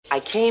I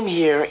came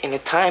here in a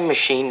time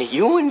machine that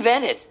you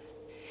invented.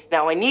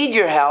 Now I need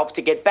your help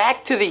to get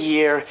back to the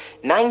year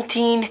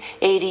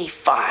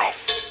 1985.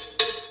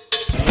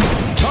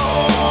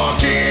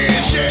 Talk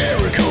is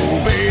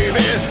Jericho,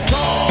 baby.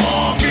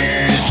 Talk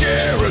is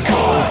Jericho.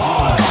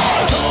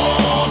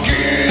 Talk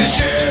is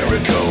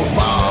Jericho,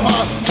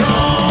 mama.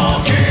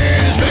 Talk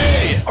is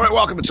me. All right,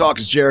 welcome to Talk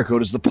is Jericho.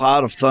 It is the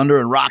pod of thunder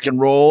and rock and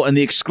roll and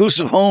the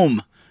exclusive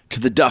home to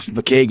the Duff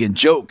McKagan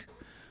joke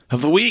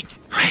of the week.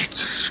 Great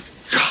Scott.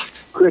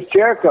 Chris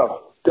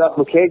Jericho, Duff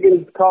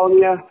McKagan calling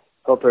you.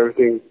 Hope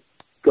everything's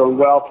going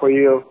well for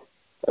you.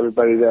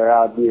 Everybody there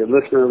out in your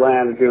listener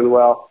land is doing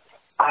well.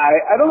 I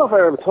don't know if I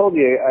ever told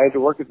you, I had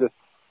to work at this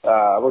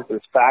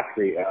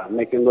factory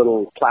making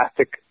little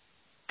plastic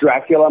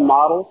Dracula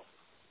models.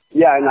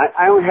 Yeah, and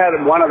I only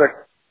had one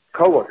other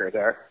coworker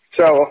there.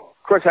 So,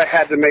 of course, I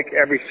had to make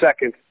every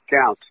second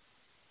count.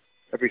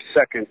 Every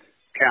second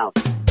count.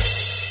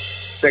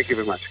 Thank you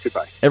very much.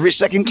 Goodbye. Every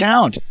second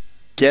count.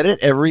 Get it?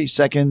 Every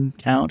second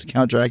count.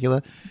 Count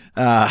Dracula.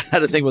 I had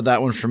to think about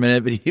that one for a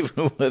minute, but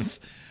even with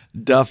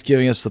Duff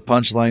giving us the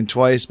punchline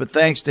twice. But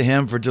thanks to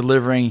him for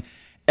delivering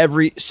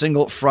every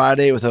single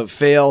Friday without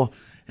fail.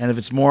 And if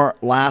it's more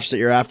laughs that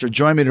you're after,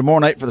 join me tomorrow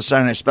night for the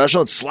Saturday Night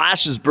Special. It's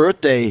Slash's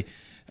birthday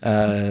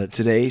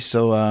today.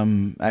 So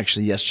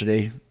actually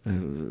yesterday,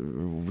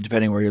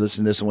 depending where you're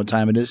listening to this and what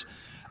time it is.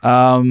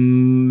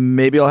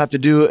 Maybe I'll have to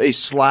do a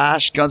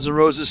Slash Guns N'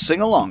 Roses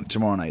sing-along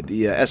tomorrow night.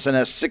 The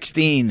SNS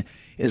 16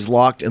 is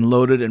locked and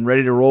loaded and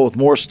ready to roll with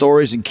more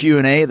stories and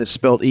Q&A that's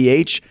spelled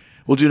EH.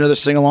 We'll do another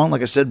sing-along.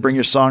 Like I said, bring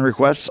your song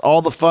requests.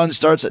 All the fun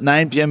starts at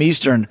 9 p.m.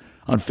 Eastern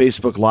on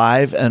Facebook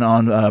Live and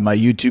on my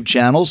YouTube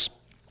channels.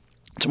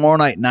 Tomorrow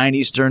night, 9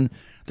 Eastern,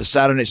 the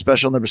Saturday Night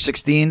Special number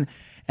 16.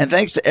 And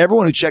thanks to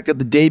everyone who checked out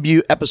the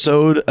debut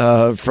episode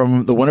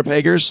from the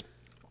Winnipeggers.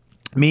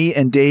 Me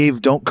and Dave,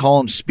 don't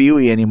call him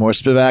Spewy anymore,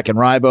 Spivak and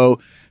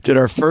Rybo, did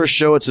our first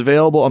show. It's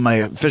available on my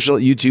official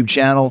YouTube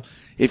channel.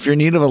 If you're in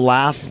need of a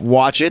laugh,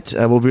 watch it.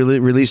 We'll be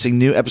releasing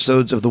new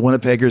episodes of the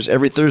Winnipeggers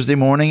every Thursday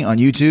morning on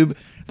YouTube.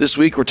 This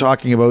week, we're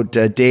talking about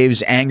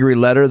Dave's angry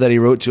letter that he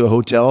wrote to a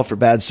hotel for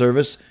bad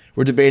service.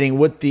 We're debating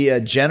what the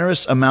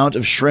generous amount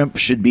of shrimp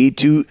should be.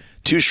 Two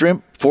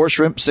shrimp, 4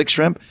 shrimp, 6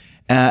 shrimp.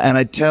 And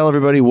I tell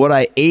everybody what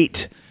I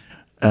ate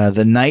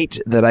the night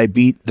that I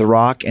beat The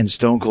Rock and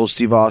Stone Cold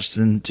Steve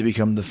Austin to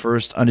become the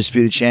first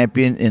undisputed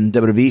champion in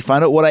WWE.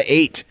 Find out what I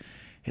ate.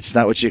 It's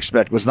not what you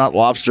expect. It was not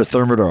lobster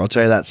thermidor, I'll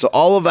tell you that. So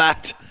all of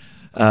that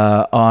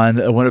on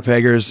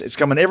Winnipeggers. It's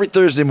coming every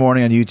Thursday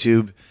morning on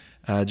YouTube.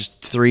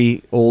 Just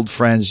 3 old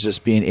friends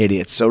just being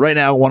idiots. So right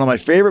now, one of my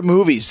favorite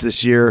movies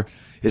this year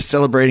is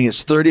celebrating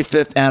its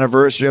 35th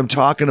anniversary. I'm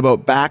talking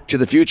about Back to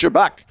the Future.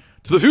 Back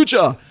to the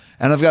Future.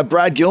 And I've got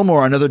Brad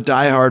Gilmore, another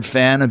diehard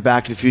fan and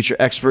Back to the Future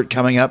expert,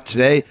 coming up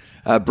today.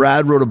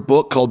 Brad wrote a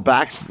book called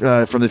Back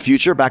from the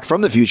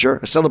Future,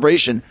 a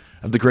celebration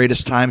of the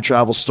greatest time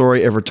travel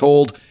story ever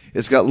told.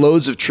 It's got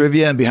loads of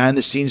trivia and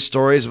behind-the-scenes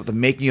stories about the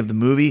making of the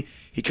movie.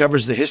 He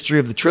covers the history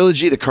of the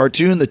trilogy, the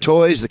cartoon, the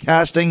toys, the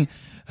casting.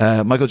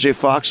 Michael J.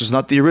 Fox was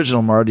not the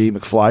original Marty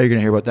McFly. You're going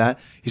to hear about that.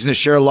 He's going to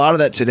share a lot of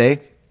that today.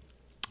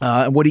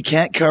 And what he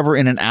can't cover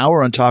in an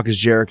hour on Talk is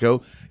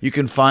Jericho, you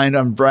can find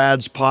on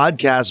Brad's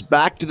podcast,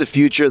 Back to the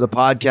Future, the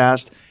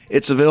podcast.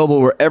 It's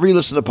available wherever you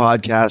listen to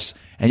podcasts,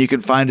 and you can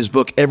find his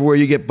book everywhere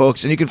you get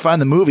books, and you can find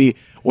the movie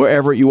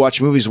wherever you watch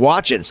movies.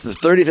 Watch it. It's the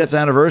 35th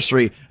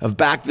anniversary of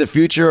Back to the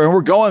Future, and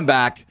we're going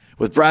back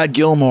with Brad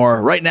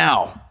Gilmore right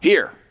now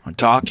here on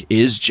Talk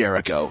is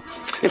Jericho.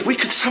 If we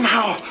could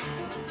somehow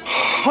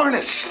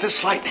harness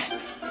this lightning,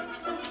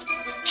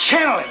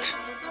 channel it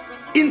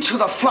into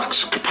the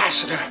flux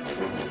capacitor,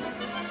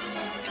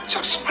 it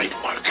just might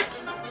work.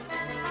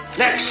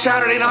 Next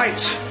Saturday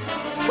night,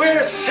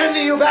 we're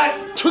sending you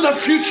back to the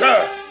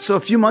future. So a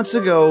few months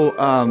ago,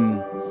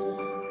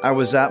 I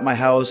was at my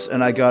house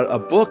and I got a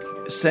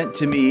book sent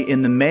to me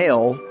in the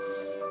mail.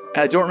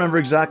 I don't remember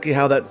exactly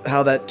how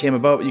that came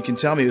about, but you can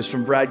tell me. It was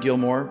from Brad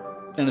Gilmore,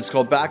 and it's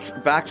called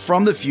Back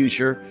from the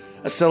Future,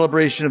 a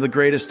celebration of the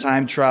greatest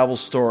time travel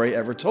story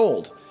ever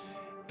told.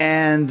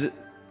 And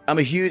I'm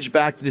a huge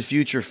Back to the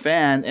Future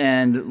fan,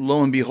 and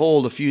lo and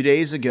behold, a few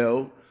days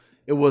ago,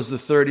 it was the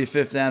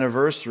 35th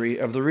anniversary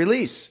of the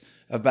release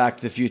of Back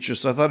to the Future.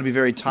 So I thought it'd be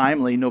very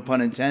timely, no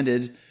pun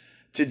intended,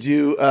 to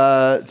do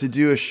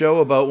a show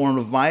about one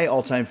of my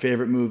all-time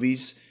favorite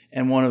movies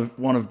and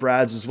one of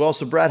Brad's as well.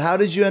 So Brad, how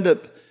did you end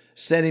up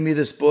sending me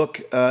this book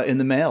in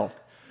the mail?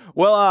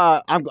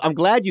 Well, I'm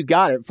glad you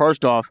got it,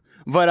 first off.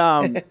 But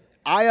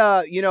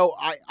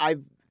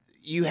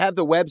you have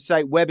the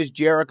website Web is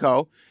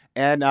Jericho,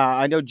 and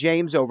I know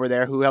James over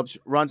there who helps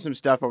run some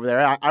stuff over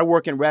there. I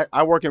work in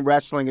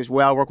wrestling as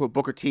well. I work with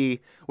Booker T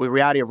with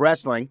Reality of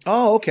Wrestling.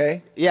 Oh,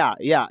 okay. Yeah,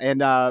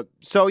 and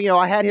so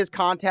I had his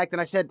contact,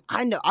 and I said,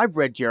 I've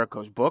read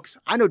Jericho's books.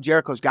 I know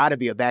Jericho's got to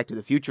be a Back to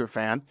the Future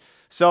fan.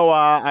 So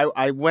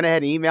I went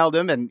ahead and emailed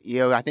him, and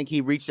I think he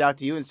reached out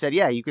to you and said,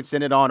 yeah, you could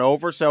send it on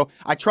over. So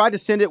I tried to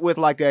send it with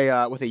like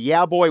a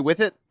yeah boy with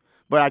it,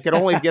 but I could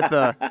only get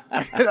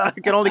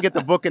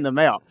the book in the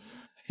mail.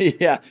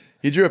 Yeah.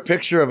 You drew a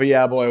picture of a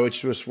yeah boy,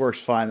 which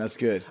works fine. That's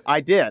good.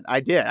 I did.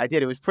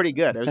 It was pretty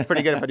good. It was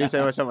pretty good if I do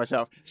say so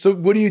myself. So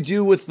what do you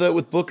do with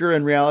Booker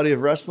and Reality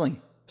of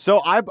Wrestling?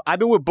 So I've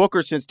been with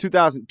Booker since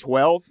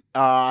 2012.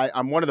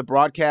 I'm one of the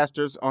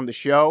broadcasters on the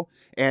show,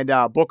 and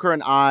Booker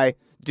and I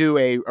do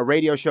a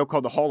radio show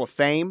called the Hall of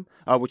Fame,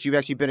 which you've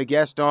actually been a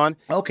guest on.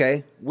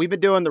 Okay. We've been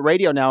doing the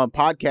radio now and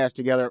podcast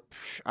together,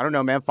 I don't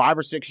know, man, 5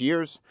 or 6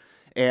 years.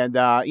 And,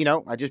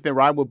 I've just been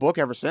riding with Book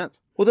ever since.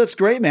 Well, that's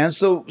great, man.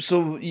 So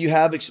you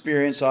have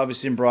experience,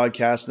 obviously, in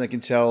broadcasting. I can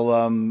tell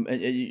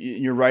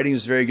your writing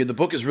is very good. The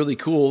book is really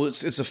cool.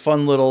 It's a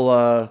fun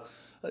little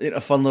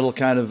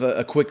kind of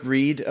a quick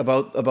read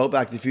about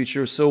Back to the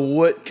Future. So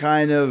what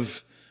kind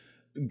of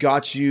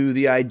got you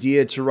the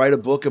idea to write a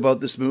book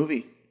about this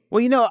movie?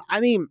 Well,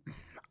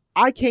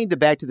 I came to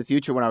Back to the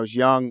Future when I was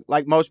young,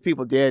 like most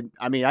people did.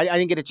 I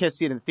didn't get a chance to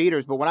see it in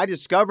theaters, but when I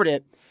discovered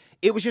it,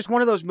 it was just one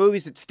of those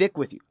movies that stick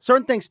with you.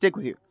 Certain things stick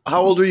with you.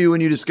 How old were you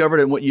when you discovered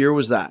it, and what year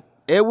was that?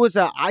 It was,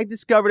 I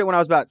discovered it when I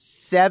was about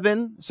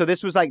 7, so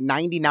this was like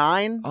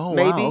 99,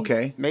 maybe. Wow,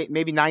 okay.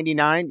 Maybe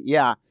 99,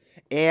 yeah.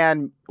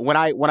 And when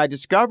I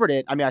discovered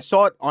it, I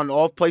saw it on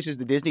all places,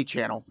 the Disney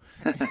Channel.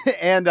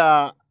 And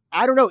I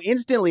don't know,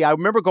 instantly, I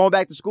remember going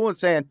back to school and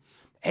saying,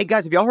 hey,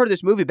 guys, have y'all heard of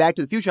this movie, Back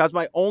to the Future? I was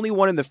my only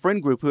one in the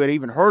friend group who had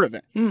even heard of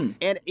it.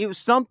 And it was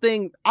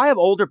something, I have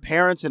older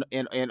parents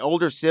and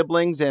older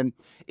siblings, and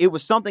it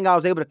was something I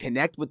was able to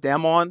connect with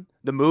them on,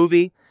 the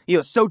movie.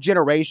 It's so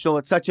generational.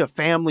 It's such a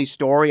family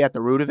story at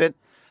the root of it.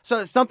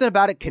 So something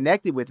about it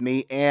connected with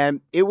me, and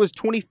it was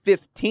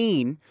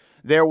 2015.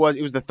 It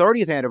was the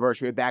 30th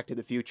anniversary of Back to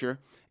the Future,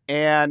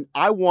 and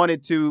I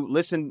wanted to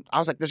listen. I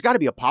was like, there's got to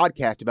be a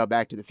podcast about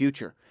Back to the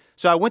Future.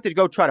 So I went to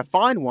go try to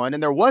find one,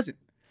 and there wasn't.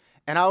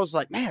 And I was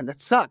like, man, that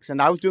sucks.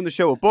 And I was doing the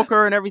show with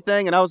Booker and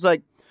everything. And I was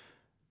like,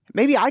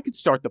 maybe I could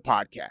start the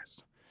podcast.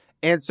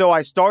 And so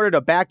I started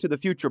a Back to the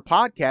Future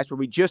podcast where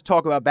we just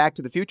talk about Back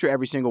to the Future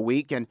every single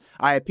week. And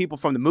I had people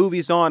from the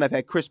movies on. I've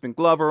had Crispin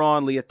Glover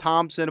on, Leah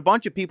Thompson, a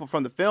bunch of people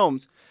from the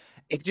films.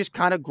 It just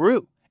kind of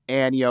grew.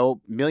 And,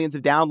 millions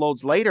of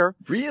downloads later.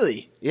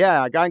 Really?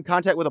 Yeah, I got in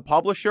contact with a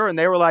publisher and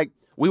they were like,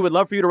 we would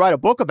love for you to write a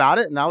book about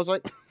it. And I was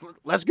like,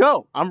 let's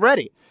go. I'm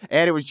ready.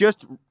 And it was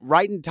just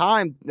right in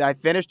time that I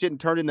finished it and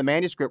turned in the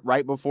manuscript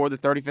right before the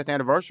 35th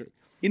anniversary.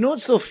 You know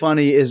what's so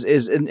funny is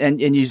and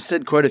you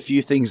said quite a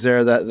few things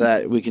there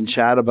that we can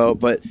chat about,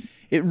 but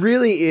it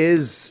really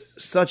is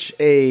such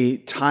a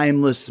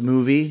timeless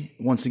movie.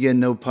 Once again,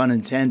 no pun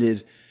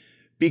intended,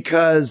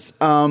 because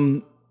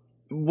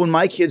when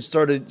my kids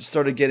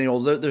started getting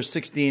older, they're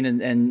 16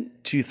 and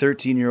two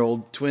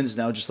 13-year-old twins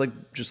now, just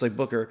like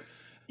Booker.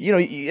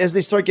 As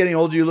they start getting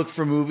older, you look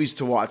for movies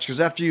to watch,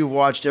 because after you've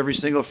watched every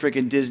single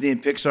freaking Disney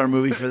and Pixar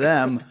movie for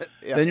them,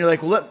 yeah. Then you're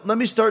like, well, let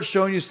me start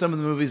showing you some of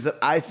the movies that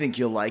I think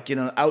you'll like.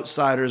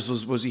 Outsiders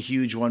was a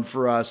huge one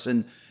for us,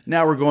 and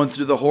now we're going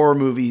through the horror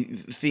movie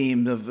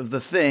theme of The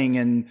Thing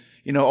and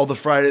all the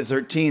Friday the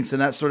 13th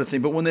and that sort of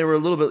thing. But when they were a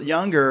little bit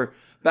younger,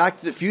 Back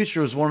to the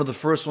Future was one of the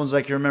first ones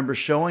I can remember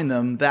showing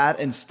them. That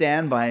and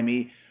Stand By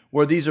Me,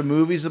 where these are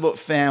movies about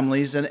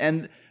families,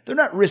 and they're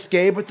not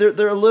risque, but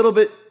they're a little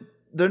bit.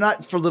 They're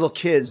not for little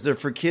kids. They're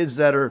for kids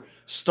that are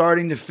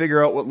starting to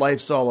figure out what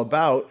life's all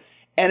about.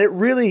 And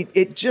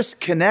it just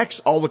connects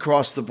all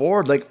across the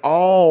board. Like,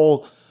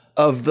 all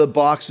of the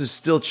boxes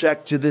still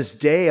checked to this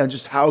day on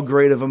just how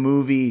great of a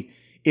movie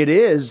it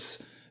is,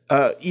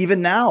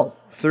 even now,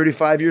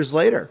 35 years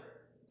later.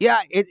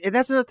 Yeah, and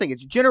that's another thing.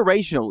 It's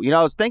generational.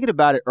 I was thinking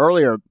about it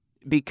earlier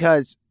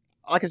because,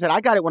 like I said, I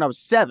got it when I was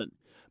 7.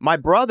 My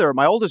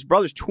oldest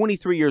brother's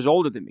 23 years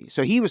older than me.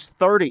 So he was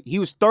 30. He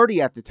was 30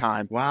 at the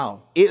time.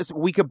 Wow.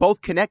 We could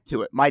both connect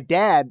to it. My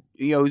dad,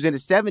 who's in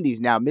his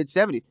 70s now,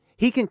 mid-70s,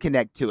 he can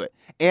connect to it.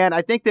 And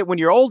I think that when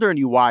you're older and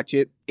you watch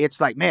it,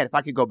 it's like, man, if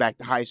I could go back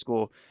to high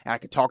school and I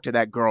could talk to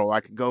that girl,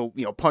 I could go,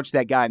 punch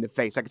that guy in the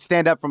face. I could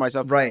stand up for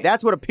myself. Right.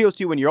 That's what appeals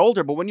to you when you're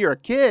older. But when you're a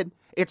kid,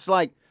 it's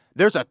like,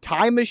 there's a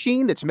time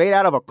machine that's made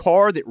out of a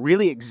car that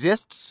really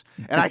exists,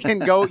 and I can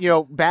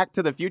go, back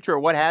to the future or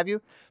what have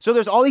you. So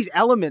there's all these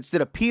elements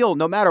that appeal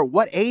no matter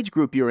what age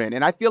group you're in.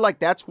 And I feel like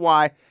that's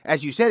why,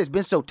 as you said, it's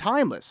been so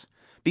timeless,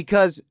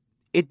 because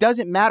it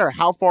doesn't matter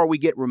how far we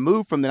get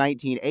removed from the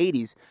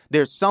 1980s.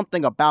 There's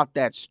something about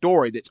that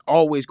story that's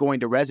always going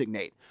to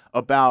resonate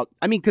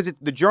because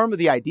the germ of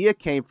the idea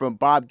came from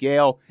Bob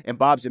Gale and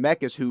Bob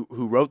Zemeckis, who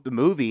wrote the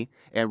movie,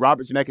 and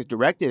Robert Zemeckis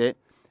directed it.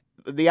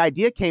 The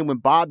idea came when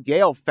Bob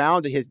Gale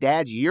found his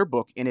dad's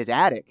yearbook in his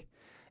attic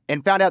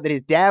and found out that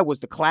his dad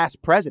was the class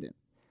president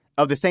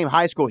of the same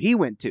high school he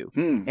went to.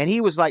 And he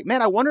was like,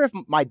 man, I wonder if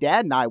my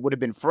dad and I would have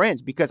been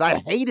friends, because I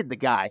hated the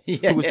guy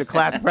who was the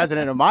class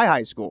president of my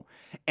high school.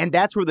 And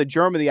that's where the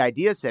germ of the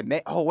idea said,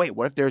 man, oh, wait,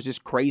 what if there's this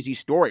crazy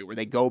story where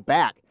they go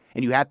back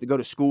and you have to go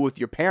to school with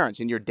your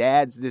parents and your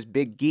dad's this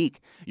big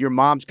geek, your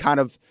mom's kind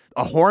of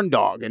a horn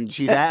dog and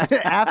she's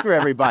after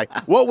everybody.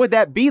 What would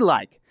that be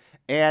like?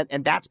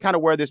 And that's kind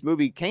of where this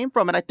movie came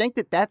from. And I think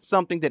that that's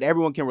something that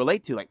everyone can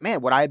relate to. Like,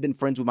 man, would I have been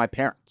friends with my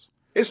parents?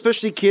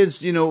 Especially kids,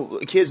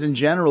 kids in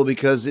general,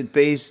 because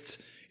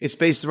it's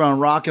based around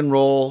rock and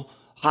roll,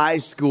 high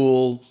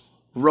school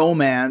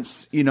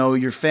romance,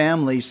 your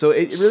family. So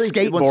it really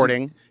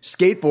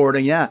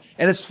skateboarding. Yeah.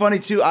 And it's funny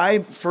too. I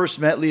first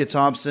met Leah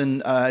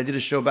Thompson. I did a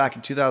show back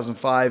in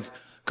 2005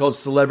 called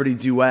Celebrity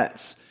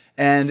Duets.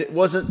 And it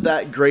wasn't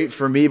that great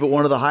for me, but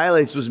one of the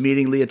highlights was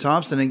meeting Leah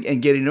Thompson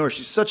and getting to know her.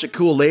 She's such a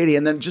cool lady.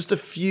 And then just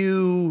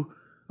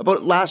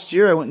about last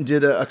year, I went and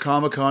did a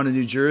Comic-Con in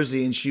New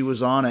Jersey, and she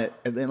was on it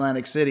at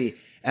Atlantic City.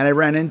 And I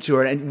ran into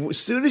her. And as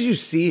soon as you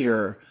see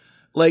her,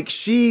 like,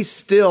 she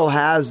still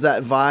has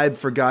that vibe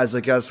for guys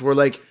like us where,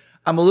 like,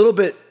 I'm a little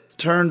bit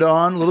turned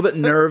on, a little bit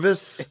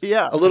nervous.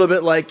 Yeah. A little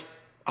bit like,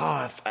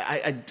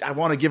 I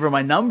want to give her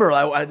my number.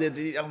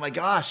 Oh my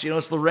gosh,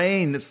 it's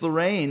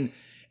Lorraine.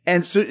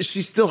 And so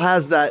she still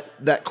has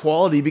that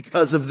quality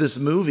because of this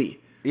movie.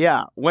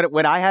 Yeah.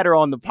 When I had her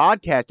on the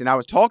podcast and I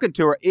was talking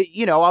to her,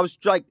 I was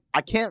like,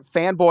 I can't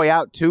fanboy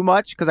out too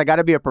much because I got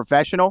to be a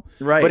professional.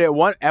 Right.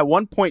 But at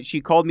one point,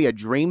 she called me a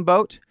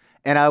dreamboat.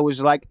 And I was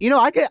like,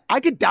 I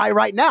could die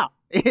right now.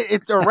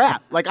 It's a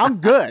wrap. Like, I'm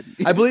good.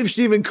 I believe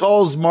she even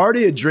calls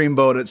Marty a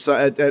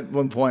dreamboat at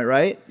one point,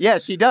 right? Yeah,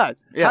 she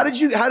does. Yeah. How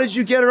did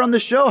you get her on the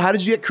show? How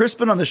did you get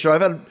Crispin on the show?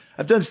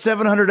 I've done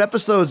 700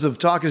 episodes of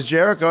Talk is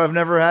Jericho. I've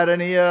never had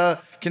any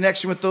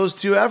connection with those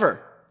two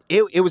ever.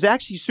 It was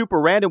actually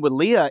super random with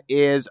Leah.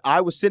 Is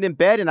I was sitting in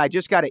bed and I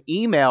just got an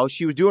email.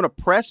 She was doing a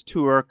press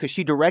tour because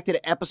she directed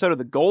an episode of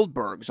The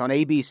Goldbergs on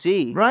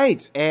ABC.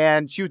 Right.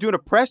 And she was doing a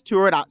press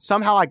tour, and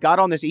somehow I got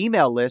on this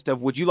email list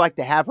of, would you like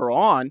to have her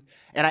on?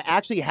 And I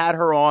actually had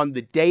her on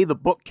the day the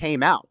book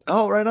came out.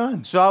 Oh, right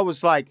on. So I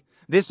was like,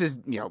 this is,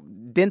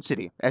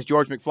 density, as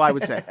George McFly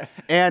would say.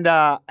 and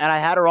I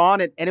had her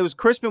on, and it was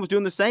Crispin was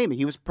doing the same.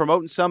 He was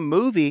promoting some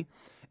movie.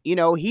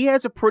 He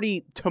has a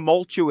pretty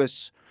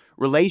tumultuous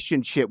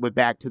relationship with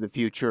Back to the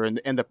Future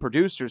and the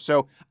producer.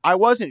 So I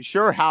wasn't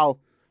sure how,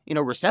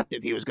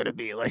 receptive he was going to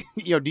be. Like,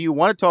 do you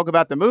want to talk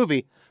about the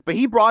movie? But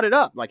he brought it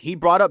up. Like, he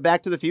brought up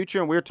Back to the Future,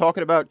 and we were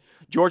talking about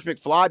George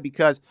McFly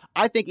because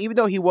I think even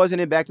though he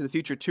wasn't in Back to the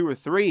Future 2 or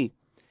 3,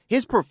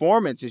 his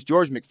performance as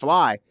George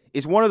McFly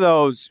is one of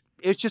those,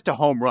 it's just a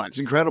home run. It's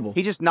incredible.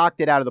 He just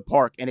knocked it out of the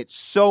park, and it's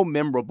so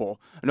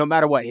memorable. No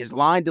matter what, his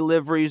line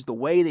deliveries, the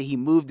way that he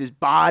moved his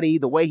body,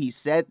 the way he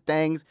said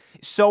things,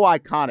 so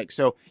iconic.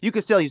 So you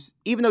can still,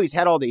 even though he's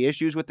had all the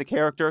issues with the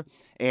character,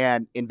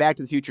 and in Back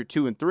to the Future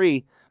 2 and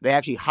 3, they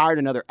actually hired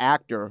another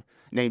actor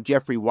named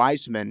Jeffrey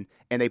Weissman,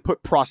 and they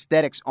put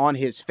prosthetics on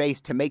his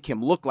face to make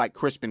him look like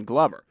Crispin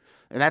Glover.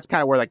 And that's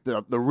kind of where like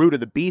the root of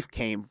the beef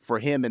came for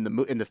him and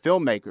the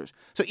filmmakers.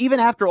 So even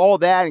after all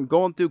that and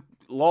going through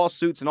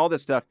lawsuits and all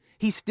this stuff,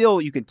 he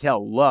still, you can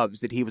tell, loves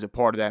that he was a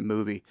part of that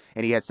movie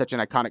and he had such an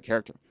iconic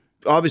character.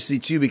 Obviously,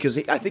 too, because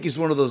I think he's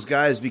one of those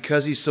guys,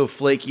 because he's so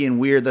flaky and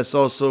weird, that's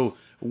also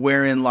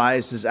wherein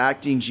lies his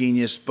acting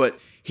genius, but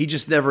he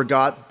just never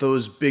got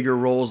those bigger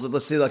roles that,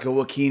 let's say, like a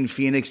Joaquin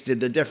Phoenix did.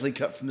 They're definitely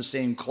cut from the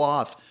same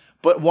cloth.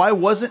 But why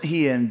wasn't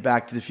he in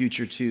Back to the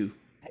Future 2?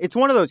 It's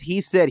one of those he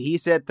said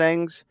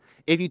things.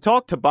 If you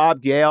talk to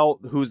Bob Gale,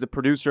 who's the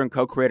producer and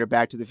co-creator of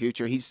Back to the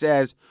Future, he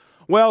says,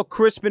 well,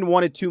 Crispin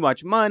wanted too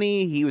much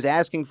money. He was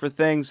asking for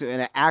things,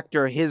 and an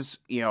actor his,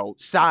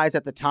 size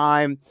at the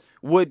time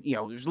would, it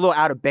was a little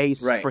out of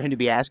base for him to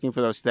be asking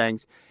for those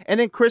things. And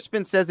then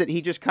Crispin says that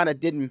he just kind of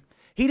didn't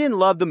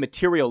love the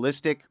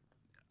materialistic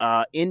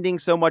ending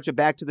so much of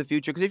Back to the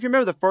Future. Because if you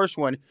remember the first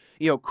one,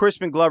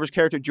 Crispin Glover's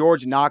character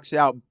George knocks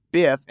out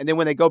Biff, and then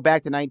when they go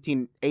back to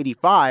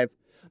 1985,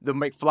 the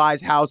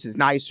McFly's house is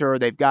nicer.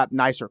 They've got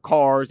nicer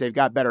cars. They've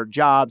got better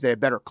jobs. They have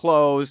better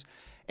clothes.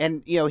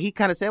 And, he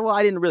kind of said, well,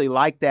 I didn't really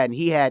like that. And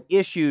he had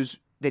issues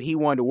that he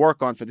wanted to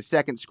work on for the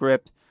second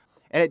script.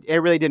 And it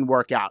really didn't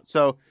work out.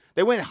 So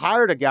they went and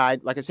hired a guy,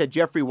 like I said,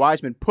 Jeffrey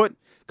Weissman,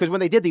 because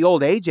when they did the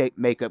old age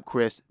makeup,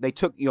 Chris, they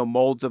took,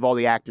 molds of all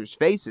the actors'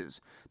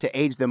 faces to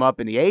age them up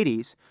in the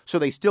 80s. So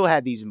they still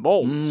had these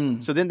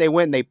molds. So then they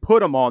went and they put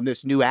them on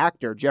this new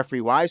actor,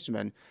 Jeffrey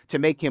Weissman, to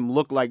make him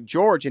look like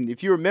George. And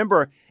if you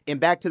remember in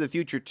Back to the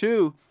Future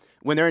 2,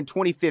 when they're in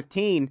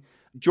 2015,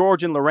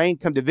 George and Lorraine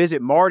come to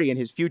visit Marty in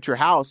his future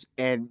house,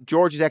 and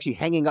George is actually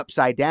hanging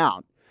upside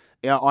down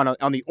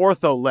on the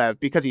ortho lev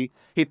because he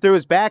threw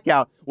his back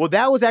out. Well,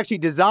 that was actually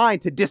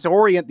designed to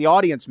disorient the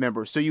audience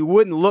members so you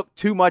wouldn't look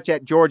too much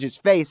at George's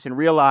face and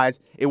realize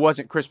it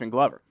wasn't Crispin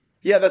Glover.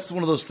 Yeah, that's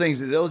one of those things.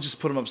 They'll just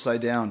put him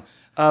upside down.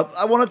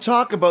 I want to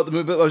talk about the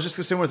movie, but I was just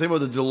going to say one thing about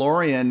the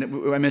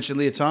DeLorean. I mentioned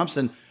Leah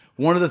Thompson.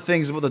 One of the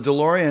things about the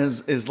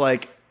DeLorean is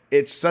like,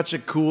 it's such a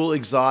cool,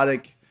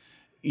 exotic,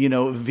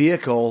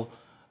 vehicle.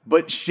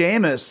 But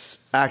Seamus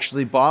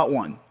actually bought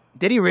one.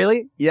 Did he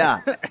really? Yeah,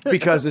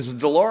 because it's a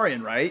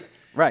DeLorean, right?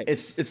 Right.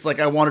 It's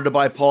like I wanted to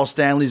buy Paul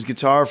Stanley's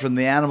guitar from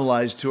the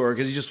Animalized tour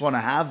because you just want to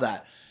have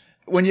that.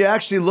 When you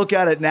actually look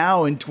at it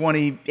now in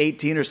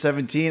 2018 or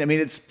 17, I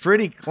mean, it's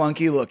pretty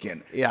clunky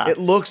looking. Yeah.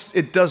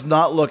 It does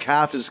not look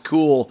half as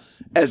cool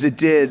as it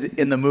did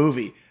in the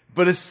movie.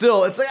 But it's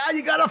like,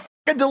 you got a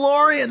fucking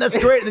DeLorean. That's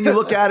great. And then you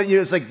look at it,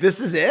 it's like,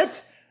 this is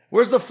it?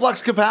 Where's the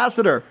flux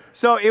capacitor?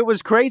 So it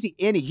was crazy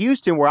in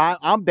Houston, where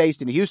I'm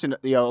based in Houston,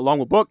 along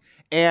with Book,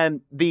 and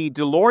the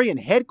DeLorean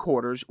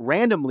headquarters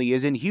randomly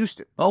is in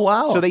Houston. Oh,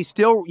 wow. So they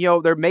still,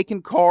 they're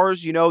making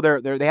cars,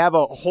 they have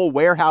a whole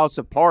warehouse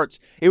of parts.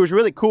 It was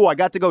really cool. I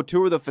got to go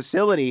tour the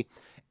facility,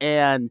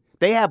 and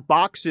they have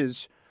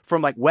boxes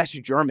from like West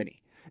Germany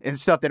and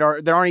stuff that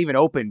aren't even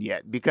opened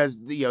yet, because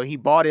he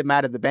bought him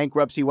out of the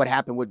bankruptcy. What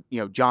happened with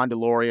John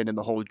DeLorean and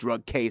the whole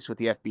drug case with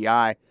the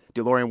FBI?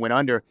 DeLorean went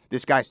under.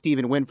 This guy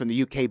Stephen Wynn from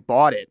the UK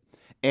bought it,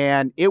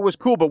 and it was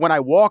cool. But when I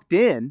walked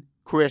in,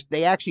 Chris,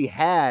 they actually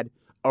had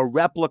a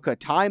replica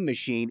time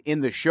machine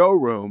in the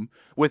showroom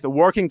with a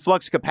working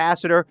flux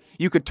capacitor.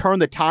 You could turn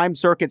the time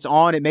circuits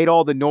on. It made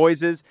all the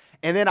noises.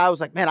 And then I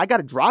was like, man, I got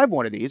to drive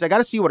one of these. I got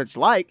to see what it's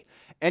like.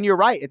 And you're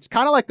right. It's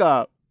kind of like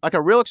a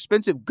real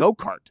expensive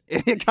go-kart.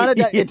 It kind of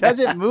it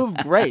doesn't move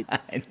great.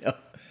 I know.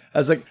 I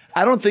was like,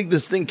 I don't think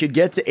this thing could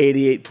get to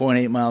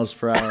 88.8 miles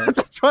per hour.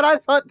 That's what I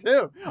thought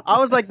too. I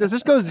was like, does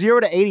this go 0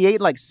 to 88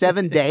 in like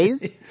 7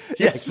 days?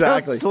 Yeah, it's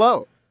exactly. So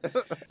slow.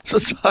 So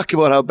let's talk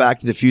about how Back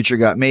to the Future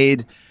got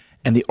made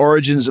and the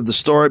origins of the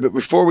story. But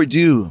before we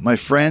do, my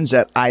friends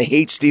at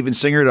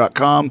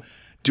IHateStevenSinger.com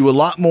do a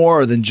lot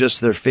more than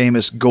just their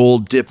famous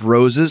gold dip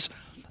roses.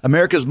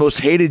 America's most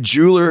hated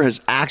jeweler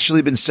has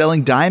actually been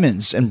selling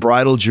diamonds and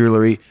bridal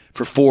jewelry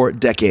for 4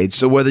 decades.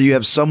 So whether you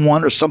have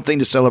someone or something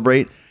to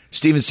celebrate,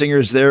 Steven Singer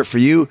is there for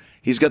you.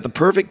 He's got the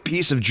perfect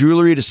piece of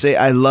jewelry to say,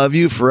 I love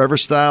you forever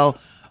style.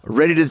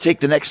 Ready to take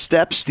the next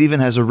step?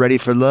 Steven has a Ready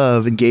for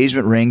Love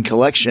engagement ring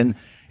collection.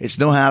 It's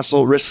no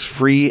hassle,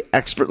 risks-free,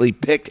 expertly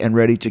picked, and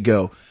ready to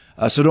go.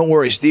 So don't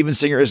worry, Steven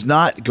Singer is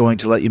not going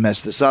to let you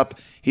mess this up.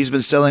 He's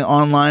been selling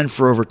online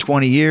for over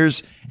 20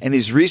 years, and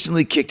he's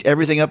recently kicked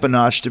everything up a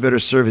notch to better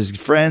serve his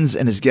friends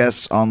and his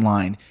guests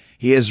online.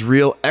 He has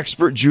real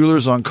expert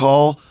jewelers on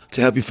call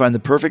to help you find the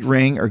perfect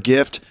ring or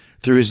gift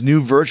through his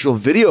new virtual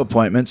video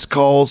appointments,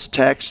 calls,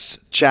 texts,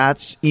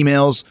 chats,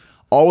 emails,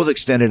 all with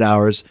extended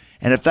hours.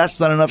 And if that's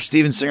not enough,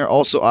 Steven Singer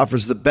also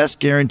offers the best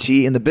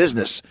guarantee in the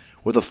business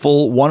with a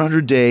full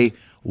 100-day,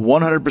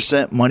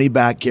 100%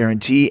 money-back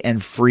guarantee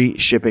and free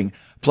shipping.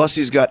 Plus,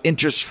 he's got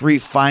interest-free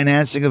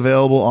financing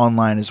available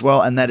online as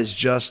well, and that is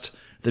just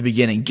the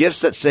beginning. Gifts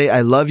that say,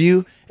 I love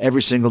you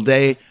every single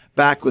day,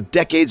 back with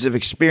decades of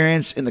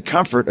experience in the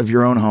comfort of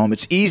your own home.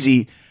 It's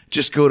easy.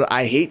 Just go to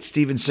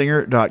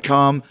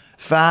IHateStevenSinger.com.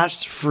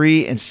 Fast,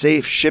 free, and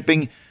safe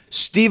shipping.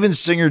 Steven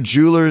Singer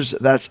Jewelers.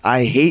 That's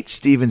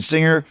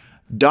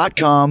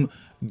IHateStevenSinger.com.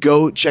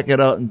 Go check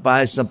it out and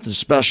buy something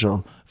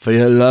special for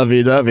your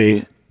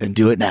lovey-dovey, and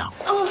do it now.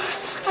 Oh,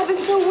 I've been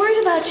so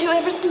worried about you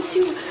ever since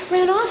you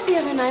ran off the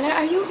other night.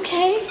 Are you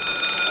okay?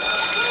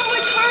 Oh,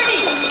 it's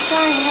Hardy. I'm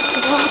sorry I have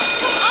to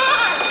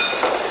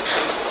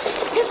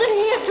go. Isn't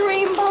he a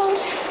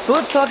dreamboat? So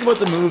let's talk about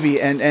the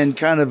movie and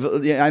kind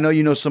of, I know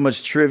you know so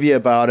much trivia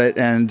about it,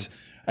 and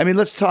I mean,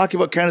 let's talk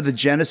about kind of the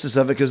genesis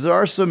of it, because there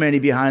are so many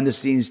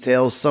behind-the-scenes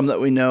tales, some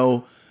that we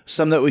know,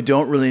 some that we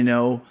don't really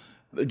know,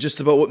 just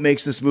about what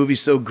makes this movie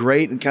so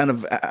great and kind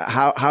of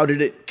how did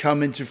it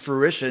come into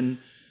fruition.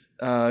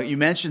 You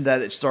mentioned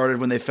that it started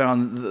when they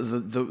found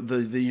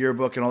the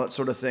yearbook and all that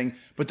sort of thing,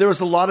 but there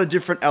was a lot of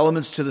different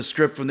elements to the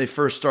script when they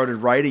first started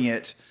writing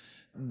it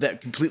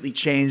that completely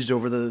changed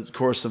over the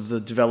course of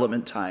the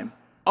development time.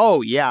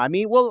 Oh, yeah. I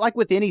mean, well, like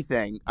with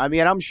anything, I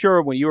mean, I'm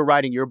sure when you were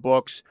writing your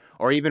books,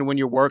 or even when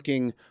you're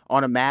working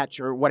on a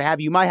match or what have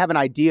you, you might have an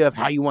idea of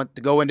how you want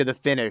to go into the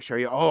finish,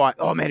 or oh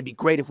man, it'd be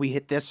great if we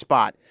hit this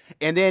spot.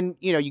 And then,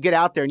 you get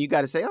out there and you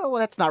got to say, oh, well,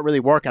 that's not really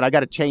working. I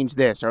got to change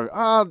this, or,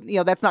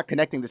 that's not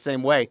connecting the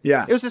same way.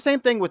 Yeah. It was the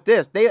same thing with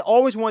this. They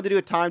always wanted to do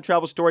a time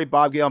travel story,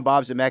 Bob Gale and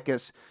Bob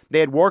Zemeckis.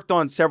 They had worked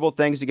on several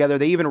things together.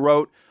 They even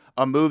wrote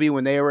a movie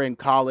when they were in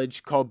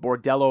college called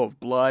Bordello of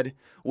Blood,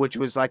 which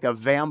was like a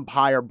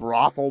vampire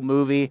brothel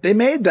movie. They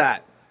made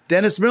that.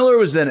 Dennis Miller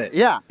was in it.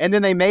 Yeah, and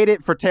then they made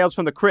it for Tales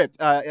from the Crypt.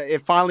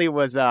 It finally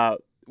was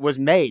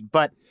made,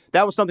 but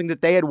that was something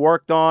that they had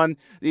worked on.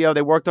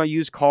 They worked on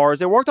used cars.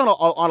 They worked on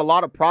a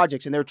lot of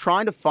projects, and they were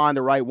trying to find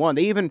the right one.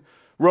 They even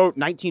wrote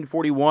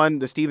 1941,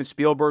 the Steven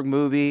Spielberg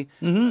movie.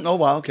 Mm-hmm. Oh,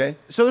 wow, okay.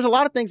 So there's a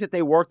lot of things that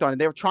they worked on, and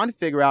they were trying to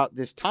figure out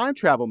this time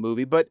travel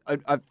movie. But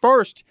at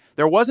first,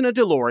 there wasn't a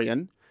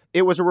DeLorean.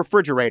 It was a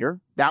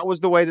refrigerator. That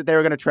was the way that they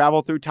were going to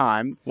travel through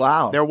time.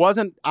 Wow. There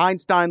wasn't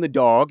Einstein the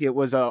dog. It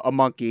was a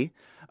monkey,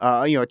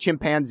 a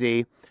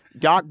chimpanzee.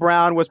 Doc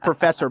Brown was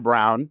Professor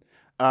Brown.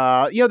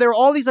 There were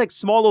all these like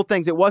small little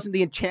things. It wasn't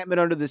the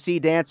Enchantment Under the Sea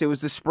dance. It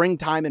was the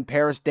Springtime in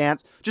Paris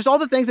dance. Just all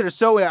the things that are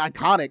so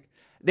iconic.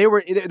 They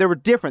were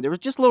different. There was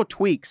just little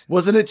tweaks.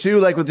 Wasn't it too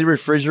like with the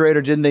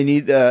refrigerator? Didn't they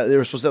need? They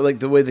were supposed to like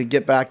the way they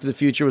get Back to the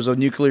Future was a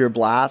nuclear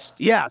blast.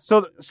 Yeah.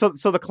 So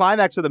the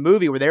climax of the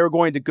movie where they were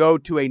going to go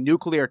to a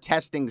nuclear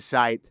testing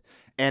site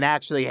and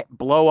actually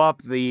blow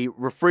up the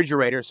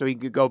refrigerator so he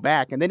could go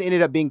back. And then it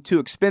ended up being too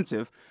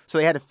expensive, so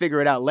they had to figure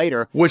it out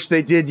later. Which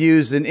they did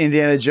use in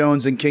Indiana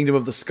Jones and Kingdom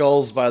of the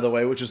Skulls, by the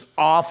way, which was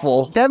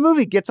awful. That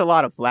movie gets a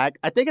lot of flack.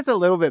 I think it's a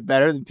little bit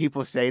better than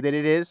people say that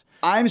it is.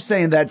 I'm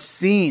saying that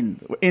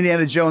scene,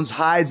 Indiana Jones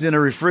hides in a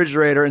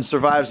refrigerator and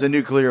survives a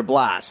nuclear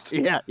blast.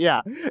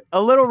 Yeah.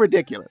 A little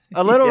ridiculous.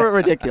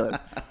 Ridiculous.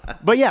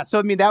 But yeah, so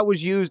I mean, that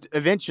was used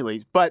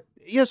eventually. But,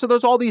 so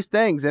there's all these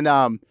things. And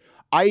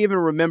I even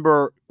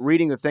remember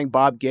reading the thing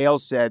Bob Gale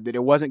said that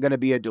it wasn't going to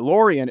be a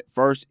DeLorean at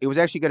first. It was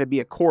actually going to be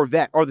a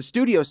Corvette. Or the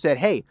studio said,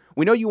 hey,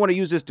 we know you want to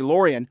use this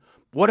DeLorean.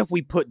 What if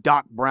we put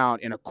Doc Brown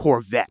in a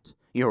Corvette?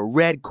 A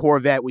red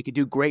Corvette. We could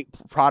do great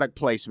product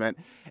placement.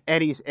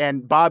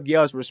 And Bob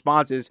Gale's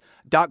response is,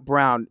 Doc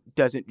Brown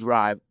doesn't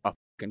drive a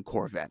fucking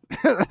Corvette.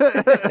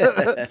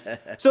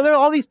 So there are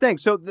all these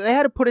things. So they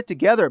had to put it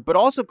together. But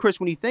also, Chris,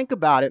 when you think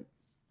about it,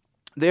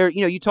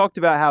 you talked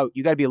about how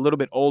you got to be a little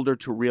bit older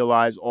to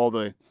realize all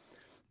the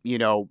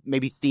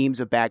maybe themes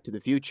of Back to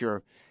the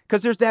Future.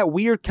 Because there's that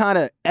weird kind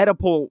of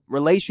Oedipal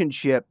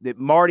relationship that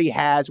Marty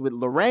has with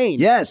Lorraine.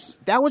 Yes.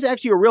 That was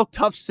actually a real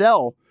tough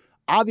sell,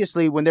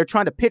 obviously, when they're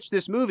trying to pitch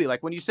this movie.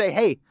 Like when you say,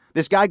 hey,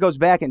 this guy goes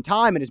back in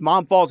time and his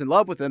mom falls in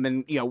love with him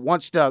and,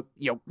 wants to,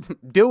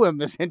 do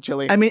him,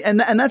 essentially. I mean, and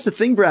that's the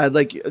thing, Brad.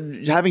 Like,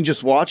 having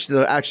just watched it,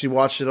 I actually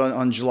watched it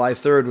on July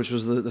 3rd, which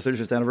was the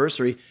 35th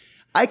anniversary.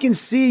 I can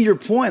see your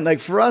point. Like,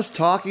 for us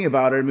talking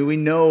about it, I mean, we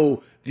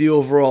know the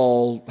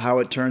overall how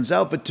it turns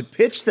out, but to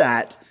pitch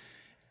that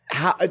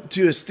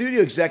to a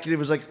studio executive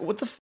was like, what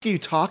the fuck are you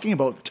talking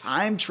about?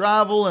 Time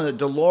travel and a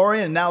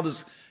DeLorean, and now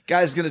this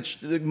guy's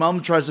the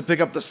mom tries to pick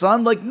up the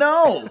son? Like,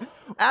 no,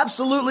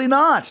 absolutely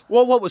not.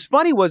 Well, what was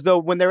funny was, though,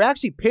 when they're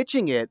actually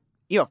pitching it,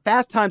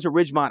 Fast Times at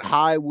Ridgemont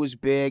High was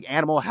big,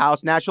 Animal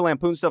House, National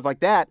Lampoon, stuff like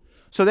that.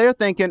 So they're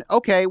thinking,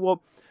 okay,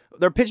 well,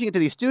 they're pitching it to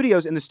these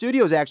studios, and the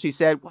studios actually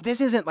said, well, this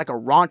isn't like a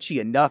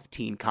raunchy enough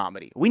teen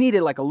comedy. We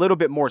needed like a little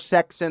bit more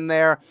sex in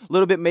there, a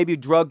little bit maybe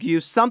drug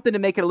use, something to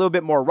make it a little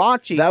bit more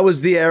raunchy. That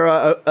was the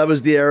era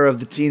of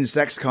the teen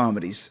sex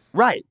comedies.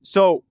 Right.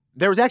 So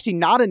there was actually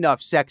not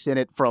enough sex in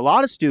it for a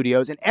lot of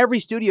studios, and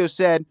every studio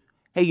said,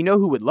 hey, you know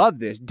who would love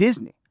this?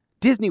 Disney.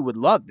 Disney would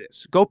love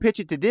this. Go pitch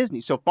it to Disney.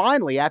 So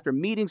finally, after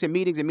meetings and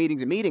meetings and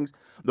meetings and meetings,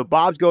 the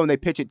Bobs go and they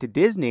pitch it to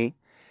Disney.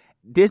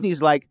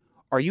 Disney's like,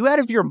 are you out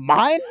of your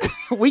mind?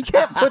 We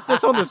can't put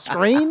this on the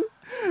screen.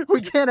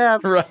 We can't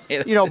have,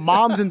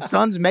 moms and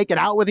sons making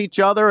out with each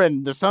other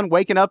and the son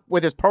waking up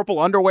with his purple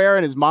underwear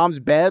in his mom's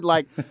bed.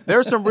 Like,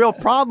 there's some real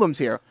problems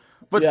here.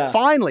 But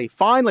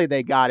finally,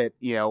 they got it,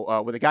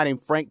 with a guy named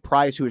Frank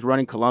Price, who was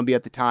running Columbia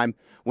at the time,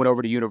 went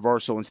over to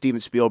Universal, and Steven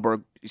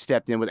Spielberg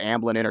stepped in with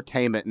Amblin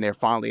Entertainment, and they're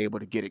finally able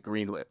to get it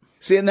greenlit.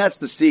 See, and that's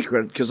the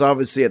secret, because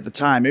obviously at the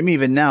time, I mean,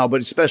 even now,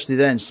 but especially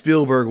then,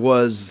 Spielberg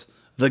was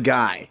the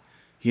guy.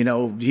 He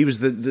was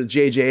the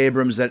J.J.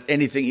 Abrams that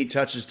anything he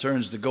touches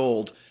turns to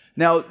gold.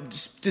 Now,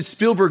 did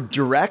Spielberg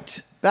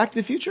direct Back to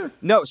the Future?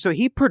 No, so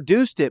he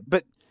produced it,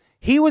 but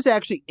he was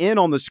actually in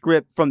on the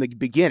script from the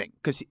beginning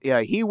because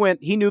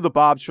he knew the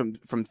Bobs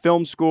from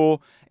film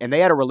school, and they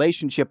had a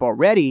relationship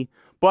already.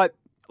 But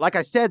like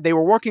I said, they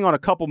were working on a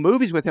couple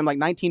movies with him, like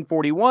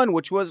 1941,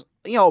 which was,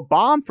 a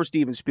bomb for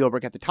Steven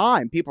Spielberg at the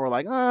time. People were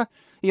like,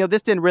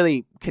 this didn't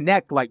really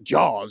connect like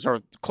Jaws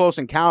or Close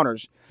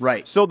Encounters.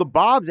 Right. So the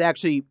Bobs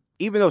actually,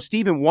 even though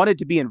Steven wanted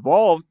to be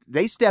involved,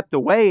 they stepped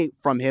away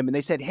from him and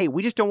they said, hey,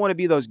 we just don't want to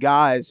be those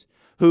guys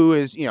who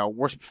is,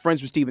 we're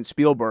friends with Steven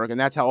Spielberg, and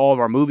that's how all of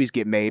our movies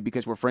get made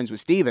because we're friends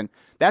with Steven.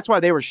 That's why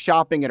they were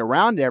shopping it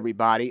around to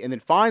everybody. And then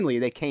finally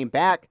they came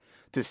back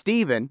to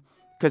Steven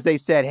because they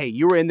said, hey,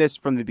 you were in this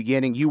from the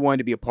beginning. You wanted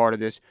to be a part of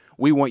this.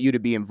 We want you to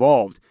be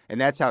involved.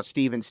 And that's how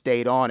Steven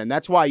stayed on. And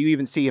that's why you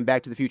even see in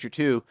Back to the Future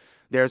 2,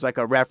 there's like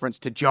a reference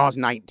to Jaws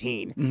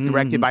 19,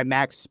 directed by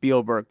Max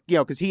Spielberg,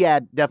 because he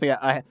had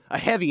definitely a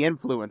heavy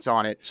influence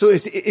on it. So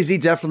is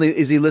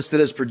he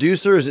listed as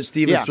producer? Is it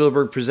Steven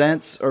Spielberg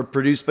Presents or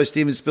produced by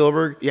Steven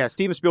Spielberg? Yeah,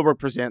 Steven Spielberg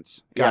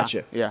Presents.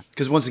 Gotcha. Yeah.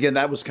 Because once again,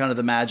 that was kind of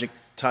the magic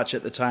touch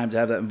at the time to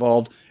have that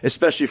involved,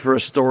 especially for a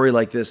story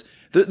like this.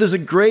 There's a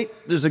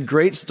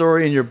great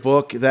story in your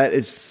book that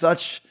is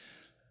such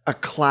a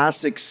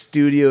classic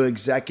studio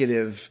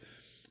executive.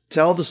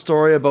 Tell the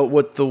story about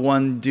what the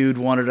one dude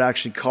wanted to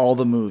actually call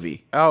the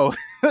movie. Oh,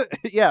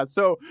 yeah.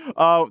 So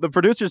the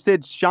producer,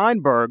 Sid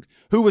Sheinberg,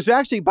 who was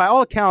actually, by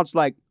all accounts,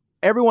 like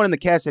everyone in the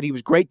cast said he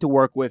was great to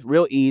work with,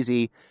 real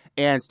easy.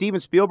 And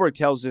Steven Spielberg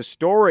tells this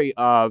story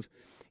of,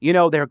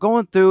 they're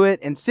going through it.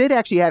 And Sid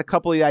actually had a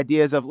couple of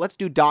ideas of, let's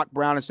do Doc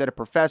Brown instead of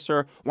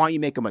Professor. Why don't you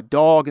make him a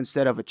dog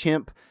instead of a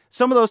chimp?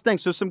 Some of those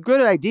things. So some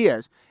good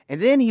ideas. And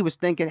then he was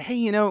thinking,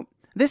 hey,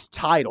 this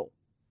title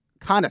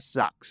kind of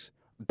sucks.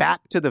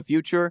 Back to the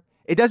Future.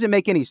 It doesn't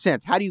make any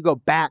sense. How do you go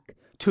back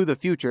to the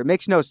future? It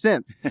makes no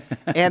sense.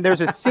 And there's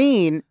a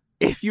scene,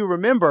 if you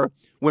remember,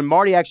 when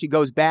Marty actually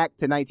goes back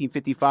to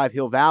 1955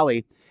 Hill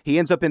Valley, he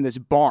ends up in this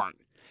barn.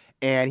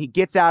 And he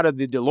gets out of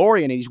the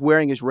DeLorean, and he's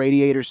wearing his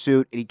radiator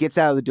suit, and he gets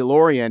out of the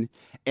DeLorean,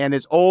 and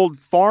this old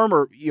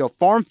farm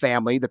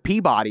family, the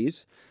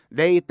Peabodys,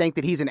 they think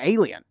that he's an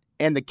alien.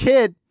 And the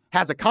kid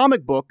has a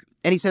comic book,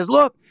 and he says,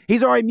 look,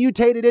 he's already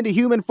mutated into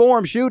human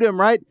form. Shoot him,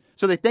 right?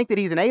 So they think that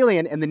he's an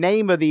alien, and the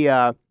name of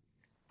the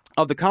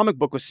comic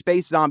book was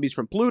Space Zombies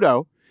from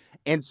Pluto.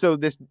 And so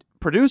this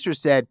producer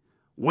said,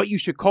 what you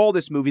should call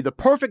this movie, the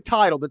perfect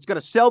title that's going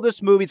to sell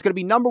this movie, it's going to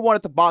be #1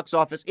 at the box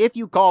office if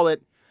you call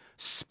it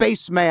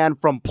Spaceman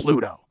from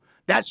Pluto.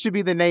 That should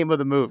be the name of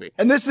the movie.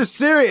 And this is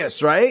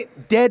serious, right?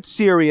 Dead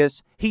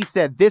serious. He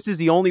said, this is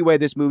the only way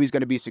this movie is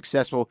going to be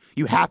successful.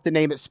 You have to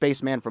name it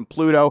Spaceman from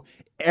Pluto.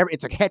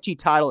 It's a catchy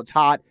title. It's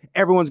hot.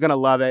 Everyone's going to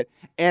love it.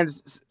 And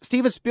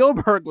Steven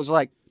Spielberg was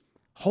like,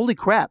 holy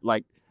crap.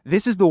 Like,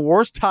 this is the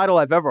worst title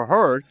I've ever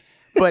heard.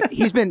 But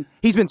he's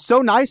been so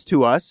nice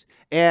to us,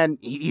 and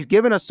he's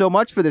given us so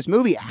much for this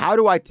movie. How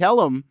do I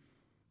tell him,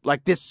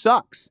 like, this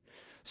sucks?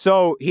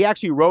 So he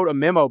actually wrote a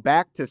memo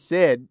back to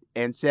Sid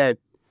and said,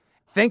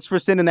 thanks for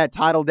sending that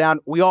title down.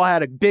 We all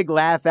had a big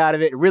laugh out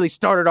of it. It really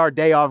started our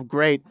day off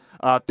great.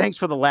 Thanks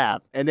for the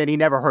laugh. And then he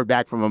never heard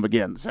back from him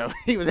again. So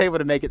he was able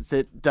to make it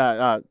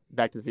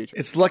Back to the Future.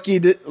 It's lucky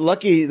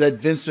that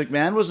Vince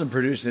McMahon wasn't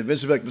producing it.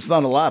 Vince McMahon, it's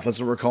not a laugh. That's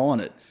what we're calling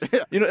it.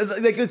 You know,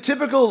 like the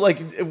typical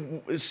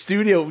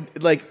studio,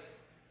 like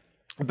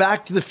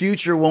Back to the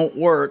Future won't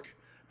work,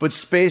 but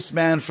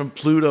Spaceman from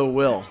Pluto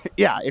will.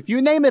 Yeah, if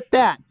you name it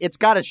that, it's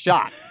got a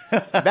shot.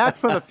 Back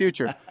from the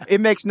Future.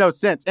 It makes no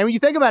sense. And when you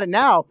think about it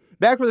now,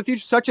 Back from the Future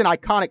is such an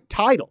iconic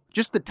title.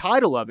 Just the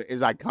title of it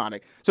is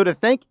iconic. So to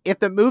think if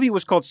the movie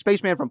was called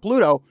Spaceman from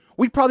Pluto,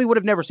 we probably would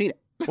have never seen it.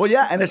 Well,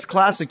 yeah, and it's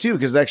classic too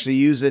because they actually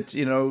use it,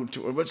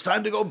 it's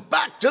time to go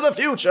back to the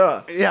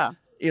future. Yeah.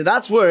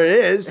 That's where it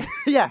is.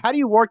 Yeah, how do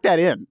you work that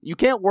in? You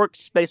can't work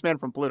Spaceman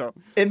from Pluto.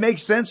 It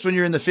makes sense when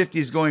you're in the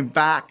 50s going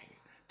back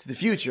to the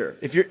future.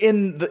 If you're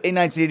in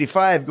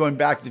 1985, going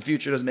back to the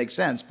future doesn't make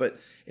sense, but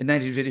in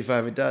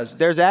 1955 it does.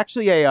 There's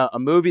actually a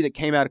movie that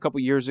came out a couple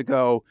years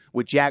ago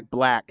with Jack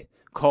Black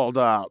called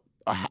The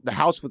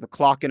House with a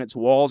Clock in Its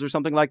Walls or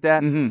something like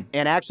that. Mm-hmm.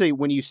 And actually,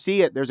 when you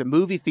see it, there's a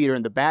movie theater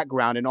in the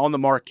background, and on the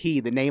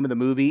marquee, the name of the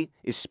movie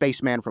is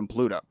Spaceman from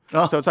Pluto.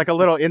 Oh. So it's like a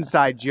little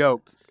inside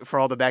joke for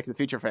all the Back to the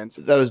Future fans.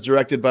 That was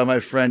directed by my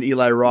friend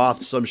Eli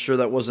Roth, so I'm sure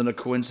that wasn't a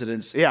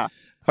coincidence. Yeah.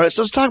 All right,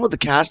 so let's talk about the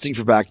casting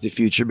for Back to the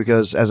Future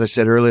because, as I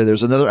said earlier,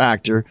 there's another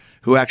actor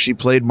who actually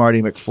played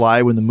Marty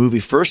McFly when the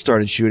movie first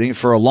started shooting,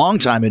 for a long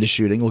time into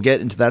shooting. We'll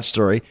get into that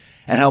story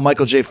and how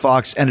Michael J.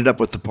 Fox ended up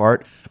with the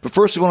part. But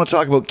first, we want to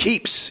talk about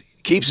Keeps.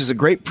 Keeps is a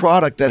great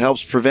product that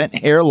helps prevent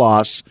hair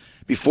loss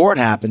before it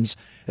happens.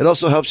 It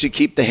also helps you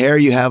keep the hair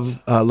you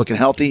have looking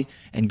healthy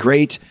and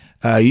great.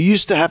 You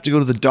used to have to go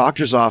to the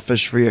doctor's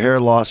office for your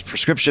hair loss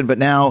prescription, but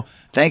now,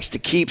 thanks to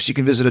Keeps, you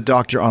can visit a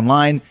doctor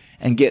online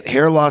and get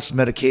hair loss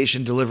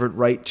medication delivered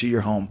right to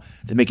your home.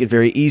 They make it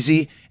very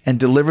easy and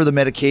deliver the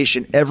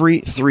medication every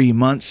 3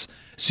 months,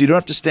 so you don't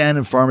have to stand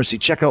in pharmacy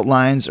checkout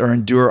lines or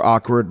endure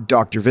awkward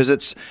doctor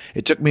visits.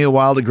 It took me a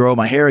while to grow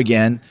my hair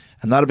again.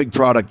 I'm not a big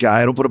product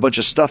guy. I don't put a bunch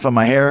of stuff on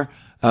my hair,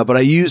 but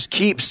I use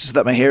Keeps so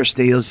that my hair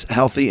stays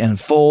healthy and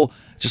full.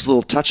 Just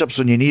little touch-ups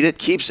when you need it.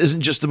 Keeps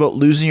isn't just about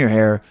losing your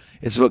hair.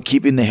 It's about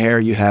keeping the hair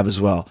you have as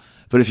well.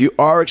 But if you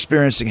are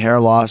experiencing hair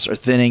loss or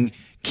thinning,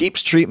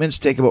 Keeps treatments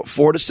take about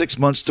 4 to 6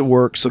 months to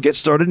work, so get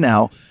started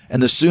now.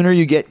 And the sooner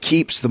you get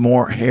Keeps, the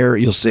more hair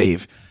you'll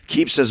save.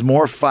 Keeps has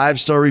more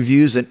 5-star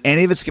reviews than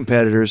any of its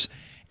competitors,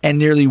 and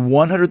nearly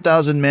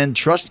 100,000 men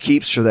trust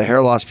Keeps for their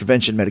hair loss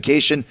prevention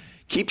medication.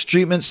 Keeps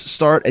treatments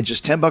start at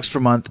just $10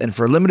 per month, and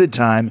for a limited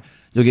time,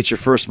 you'll get your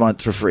first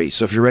month for free.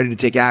 So if you're ready to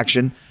take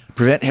action,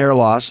 prevent hair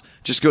loss,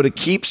 just go to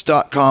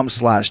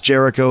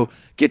keeps.com/Jericho.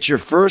 Get your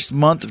first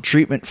month of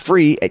treatment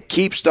free at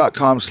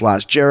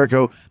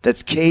keeps.com/Jericho.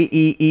 That's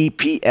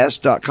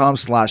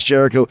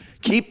KEEPS.com/Jericho.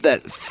 Keep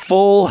that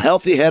full,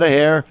 healthy head of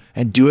hair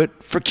and do it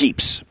for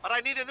keeps. But I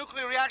need a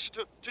nuclear reaction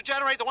to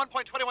generate the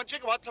 1.21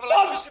 gigawatts of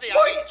electricity.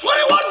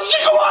 1.21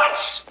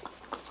 gigawatts!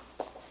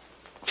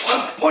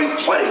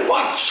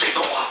 1.21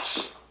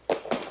 gigawatts!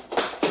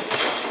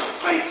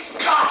 Great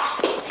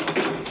Scott!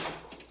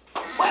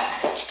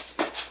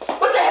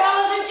 What the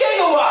hell is a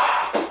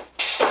gigawatt?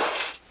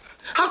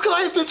 How could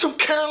I have been so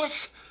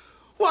careless?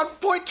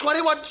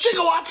 1.21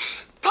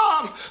 gigawatts!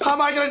 Tom, how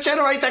am I going to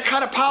generate that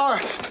kind of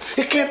power?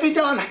 It can't be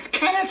done,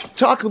 can it?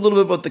 Talk a little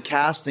bit about the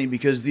casting,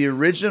 because the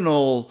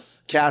original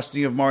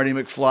casting of Marty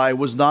McFly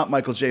was not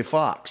Michael J.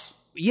 Fox.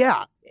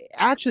 Yeah.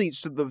 Actually,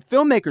 so the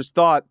filmmakers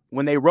thought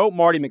when they wrote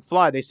Marty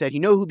McFly, they said,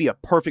 who'd be a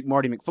perfect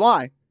Marty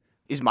McFly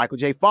is Michael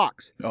J.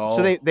 Fox. Oh.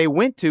 So they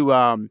went to,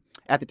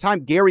 at the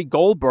time, Gary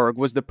Goldberg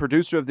was the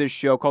producer of this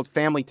show called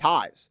Family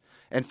Ties.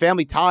 And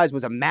Family Ties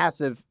was a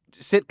massive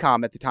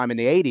sitcom at the time in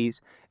the 80s.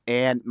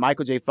 And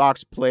Michael J.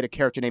 Fox played a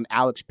character named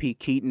Alex P.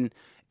 Keaton.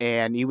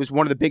 And he was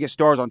one of the biggest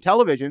stars on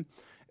television.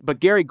 But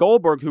Gary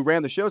Goldberg, who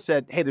ran the show,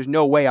 said, hey, there's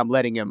no way I'm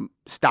letting him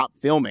stop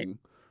filming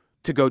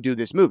to go do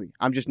this movie.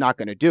 I'm just not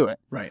going to do it.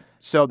 Right.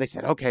 So they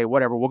said, okay,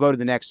 whatever, we'll go to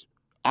the next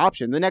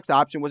option. The next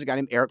option was a guy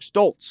named Eric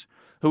Stoltz,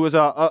 who was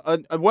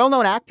a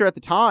well-known actor at the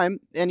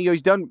time, and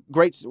he's done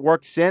great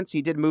work since.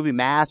 He did a movie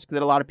Mask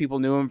that a lot of people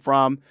knew him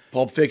from.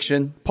 Pulp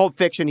Fiction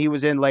he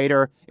was in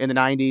later in the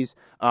 90s,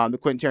 the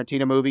Quentin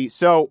Tarantino movie.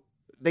 So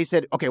they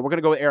said, okay, we're going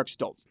to go with Eric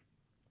Stoltz.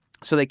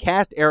 So they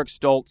cast Eric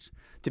Stoltz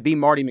to be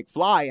Marty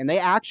McFly, and they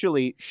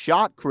actually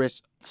shot,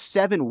 Chris,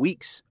 7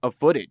 weeks of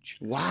footage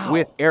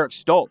with Eric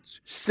Stoltz.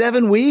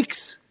 7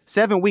 weeks?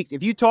 7 weeks.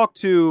 If you talk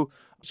to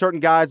certain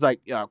guys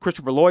like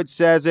Christopher Lloyd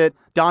says it,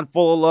 Don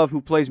Fullilove,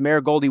 who plays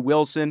Mayor Goldie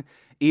Wilson,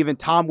 even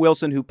Tom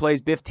Wilson, who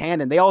plays Biff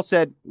Tannen, they all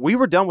said, we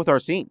were done with our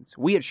scenes.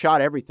 We had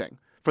shot everything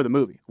for the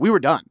movie. We were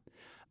done.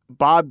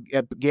 Bob,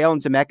 Gale,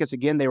 and Zemeckis,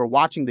 again, they were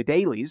watching the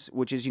dailies,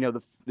 which is,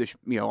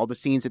 all the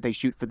scenes that they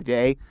shoot for the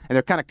day, and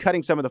they're kind of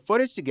cutting some of the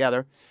footage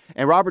together.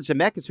 And Robert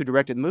Zemeckis, who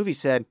directed the movie,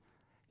 said,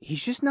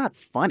 he's just not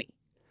funny.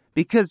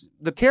 Because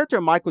the character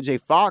of Michael J.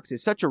 Fox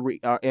is such or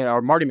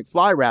Marty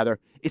McFly, rather,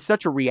 is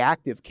such a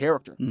reactive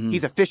character. Mm-hmm.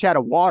 He's a fish out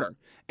of water.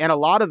 And a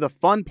lot of the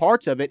fun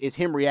parts of it is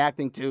him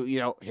reacting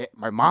to,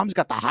 my mom's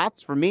got the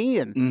hots for me,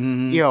 and,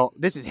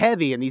 this is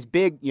heavy, and these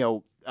big,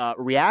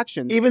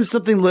 reactions. Even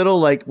something little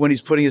like when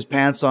he's putting his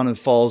pants on and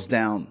falls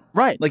down.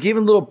 Right. Like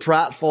even little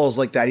pratfalls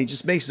like that, he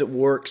just makes it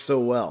work so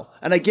well.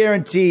 And I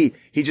guarantee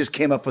he just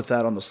came up with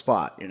that on the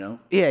spot,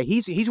 Yeah,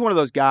 he's one of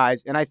those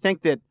guys, and I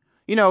think that,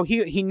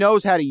 he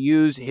knows how to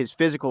use his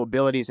physical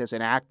abilities as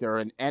an actor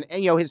and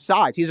his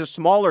size. He's a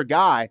smaller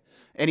guy,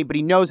 but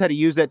he knows how to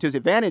use that to his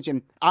advantage,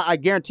 and I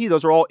guarantee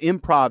those are all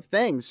improv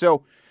things.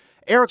 So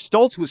Eric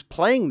Stoltz was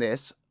playing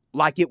this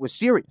like it was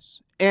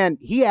serious, and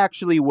he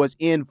actually was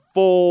in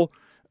full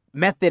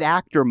method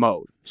actor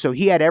mode. So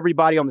he had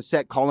everybody on the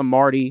set call him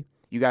Marty.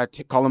 You got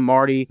to call him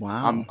Marty.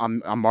 Wow.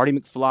 I'm Marty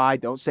McFly.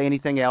 Don't say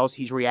anything else.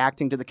 He's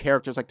reacting to the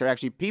characters like they're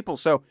actually people.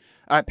 So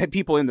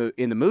people in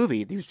the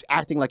movie, he was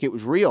acting like it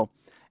was real.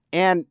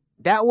 And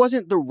that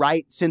wasn't the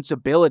right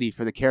sensibility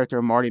for the character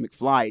of Marty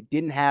McFly. It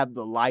didn't have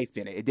the life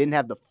in it. It didn't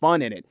have the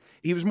fun in it.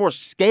 He was more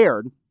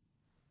scared,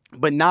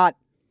 but not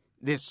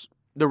the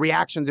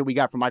reactions that we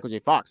got from Michael J.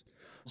 Fox.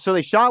 So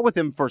they shot with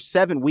him for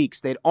 7 weeks.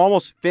 They'd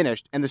almost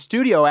finished, and the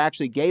studio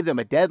actually gave them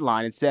a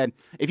deadline and said,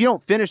 if you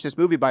don't finish this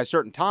movie by a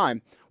certain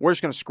time, we're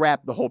just going to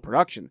scrap the whole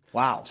production.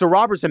 Wow. So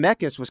Robert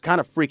Zemeckis was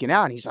kind of freaking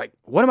out, and he's like,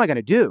 what am I going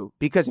to do?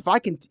 Because if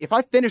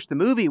I finish the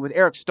movie with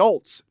Eric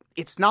Stoltz,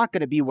 it's not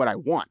going to be what I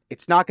want.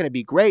 It's not going to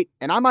be great,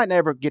 and I might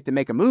never get to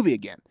make a movie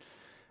again.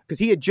 Because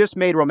he had just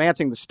made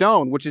Romancing the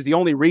Stone, which is the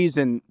only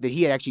reason that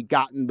he had actually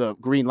gotten the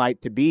green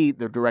light to be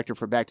the director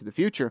for Back to the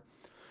Future.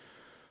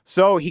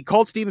 So he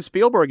called Steven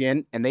Spielberg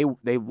in, and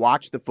they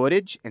watched the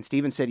footage, and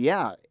Steven said,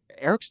 yeah,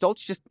 Eric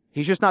Stoltz,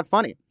 he's just not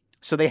funny.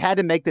 So they had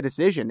to make the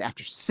decision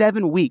after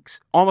 7 weeks,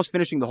 almost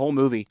finishing the whole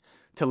movie,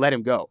 to let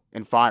him go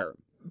and fire him.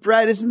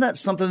 Brad, isn't that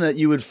something that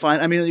you would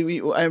find? I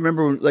mean, I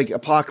remember like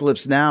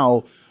Apocalypse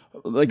Now,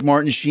 like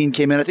Martin Sheen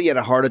came in. I think he had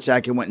a heart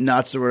attack and went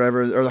nuts or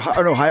whatever.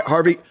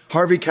 Harvey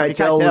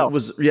Keitel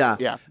was,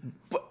 yeah.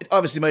 But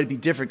obviously, it might be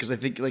different because I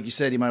think, like you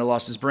said, he might have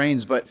lost his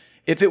brains. But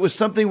if it was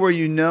something where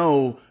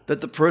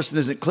that the person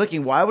isn't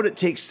clicking, why would it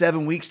take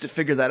 7 weeks to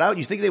figure that out?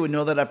 You think they would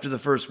know that after the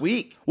first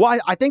week? Well,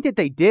 I think that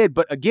they did.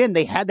 But again,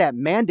 they had that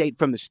mandate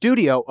from the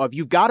studio of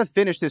you've got to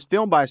finish this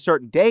film by a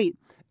certain date.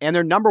 And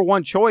their number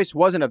one choice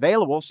wasn't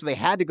available, so they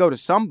had to go to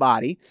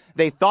somebody.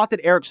 They thought that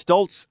Eric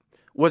Stoltz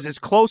was as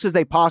close as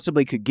they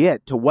possibly could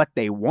get to what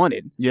they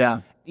wanted.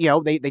 Yeah.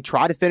 They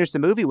tried to finish the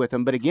movie with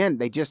him, but again,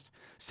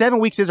 7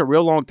 weeks is a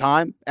real long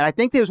time. And I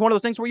think it was one of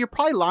those things where you're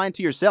probably lying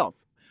to yourself.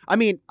 I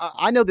mean,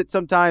 I know that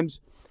sometimes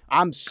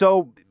I'm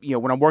so,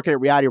 when I'm working at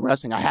reality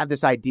wrestling, I have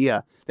this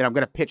idea that I'm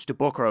going to pitch to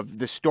Booker of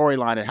the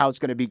storyline and how it's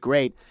going to be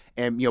great.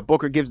 And,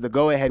 Booker gives the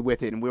go-ahead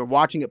with it, and we're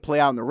watching it play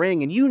out in the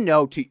ring. And you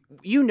know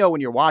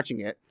when you're watching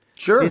it,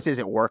 sure, this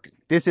isn't working.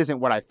 This isn't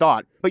what I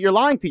thought. But you're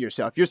lying to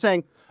yourself. You're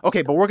saying,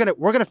 okay, but we're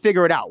gonna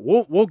figure it out.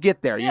 We'll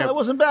get there. Yeah, that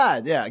wasn't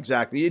bad. Yeah,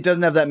 exactly. It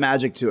doesn't have that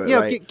magic to it,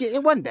 right?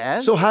 It wasn't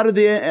bad. So how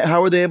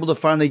were they able to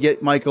finally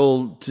get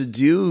Michael to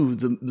do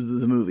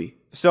the movie?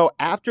 So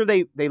after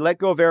they let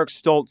go of Eric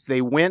Stoltz,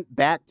 they went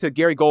back to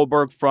Gary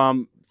Goldberg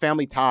from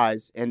Family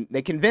Ties, and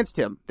they convinced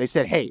him. They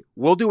said, hey,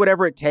 we'll do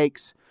whatever it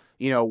takes.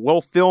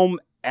 We'll film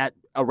at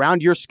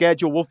around your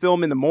schedule. We'll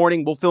film in the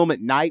morning. We'll film at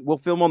night. We'll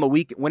film on the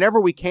weekend.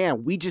 Whenever we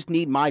can. We just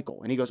need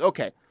Michael. And he goes,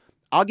 okay,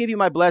 I'll give you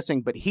my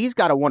blessing, but he's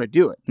got to want to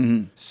do it.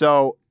 Mm-hmm.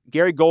 So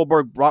Gary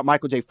Goldberg brought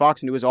Michael J.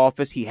 Fox into his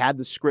office. He had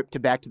the script to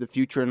Back to the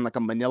Future in like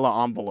a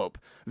manila envelope.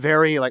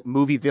 Very like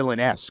movie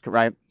villain-esque,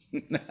 right?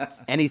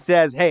 And he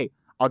says, hey,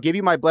 I'll give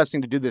you my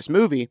blessing to do this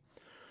movie,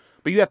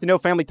 but you have to know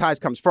Family Ties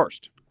comes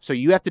first. So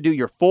you have to do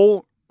your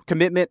full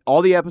commitment,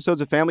 all the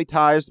episodes of Family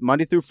Ties,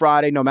 Monday through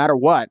Friday, no matter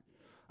what.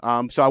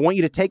 So I want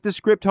you to take the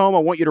script home. I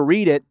want you to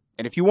read it.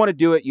 And if you want to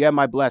do it, you have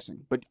my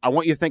blessing. But I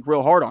want you to think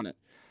real hard on it.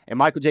 And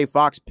Michael J.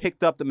 Fox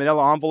picked up the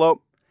manila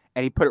envelope,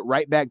 and he put it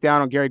right back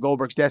down on Gary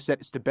Goldberg's desk. Said,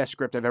 it's the best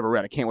script I've ever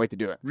read. I can't wait to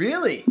do it.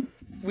 Really?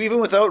 Even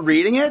without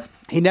reading it?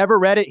 He never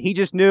read it. He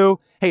just knew,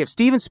 hey, if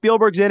Steven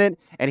Spielberg's in it,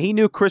 and he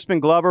knew Crispin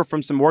Glover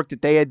from some work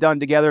that they had done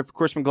together. If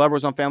Crispin Glover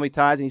was on Family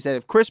Ties, and he said,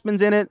 if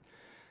Crispin's in it,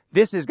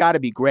 this has got to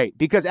be great.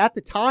 Because at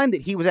the time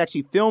that he was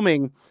actually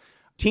filming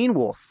Teen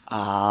Wolf,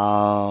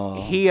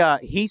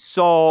 he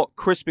saw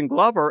Crispin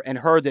Glover and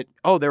heard that,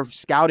 they're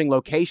scouting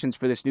locations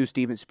for this new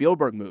Steven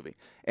Spielberg movie.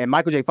 And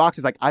Michael J. Fox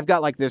is like, I've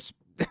got like this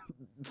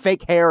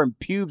fake hair and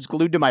pubes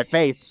glued to my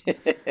face.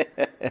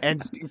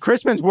 And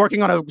Crispin's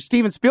working on a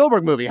Steven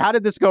Spielberg movie. How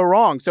did this go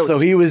wrong? So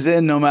he was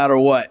in no matter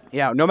what.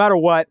 Yeah, no matter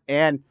what.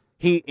 And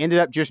he ended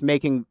up just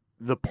making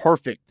the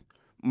perfect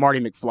Marty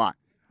McFly.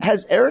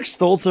 Has Eric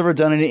Stoltz ever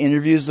done any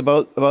interviews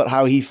about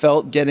how he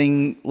felt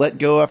getting let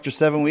go after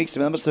 7 weeks? I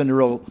mean, that must have been a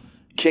real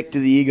kick to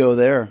the ego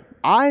there.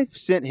 I've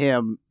sent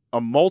him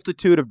a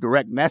multitude of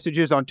direct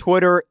messages on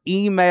Twitter,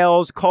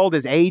 emails, called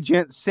his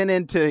agent, sent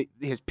into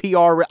his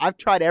PR. I've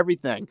tried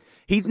everything.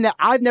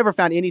 I've never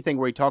found anything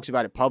where he talks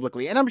about it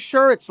publicly. And I'm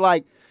sure it's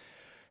like,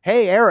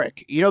 hey,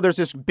 Eric, there's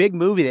this big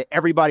movie that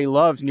everybody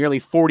loves nearly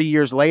 40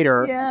 years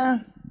later. Yeah,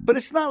 but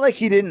it's not like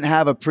he didn't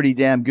have a pretty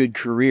damn good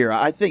career.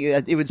 I think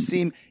it would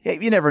seem,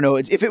 you never know.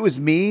 If it was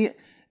me,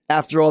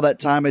 after all that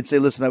time, I'd say,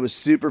 listen, I was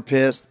super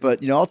pissed,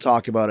 but, I'll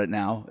talk about it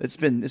now. It's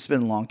been a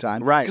long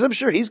time. Right. Because I'm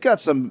sure he's got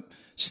some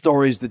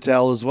stories to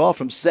tell as well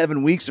from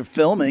 7 weeks of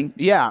filming.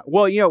 Yeah.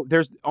 Well,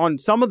 there's on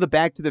some of the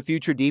Back to the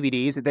Future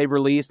DVDs that they've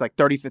released, like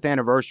 35th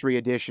anniversary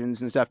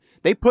editions and stuff,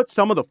 they put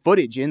some of the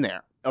footage in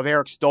there of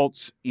Eric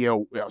Stoltz,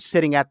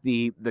 sitting at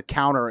the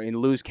counter in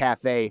Lou's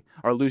Cafe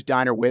or Lou's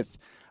Diner with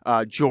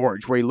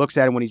George, where he looks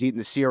at him when he's eating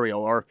the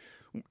cereal, or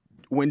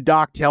when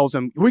Doc tells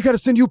him, we got to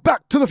send you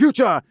back to the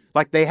future.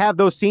 Like, they have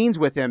those scenes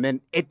with him,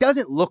 and it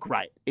doesn't look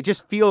right. It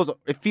just feels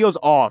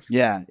off.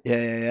 Yeah.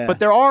 But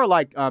there are,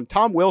 like,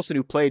 Tom Wilson,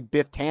 who played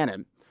Biff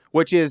Tannen,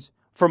 which is,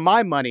 for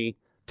my money,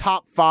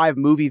 top 5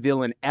 movie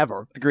villain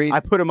ever. Agreed.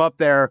 I put him up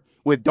there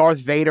with Darth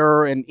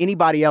Vader and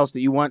anybody else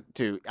that you want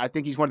to. I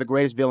think he's one of the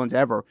greatest villains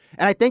ever.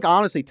 And I think,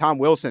 honestly, Tom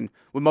Wilson,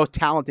 the most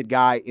talented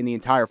guy in the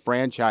entire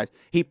franchise,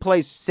 he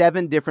plays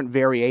 7 different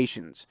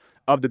variations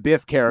of the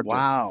Biff character.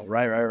 Wow.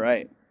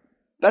 Right.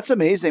 That's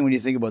amazing when you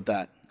think about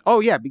that. Oh,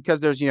 yeah,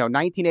 because there's,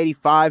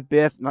 1985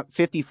 Biff,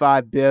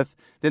 55 Biff,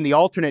 then the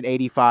alternate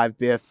 85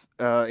 Biff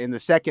in the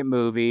second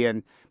movie,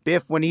 and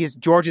Biff when he's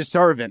George's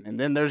servant, and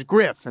then there's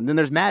Griff, and then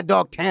there's Mad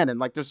Dog Tannen.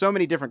 Like, there's so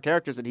many different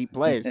characters that he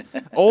plays.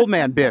 Old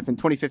Man Biff in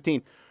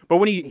 2015. But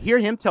when you hear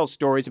him tell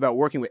stories about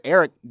working with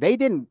Eric, they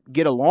didn't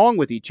get along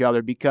with each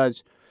other,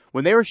 because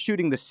when they were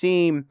shooting the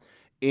scene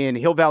in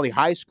Hill Valley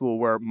High School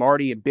where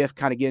Marty and Biff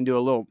kind of get into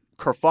a little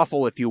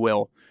kerfuffle, if you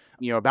will,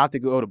 about to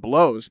go to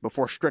blows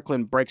before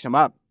Strickland breaks him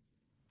up,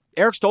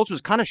 Eric Stoltz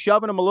was kind of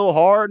shoving him a little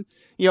hard,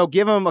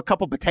 giving him a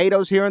couple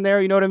potatoes here and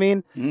there, you know what I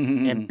mean?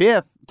 Mm-hmm. And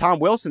Biff, Tom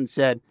Wilson,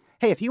 said,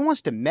 hey, if he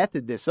wants to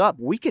method this up,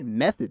 we can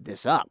method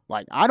this up.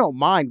 Like, I don't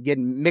mind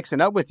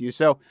mixing up with you.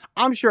 So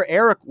I'm sure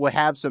Eric will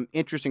have some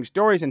interesting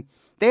stories, and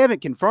they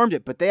haven't confirmed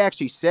it, but they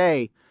actually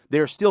say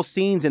there are still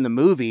scenes in the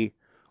movie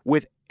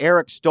with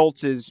Eric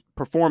Stoltz's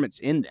performance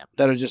in them.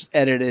 That are just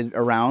edited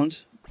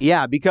around?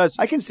 Yeah, because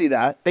I can see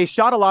that. They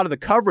shot a lot of the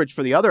coverage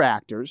for the other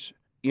actors,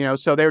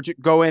 so they would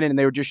go in and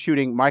they were just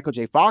shooting Michael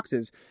J.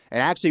 Fox's.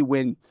 And actually,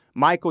 when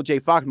Michael J.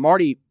 Fox,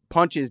 Marty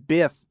punches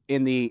Biff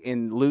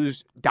in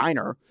Lou's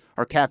Diner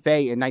or Cafe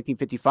in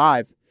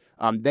 1955,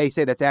 they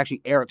say that's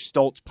actually Eric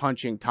Stoltz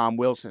punching Tom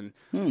Wilson.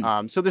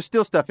 So there's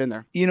still stuff in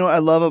there. I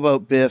love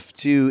about Biff,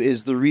 too,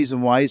 is the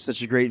reason why he's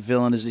such a great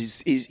villain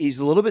is he's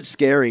a little bit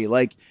scary.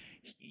 Like,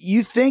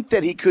 you think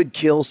that he could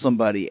kill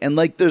somebody. And,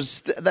 like,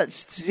 there's that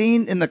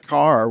scene in the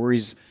car where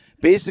he's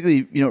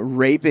basically,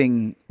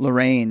 raping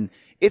Lorraine.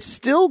 It's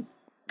still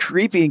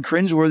creepy and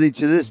cringeworthy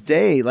to this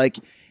day. Like,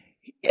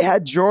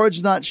 had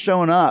George not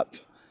shown up,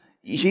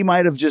 he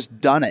might have just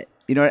done it.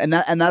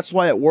 And that's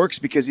why it works,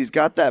 because he's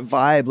got that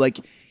vibe. Like,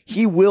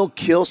 he will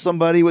kill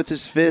somebody with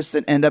his fists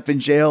and end up in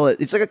jail.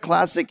 It's like a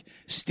classic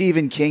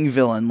Stephen King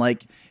villain,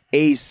 like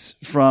Ace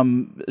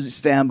from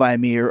Stand By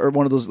Me or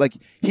one of those. Like,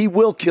 he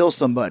will kill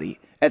somebody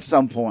at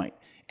some point,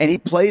 and he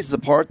plays the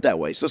part that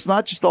way. So it's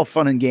not just all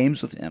fun and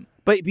games with him.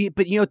 But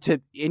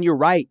and you're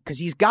right, because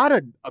he's got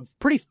a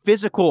pretty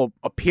physical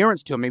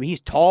appearance to him. I mean, he's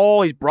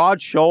tall, he's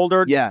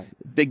broad-shouldered. Yeah,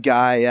 big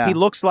guy, yeah. He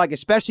looks like,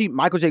 especially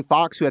Michael J.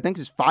 Fox, who I think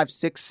is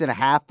 5'6.5",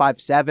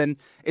 5'7".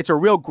 It's a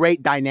real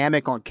great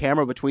dynamic on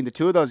camera between the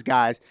two of those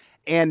guys.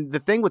 And the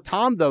thing with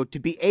Tom, though, to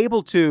be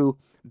able to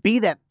be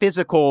that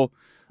physical,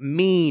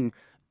 mean,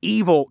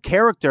 evil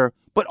character,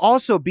 but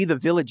also be the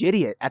village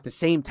idiot at the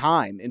same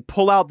time and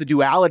pull out the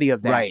duality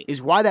of that, right,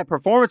 is why that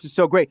performance is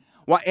so great.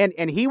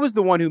 And he was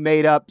the one who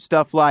made up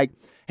stuff like,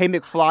 hey,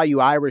 McFly, you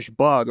Irish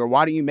bug, or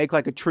why don't you make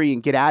like a tree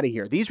and get out of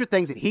here? These were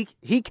things that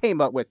he came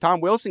up with,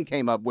 Tom Wilson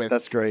came up with.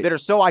 That's great. That are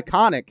so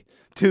iconic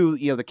to,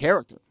 the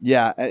character.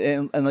 Yeah,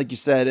 and like you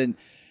said, and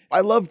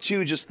I love,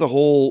 too, just the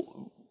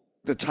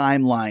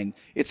timeline.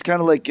 It's kind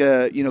of like,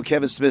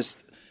 Kevin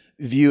Smith's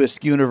View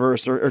Askew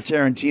universe or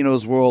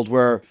Tarantino's world,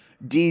 where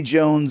D.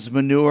 Jones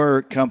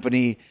Manure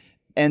Company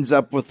ends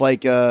up with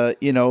like a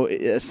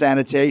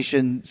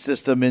sanitation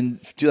system in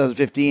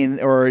 2015,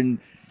 or in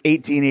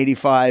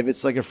 1885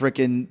 it's like a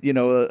freaking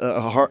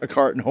a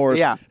cart and horse.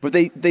 Yeah, but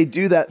they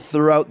do that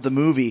throughout the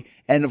movie,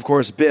 and of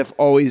course Biff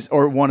always,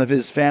 or one of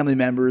his family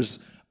members,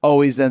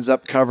 always ends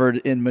up covered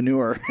in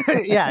manure.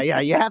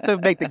 yeah, you have to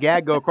make the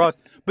gag go across.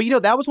 But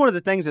that was one of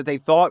the things that they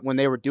thought when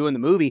they were doing the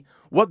movie.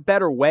 What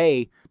better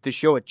way to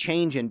show a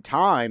change in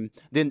time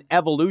than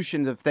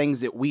evolutions of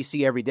things that we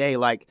see every day.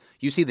 Like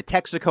you see the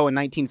Texaco in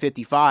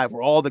 1955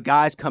 where all the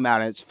guys come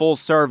out and it's full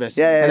service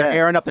and they're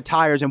airing up the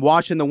tires and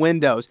washing the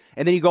windows.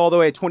 And then you go all the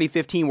way to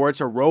 2015 where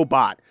it's a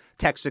robot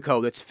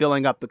Texaco that's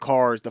filling up the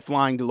cars, the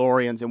flying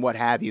DeLoreans and what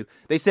have you.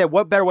 They said,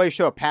 what better way to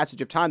show a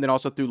passage of time than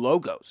also through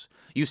logos?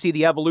 You see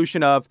the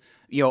evolution of,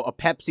 a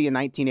Pepsi in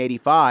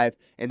 1985,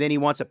 and then he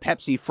wants a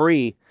Pepsi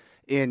free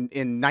in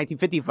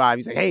 1955.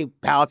 He's like, hey,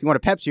 pal, if you want a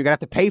Pepsi, you're going to have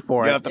to pay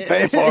for it. You're going to have to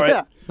pay for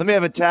it. Let me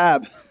have a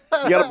tab.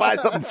 You got to buy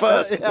something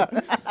first.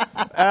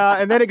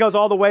 And then it goes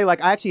all the way.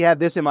 Like, I actually have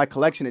this in my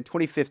collection in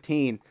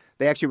 2015.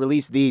 They actually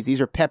released these. These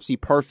are Pepsi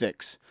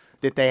Perfects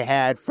that they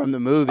had from the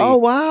movie. Oh,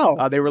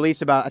 wow. They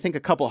released about, I think, a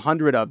couple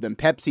hundred of them.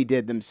 Pepsi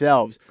did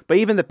themselves. But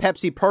even the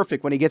Pepsi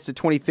Perfect, when he gets to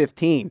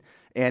 2015,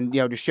 and,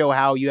 to show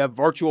how you have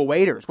virtual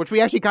waiters, which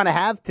we actually kind of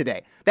have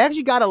today. They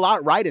actually got a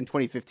lot right in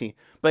 2015,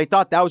 but I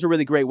thought that was a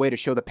really great way to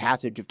show the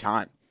passage of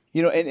time.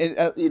 The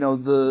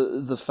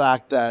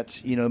fact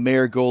that,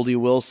 Mayor Goldie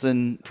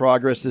Wilson,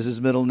 Progress is his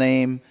middle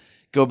name,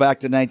 go back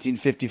to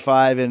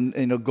 1955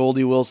 and,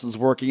 Goldie Wilson's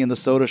working in the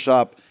soda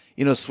shop,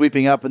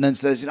 sweeping up and then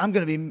says, I'm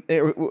going to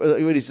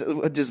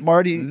be, does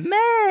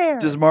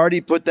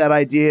Marty put that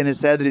idea in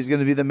his head that he's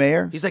going to be the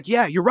mayor? He's like,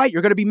 yeah, you're right.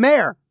 You're going to be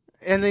mayor.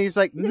 And then he's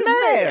like,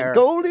 Mayor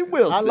Goldie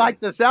Wilson. I like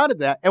the sound of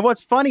that. And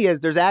what's funny is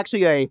there's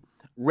actually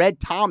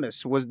Red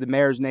Thomas was the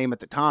mayor's name at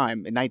the time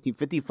in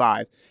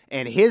 1955.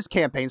 And his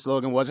campaign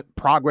slogan was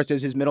progress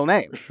is his middle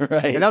name.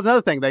 Right. And that was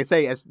another thing. They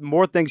say as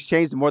more things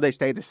change, the more they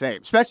stay the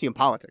same, especially in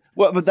politics.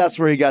 Well, but that's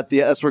where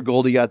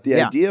Goldie got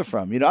the idea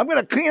from. I'm going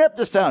to clean up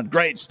this town.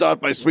 Great. Start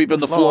by sweeping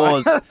the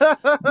floors.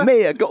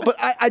 Mayor. But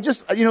I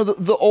just,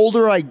 the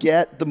older I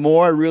get, the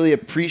more I really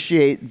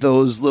appreciate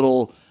those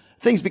little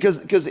things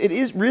because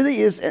it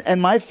really is,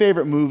 and my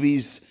favorite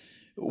movies,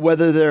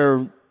 whether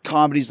they're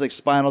comedies like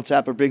Spinal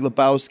Tap or Big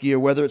Lebowski, or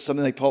whether it's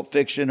something like Pulp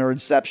Fiction or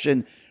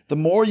Inception, the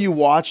more you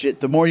watch it,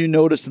 the more you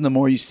notice and the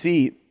more you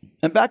see.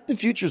 And Back to the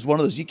Future is one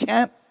of those. You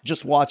can't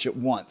just watch it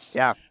once.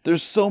 Yeah.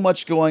 There's so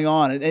much going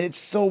on, and it's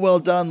so well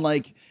done.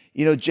 Like,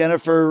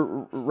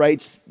 Jennifer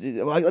writes,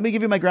 let me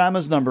give you my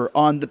grandma's number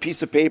on the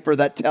piece of paper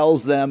that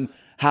tells them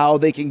how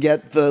they can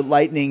get the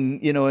lightning,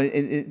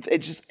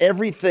 it's just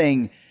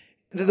everything.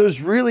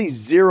 There's really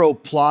zero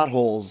plot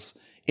holes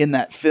in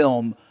that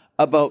film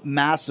about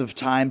massive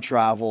time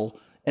travel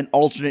and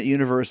alternate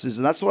universes.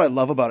 And that's what I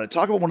love about it.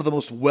 Talk about one of the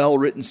most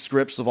well-written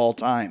scripts of all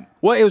time.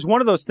 Well, it was one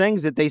of those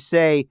things that they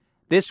say,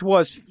 this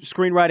was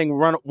screenwriting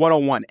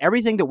 101.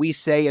 Everything that we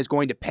say is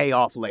going to pay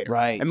off later.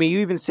 Right. I mean, you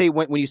even see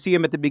when you see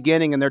him at the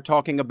beginning and they're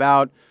talking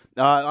about,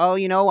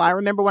 I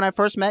remember when I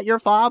first met your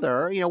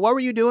father. What were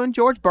you doing,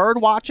 George? Bird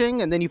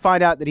watching? And then you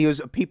find out that he was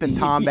a peeping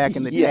Tom back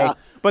in the day.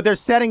 But they're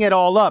setting it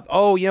all up.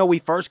 Oh, we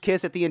first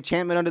kissed at the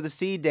Enchantment Under the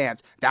Sea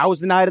dance. That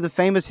was the night of the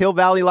famous Hill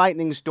Valley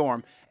lightning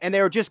storm. And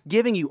they were just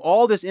giving you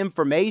all this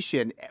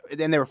information,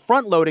 and they were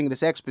front-loading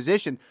this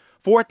exposition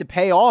for it to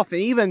pay off.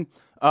 And even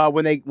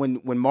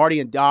when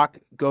Marty and Doc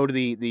go to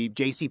the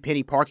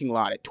JCPenney parking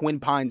lot at Twin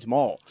Pines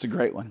Mall. It's a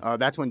great one.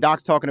 That's when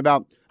Doc's talking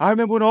about, I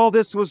remember when all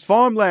this was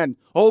farmland.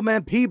 Old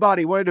man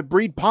Peabody wanted to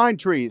breed pine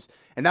trees.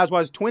 And that's why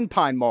it was Twin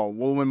Pine Mall.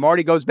 Well, when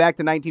Marty goes back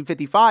to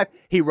 1955,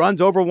 he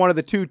runs over one of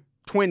the two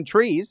twin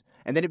trees,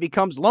 and then it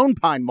becomes Lone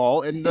Pine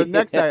Mall in the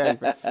next day.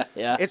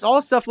 Yeah. It's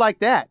all stuff like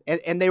that.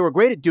 And they were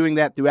great at doing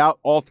that throughout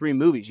all three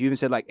movies. You even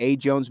said like A.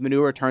 Jones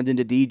Manure turned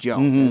into D.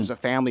 Jones. Mm-hmm. It was a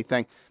family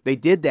thing. They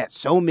did that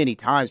so many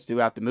times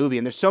throughout the movie.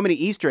 And there's so many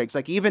Easter eggs.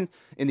 Like even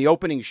in the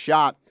opening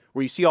shot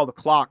where you see all the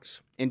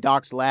clocks in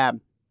Doc's lab,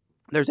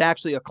 there's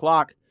actually a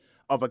clock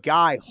of a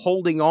guy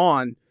holding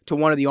on to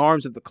one of the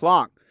arms of the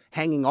clock,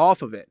 hanging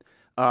off of it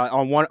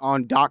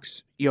on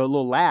Doc's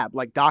little lab,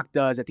 like Doc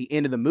does at the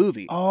end of the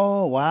movie.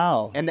 Oh,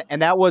 wow! And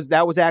that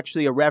was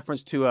actually a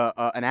reference to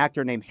an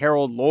actor named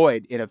Harold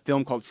Lloyd in a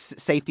film called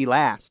Safety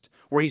Last,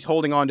 where he's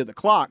holding on to the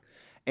clock,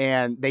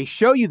 and they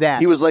show you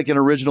that he was like an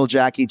original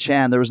Jackie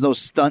Chan. There was no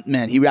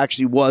stuntman. He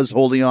actually was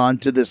holding on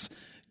to this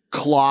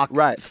clock,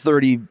 right,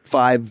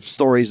 35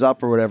 stories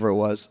up or whatever it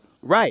was.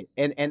 Right,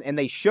 and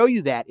they show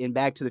you that in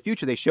Back to the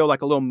Future. They show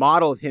like a little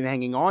model of him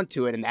hanging on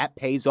to it, and that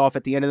pays off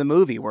at the end of the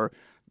movie where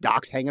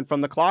Doc's hanging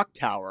from the clock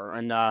tower,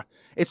 and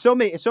it's so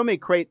many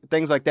great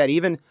things like that.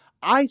 Even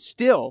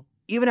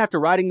after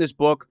writing this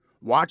book,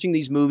 watching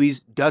these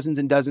movies dozens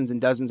and dozens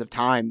and dozens of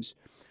times,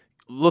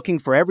 looking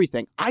for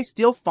everything, I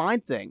still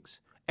find things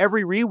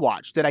every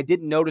rewatch that I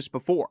didn't notice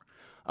before.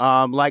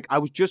 Like I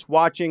was just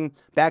watching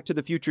Back to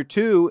the Future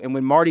 2, and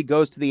when Marty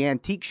goes to the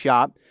antique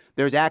shop,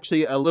 there's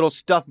actually a little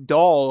stuffed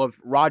doll of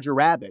Roger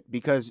Rabbit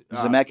because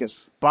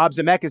Zemeckis. Bob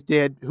Zemeckis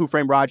did Who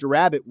Framed Roger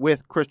Rabbit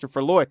with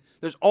Christopher Lloyd.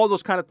 There's all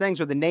those kind of things.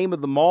 Or the name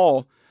of the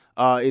mall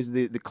is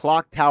the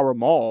Clock Tower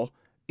Mall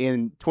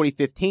in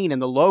 2015,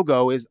 and the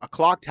logo is a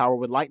clock tower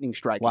with lightning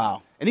striking.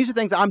 Wow. And these are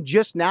things I'm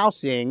just now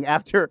seeing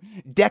after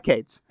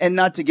decades. And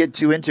not to get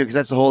too into it, because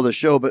that's the whole of the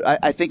show, but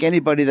I think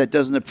anybody that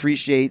doesn't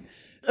appreciate...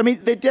 I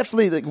mean, they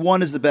definitely, like,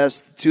 1 is the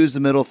best, 2 is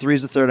the middle, 3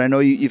 is the third. I know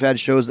you've had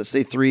shows that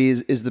say 3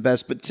 is the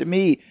best, but to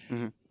me,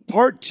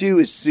 Part 2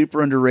 is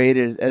super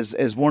underrated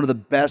as one of the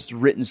best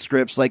written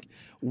scripts. Like,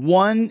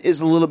 1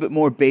 is a little bit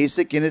more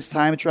basic in its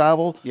time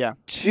travel. Yeah.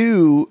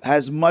 2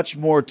 has much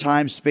more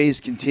time-space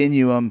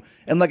continuum.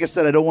 And like I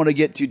said, I don't want to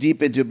get too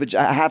deep into it, but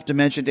I have to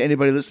mention to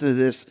anybody listening to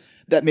this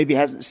that maybe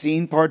hasn't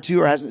seen Part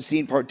 2 or hasn't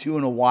seen Part 2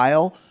 in a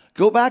while,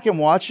 go back and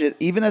watch it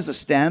even as a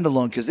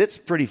standalone because it's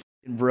pretty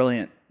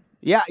brilliant.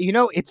 Yeah,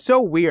 it's so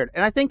weird.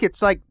 And I think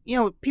it's like,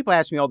 people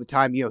ask me all the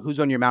time, who's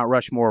on your Mount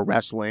Rushmore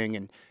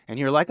wrestling? And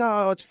you're like,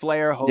 oh, it's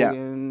Flair,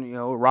 Hogan,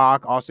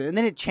 Rock, Austin. And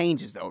then it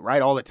changes, though,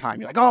 right? All the time.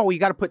 You're like, oh, well, you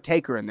got to put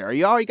Taker in there.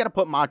 You got to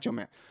put Macho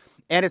Man.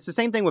 And it's the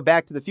same thing with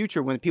Back to the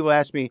Future when people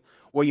ask me,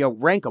 well,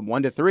 rank them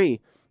 1 to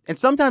 3. And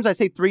sometimes I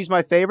say 3 is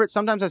my favorite.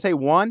 Sometimes I say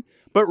 1.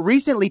 But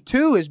recently,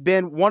 2 has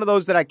been one of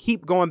those that I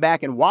keep going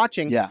back and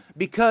watching. Yeah.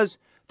 Because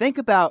think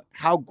about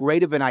how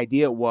great of an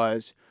idea it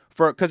was.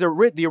 Because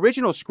the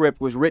original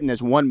script was written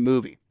as one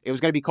movie. It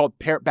was going to be called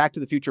Back to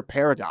the Future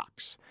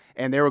Paradox.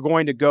 And they were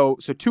going to go,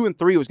 so 2 and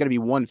 3 was going to be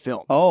one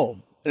film. Oh,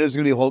 it was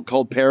going to be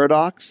called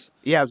Paradox?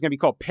 Yeah, it was going to be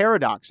called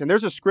Paradox. And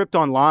there's a script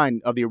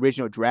online of the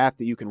original draft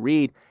that you can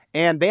read.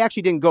 And they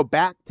actually didn't go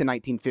back to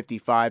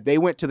 1955. They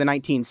went to the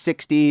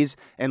 1960s,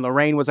 and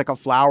Lorraine was like a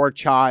flower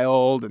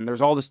child, and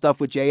there's all this stuff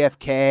with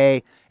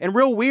JFK, and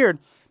real weird.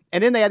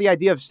 And then they had the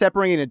idea of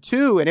separating it into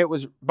 2, and it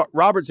was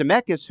Robert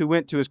Zemeckis who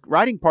went to his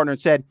writing partner and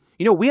said,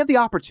 we have the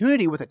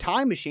opportunity with a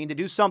time machine to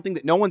do something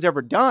that no one's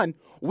ever done.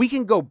 We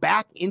can go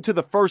back into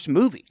the first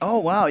movie. Oh,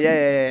 wow.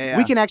 Yeah.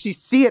 We can actually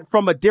see it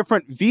from a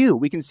different view.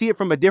 We can see it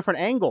from a different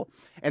angle.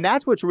 And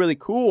that's what's really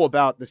cool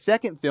about the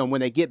second film when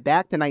they get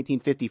back to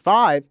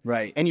 1955.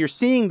 Right. And you're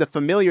seeing the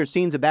familiar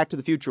scenes of Back to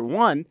the Future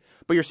 1,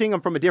 but you're seeing them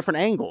from a different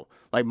angle.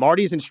 Like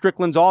Marty's in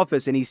Strickland's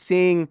office and he's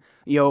seeing,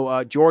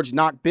 George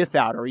knock Biff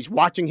out, or he's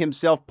watching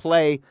himself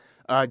play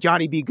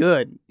Johnny Be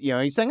Good.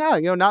 He's saying,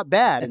 oh, not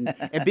bad.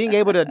 And being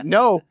able to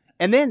know.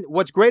 And then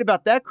what's great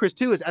about that, Chris,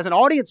 too, is as an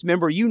audience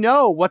member, you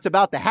know what's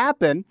about to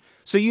happen.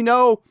 So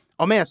oh,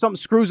 man, if something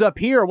screws up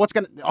here, that's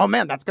going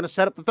to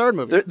set up the third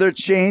movie. They're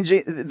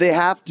changing. They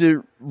have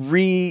to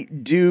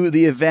redo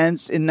the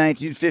events in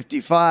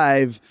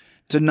 1955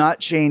 to not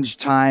change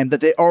time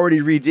that they already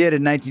redid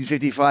in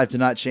 1955 to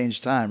not change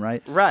time,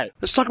 right? Right.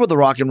 Let's talk about the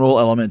rock and roll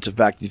element of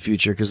Back to the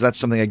Future because that's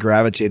something I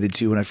gravitated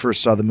to when I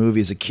first saw the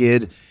movie as a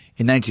kid.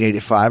 In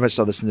 1985, I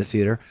saw this in the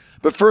theater.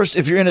 But first,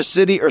 if you're in a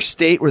city or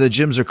state where the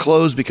gyms are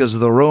closed because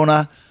of the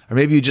Rona, or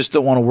maybe you just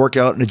don't want to work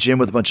out in a gym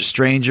with a bunch of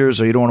strangers,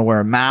 or you don't want to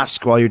wear a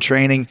mask while you're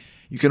training,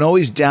 you can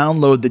always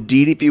download the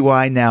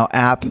DDPY Now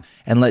app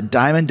and let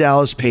Diamond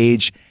Dallas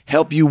Page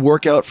help you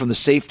work out from the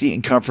safety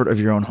and comfort of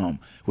your own home.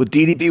 With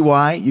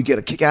DDPY, you get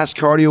a kick-ass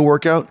cardio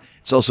workout.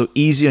 It's also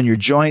easy on your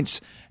joints,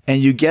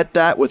 and you get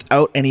that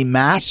without any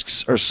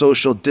masks or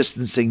social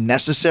distancing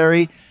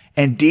necessary.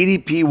 And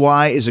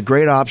DDPY is a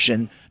great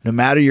option no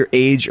matter your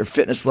age or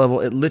fitness level.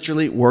 It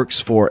literally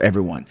works for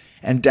everyone.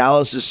 And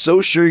Dallas is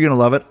so sure you're going to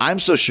love it. I'm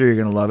so sure you're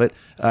going to love it.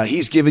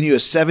 He's giving you a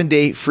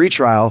 7-day free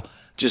trial.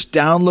 Just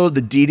download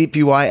the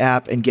DDPY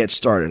app and get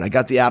started. I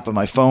got the app on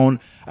my phone.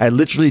 I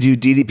literally do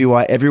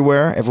DDPY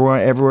everywhere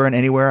and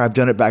anywhere. I've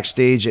done it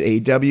backstage at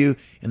AEW,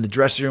 in the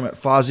dressing room at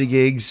Fozzy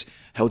gigs,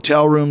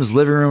 hotel rooms,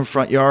 living room,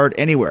 front yard,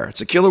 anywhere.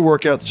 It's a killer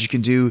workout that you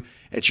can do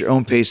at your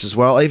own pace as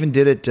well. I even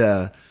did it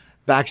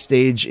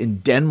backstage in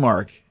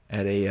Denmark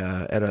at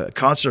a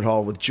concert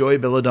hall with Joey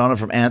Belladonna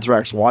from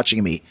Anthrax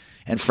watching me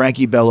and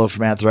Frankie Bello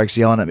from Anthrax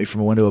yelling at me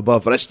from a window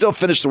above. But I still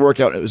finished the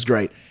workout. It was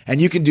great. And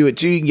you can do it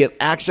too. You can get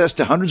access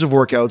to hundreds of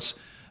workouts,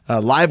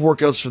 live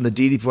workouts from the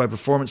DDPY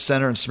Performance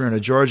Center in Smyrna,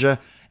 Georgia.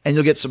 And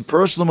you'll get some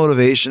personal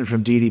motivation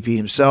from DDP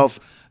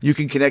himself. You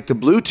can connect a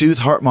Bluetooth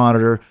heart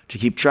monitor to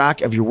keep track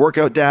of your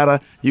workout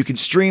data. You can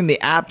stream the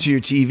app to your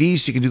TV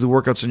so you can do the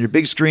workouts on your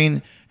big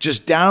screen.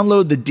 Just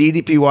download the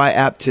DDPY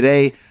app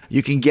today.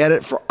 You can get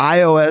it for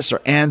iOS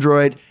or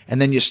Android, and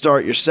then you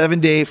start your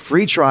 7-day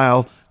free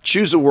trial,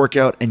 choose a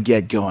workout, and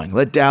get going.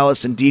 Let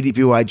Dallas and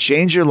DDPY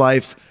change your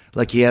life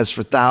like he has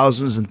for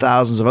thousands and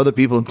thousands of other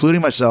people,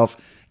 including myself.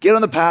 Get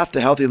on the path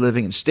to healthy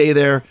living and stay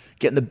there.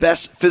 Get in the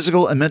best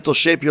physical and mental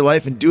shape of your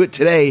life and do it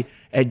today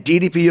at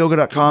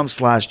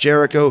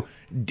ddpyoga.com/Jericho,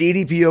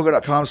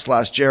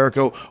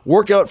 ddpyoga.com/Jericho.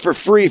 Work out for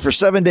free for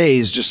 7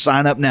 days. Just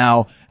sign up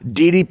now,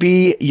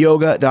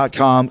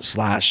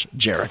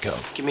 ddpyoga.com/Jericho.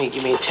 Give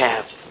me a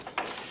tab.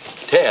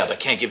 Tab? I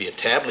can't give you a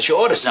tab unless you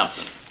order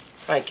something.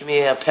 All right, give me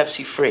a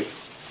Pepsi free.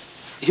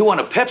 You want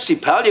a Pepsi,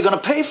 pal? You're going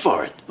to pay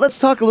for it. Let's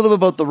talk a little bit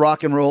about the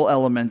rock and roll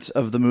element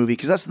of the movie,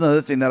 because that's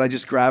another thing that I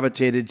just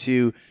gravitated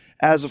to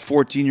as a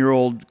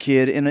 14-year-old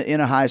kid in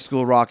a high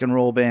school rock and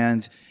roll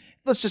band.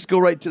 Let's just go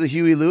right to the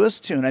Huey Lewis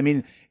tune. I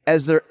mean,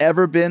 has there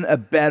ever been a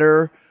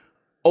better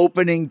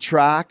opening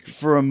track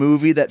for a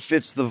movie that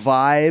fits the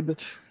vibe,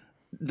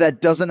 that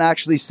doesn't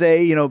actually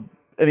say,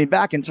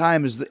 Back in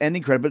Time is the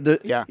ending credit, but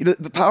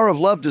the Power of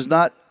Love is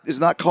not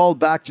called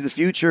Back to the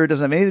Future. It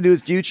doesn't have anything to do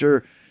with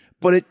future,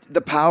 but the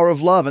power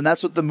of love. And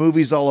that's what the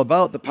movie's all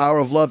about. The power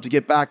of love to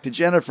get back to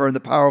Jennifer and the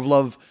power of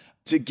love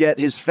to get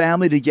his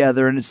family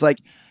together. And it's like,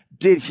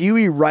 did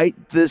Huey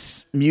write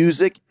this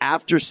music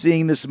after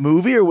seeing this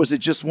movie, or was it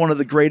just one of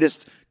the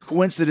greatest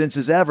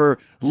coincidences ever,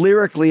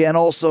 lyrically and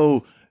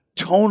also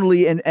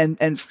tonally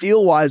and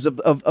feel wise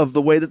of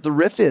the way that the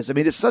riff is. I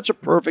mean, it's such a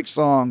perfect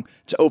song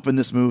to open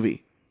this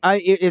movie.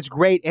 It's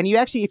great. And you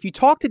actually, if you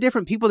talk to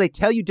different people, they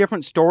tell you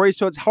different stories.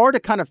 So it's hard to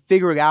kind of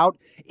figure it out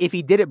if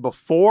he did it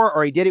before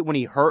or he did it when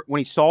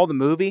he saw the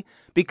movie,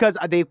 because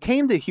they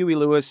came to Huey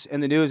Lewis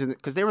and the news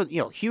because they were,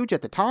 huge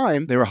at the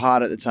time. They were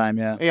hot at the time.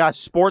 Yeah. Yeah.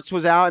 Sports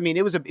was out. I mean,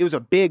 they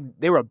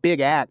were a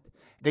big act.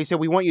 They said,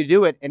 we want you to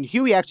do it. And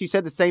Huey actually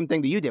said the same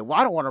thing that you did. Well,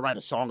 I don't want to write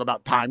a song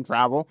about time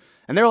travel.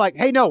 And they were like,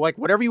 hey, no, like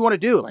whatever you want to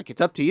do, like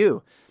it's up to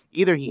you.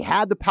 Either he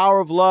had the power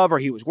of love or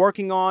he was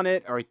working on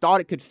it or he thought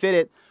it could fit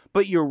it.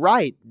 But you're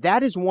right.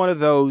 That is one of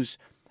those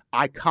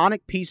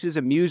iconic pieces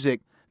of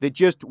music that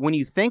just, when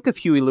you think of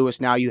Huey Lewis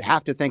now, you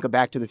have to think of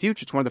Back to the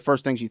Future. It's one of the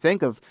first things you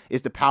think of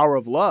is the power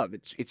of love.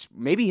 It's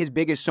maybe his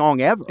biggest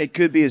song ever. It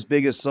could be his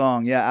biggest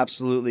song. Yeah,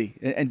 absolutely.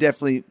 And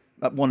definitely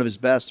one of his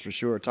best for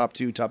sure. Top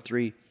 2, top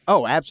 3.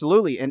 Oh,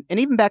 absolutely. And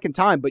even Back in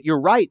Time. But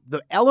you're right.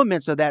 The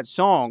elements of that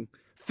song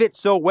fit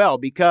so well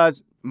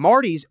because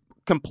Marty's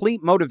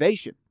complete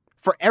motivation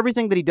for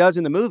everything that he does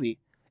in the movie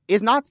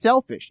is not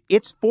selfish.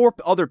 It's for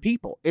other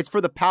people. It's for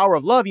the power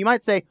of love. You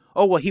might say,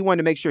 oh, well, he wanted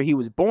to make sure he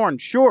was born.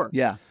 Sure.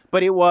 Yeah.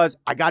 But it was,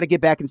 I got to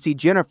get back and see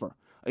Jennifer.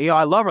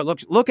 I love her.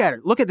 Look at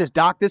her. Look at this,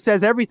 Doc. This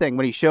says everything.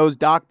 When he shows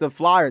Doc the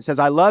flyer, it says,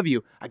 I love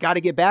you. I got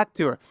to get back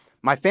to her.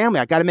 My family,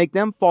 I got to make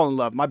them fall in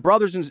love. My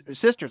brothers and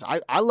sisters,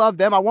 I love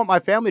them. I want my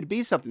family to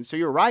be something. So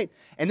you're right.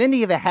 And then to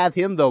even have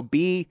him, though,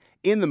 be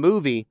in the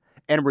movie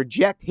and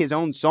reject his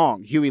own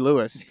song, Huey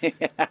Lewis.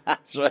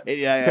 That's right.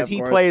 Yeah. Because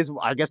he plays,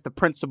 I guess, the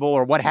principal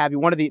or what have you.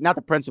 Not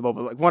the principal,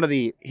 but like one of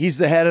the. He's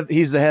the head of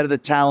the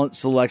talent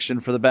selection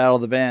for the Battle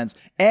of the Bands.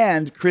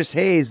 And Chris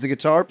Hayes, the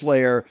guitar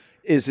player,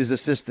 is his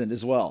assistant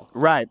as well.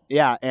 Right.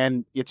 Yeah.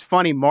 And it's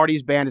funny.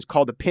 Marty's band is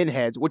called the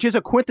Pinheads, which is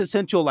a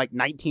quintessential like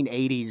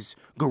 1980s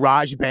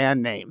garage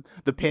band name,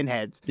 the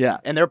Pinheads. Yeah.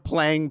 And they're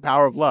playing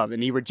Power of Love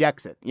and he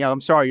rejects it.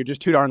 I'm sorry. You're just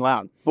too darn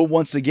loud. But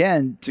once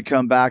again, to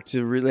come back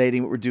to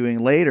relating what we're doing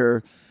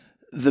later,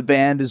 the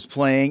band is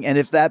playing. And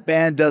if that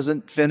band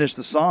doesn't finish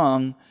the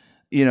song,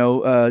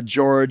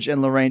 George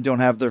and Lorraine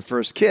don't have their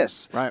first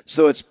kiss. Right.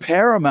 So it's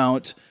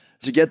paramount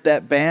to get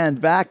that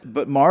band back.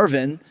 But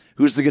Marvin,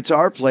 who's the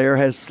guitar player,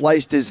 has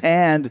sliced his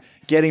hand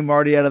getting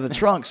Marty out of the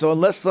trunk. So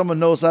unless someone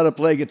knows how to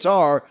play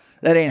guitar,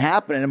 that ain't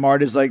happening. And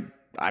Marty's like,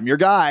 I'm your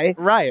guy.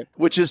 Right.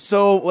 Which is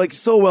so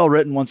well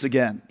written once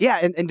again. Yeah,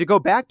 and to go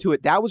back to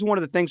it, that was one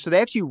of the things. So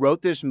they actually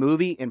wrote this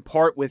movie in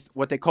part with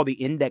what they call the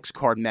index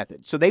card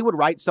method. So they would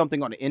write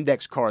something on an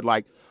index card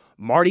like,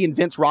 Marty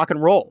invents rock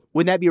and roll.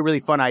 Wouldn't that be a really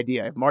fun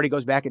idea if Marty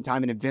goes back in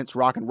time and invents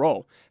rock and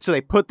roll? So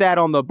they put that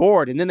on the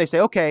board, and then they say,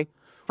 okay,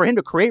 for him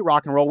to create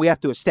rock and roll, we have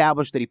to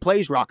establish that he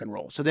plays rock and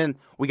roll. So then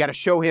we got to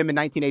show him in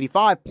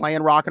 1985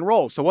 playing rock and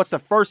roll. So what's the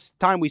first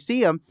time we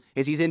see him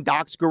is he's in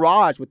Doc's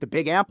garage with the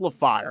big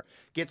amplifier,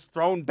 gets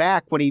thrown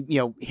back when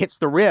he, hits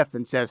the riff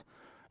and says,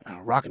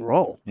 rock and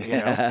roll,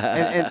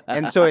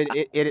 and so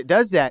it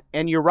does that.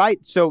 And you're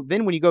right. So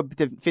then when you go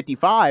to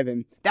 55,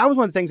 and that was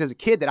one of the things as a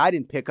kid that I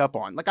didn't pick up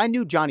on. Like I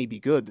knew Johnny Be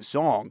Good, the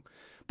song,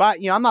 but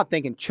I'm not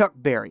thinking Chuck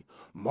Berry,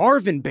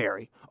 Marvin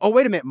Berry. Oh,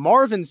 wait a minute.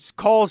 Marvin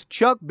calls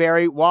Chuck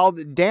Berry while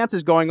the dance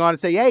is going on and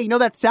say, hey,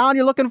 that sound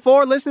you're looking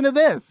for? Listen to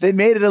this. They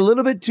made it a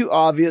little bit too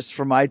obvious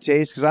for my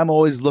taste because I'm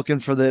always looking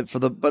for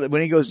but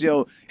when he goes,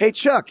 hey,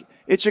 Chuck,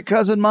 it's your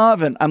cousin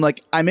Marvin. I'm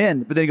like, I'm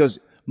in. But then he goes,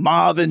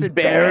 Marvin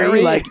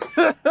Berry, like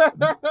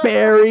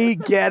Barry,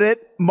 get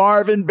it?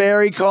 Marvin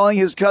Berry calling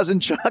his cousin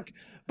Chuck.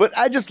 But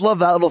I just love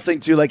that little thing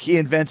too. Like he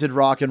invented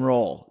rock and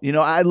roll.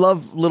 I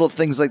love little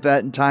things like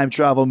that in time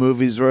travel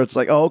movies where it's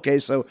like, oh, okay,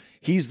 so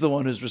he's the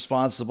one who's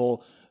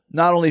responsible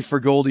not only for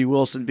Goldie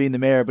Wilson being the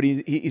mayor, but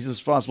he's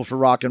responsible for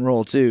rock and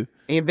roll too.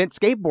 He invents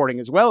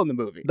skateboarding as well in the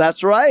movie.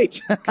 That's right.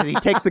 Because he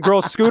takes the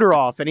girl's scooter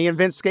off and he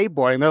invents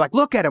skateboarding. They're like,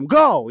 look at him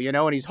go,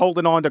 and he's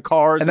holding on to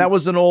cars. And that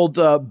was an old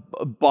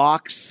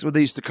box, what they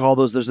used to call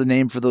those. There's a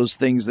name for those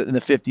things that in the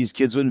 50s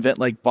kids would invent,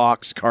 like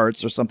box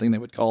carts or something they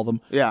would call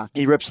them. Yeah.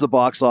 He rips the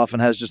box off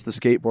and has just the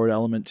skateboard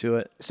element to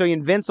it. So he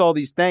invents all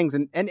these things.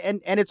 And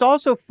it's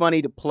also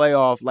funny to play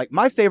off, like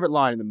my favorite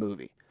line in the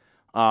movie.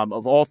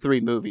 Of all three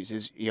movies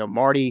is,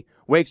 Marty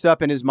wakes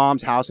up in his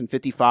mom's house in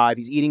 55.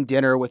 He's eating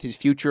dinner with his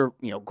future,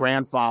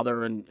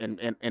 grandfather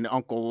and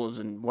uncles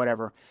and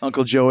whatever.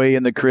 Uncle Joey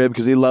in the crib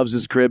because he loves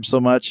his crib so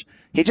much.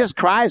 He just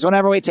cries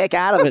whenever we take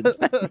out of it.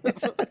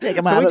 Take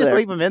him out of there. So we just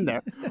leave him in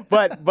there.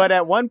 But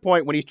at one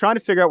point when he's trying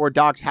to figure out where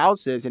Doc's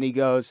house is and he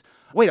goes,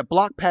 wait, a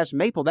block past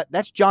Maple,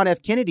 that's John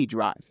F. Kennedy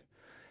Drive.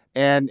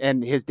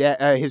 And his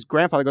dad, his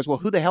grandfather goes, well,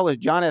 who the hell is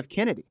John F.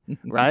 Kennedy?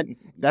 Right?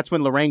 That's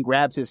when Lorraine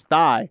grabs his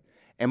thigh.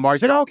 And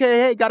Marty's like, okay,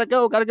 hey, gotta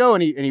go.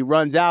 And he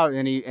runs out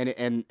and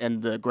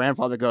the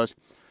grandfather goes,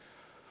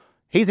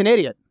 he's an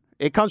idiot.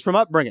 It comes from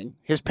upbringing.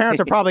 His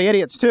parents are probably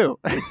idiots too.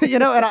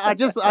 And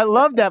I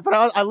love that. But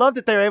I love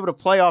that they're able to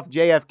play off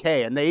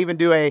JFK. And they even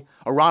do a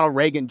Ronald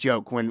Reagan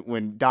joke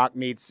when Doc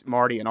meets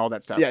Marty and all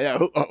that stuff. Yeah.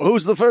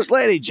 Who's the first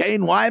lady?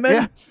 Jane Wyman?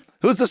 Yeah.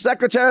 Who's the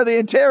Secretary of the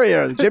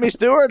Interior? Jimmy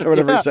Stewart or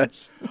whatever he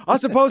says. I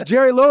suppose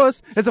Jerry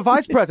Lewis is a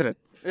vice president.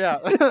 Yeah.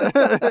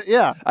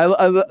 Yeah.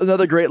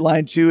 Another great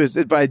line, too, is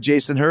it by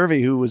Jason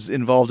Hervey, who was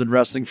involved in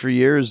wrestling for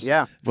years.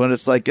 Yeah. When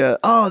it's like,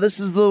 oh, this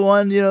is the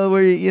one,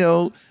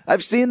 where,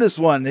 I've seen this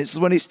one. This is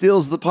when he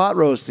steals the pot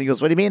roast. He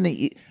goes, what do you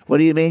mean? What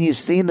do you mean you've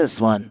seen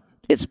this one?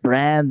 It's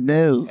brand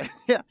new.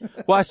 Yeah.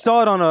 Well, I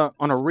saw it on a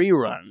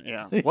rerun.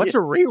 Yeah. What's a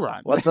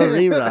rerun? What's a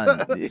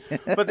rerun?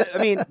 But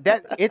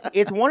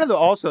it's one of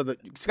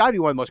it's got to be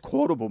one of the most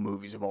quotable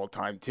movies of all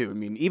time too. I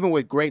mean, even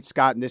with Great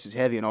Scott and This Is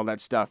Heavy and all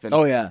that stuff. And,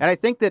 oh yeah. And I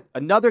think that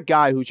another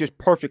guy who's just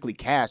perfectly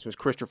cast was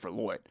Christopher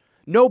Lloyd.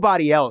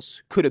 Nobody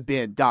else could have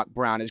been Doc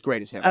Brown as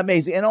great as him.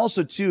 Amazing, and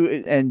also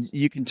too, and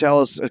you can tell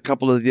us a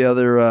couple of the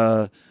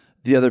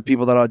other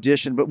people that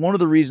auditioned. But one of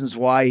the reasons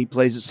why he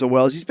plays it so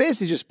well is he's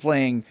basically just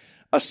playing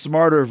a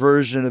smarter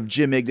version of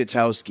Jim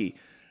Ignatowski.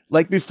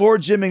 Like before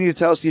Jim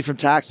Ignatowski from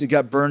Taxi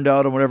got burned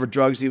out on whatever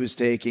drugs he was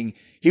taking,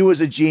 he was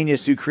a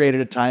genius who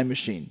created a time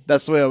machine.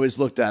 That's the way I always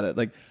looked at it.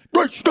 Like,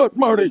 great Scott,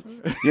 Marty!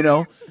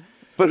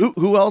 But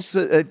who else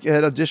had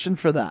auditioned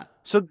for that?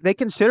 So they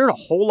considered a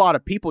whole lot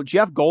of people.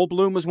 Jeff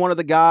Goldblum was one of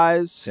the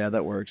guys. Yeah,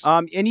 that works.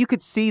 And you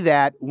could see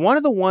that. One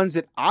of the ones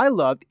that I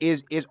loved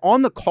is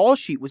on the call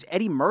sheet was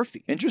Eddie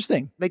Murphy.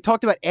 Interesting. They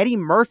talked about Eddie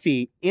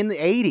Murphy in the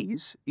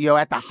 80s,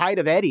 at the height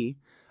of Eddie,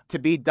 to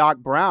be Doc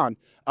Brown.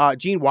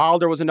 Gene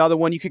Wilder was another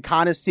one you could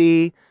kind of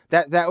see.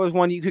 That was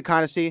one you could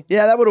kind of see.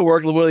 Yeah, that would have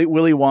worked. Willy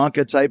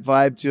Wonka type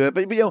vibe to it.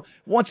 But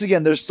once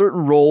again, there's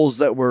certain roles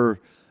that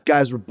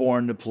guys were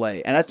born to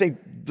play. And I think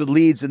the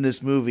leads in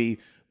this movie,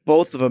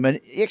 both of them, and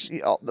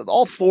actually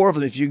all four of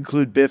them, if you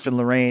include Biff and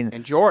Lorraine.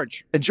 And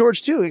George. And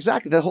George too,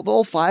 exactly. The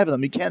whole five of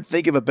them. You can't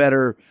think of a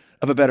better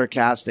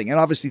casting. And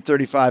obviously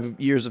 35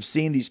 years of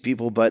seeing these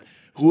people, but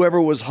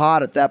whoever was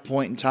hot at that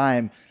point in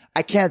time,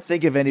 I can't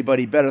think of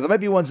anybody better. There might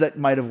be ones that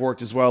might have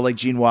worked as well, like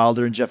Gene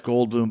Wilder and Jeff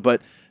Goldblum, but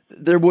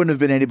there wouldn't have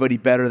been anybody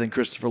better than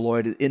Christopher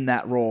Lloyd in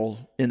that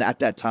role at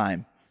that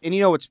time. And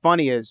what's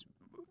funny is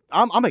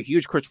I'm a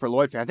huge Christopher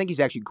Lloyd fan. I think he's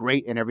actually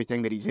great in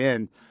everything that he's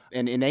in.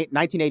 And in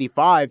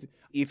 1985,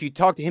 if you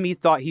talk to him,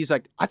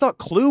 I thought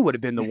Clue would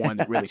have been the one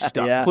that really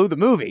stuck. Yeah. Clue the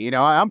movie.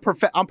 I'm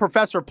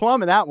Professor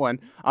Plum in that one.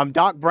 I'm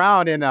Doc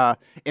Brown in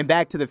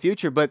Back to the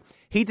Future. But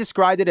he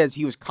described it as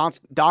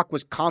Doc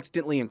was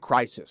constantly in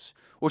crisis,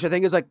 which I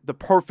think is like the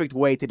perfect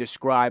way to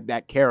describe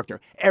that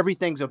character.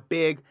 Everything's a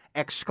big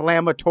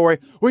exclamatory,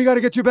 we got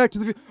to get you back to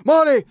the future.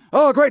 Marty,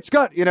 oh, great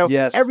Scott.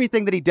 Yes.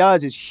 Everything that he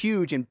does is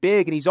huge and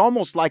big, and he's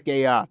almost like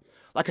a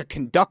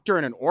conductor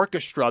in an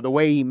orchestra, the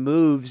way he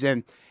moves,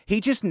 and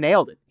he just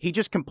nailed it. He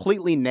just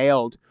completely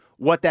nailed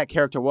what that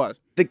character was.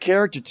 The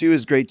character, too,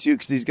 is great, too,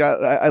 because he's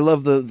got, I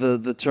love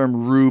the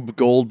term Rube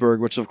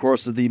Goldberg, which, of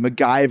course, is the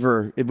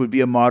MacGyver. It would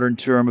be a modern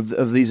term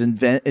of these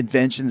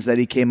inventions that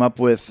he came up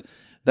with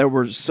that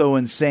were so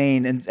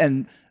insane,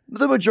 and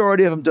the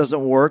majority of them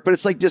doesn't work, but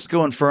it's like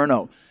Disco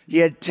Inferno. He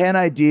had 10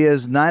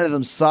 ideas, 9 of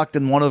them sucked,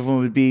 and one of them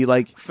would be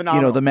like,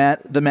 phenomenal. The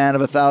man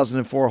of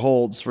 1,004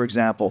 holds, for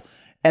example.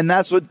 And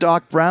that's what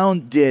Doc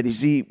Brown did.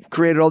 He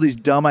created all these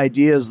dumb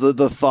ideas,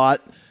 the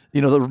thought,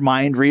 the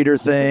mind reader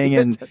thing,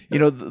 and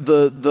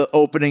the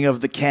opening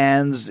of the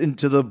cans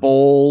into the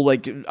bowl,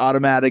 like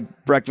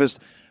automatic breakfast.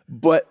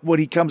 But what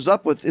he comes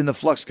up with in the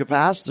flux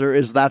capacitor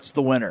is that's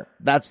the winner.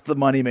 That's the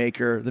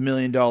moneymaker, the $1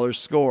 million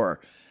score,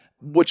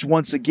 which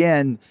once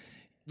again,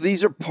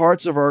 these are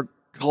parts of our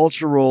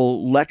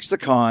cultural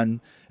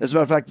lexicon. As a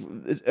matter of fact,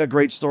 a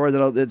great story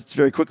it's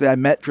very quickly. I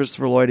met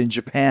Christopher Lloyd in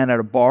Japan at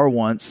a bar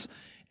once,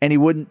 and he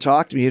wouldn't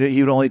talk to me.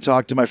 He would only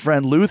talk to my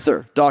friend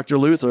Luther, Dr.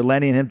 Luther.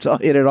 Lenny and him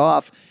hit it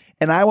off.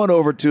 And I went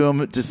over to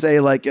him to say,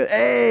 like,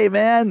 hey,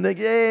 man,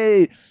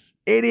 hey,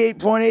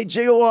 88.8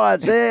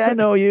 gigawatts. Hey, I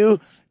know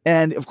you.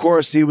 And, of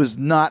course, he was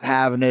not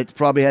having it.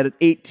 Probably had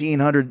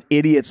 1,800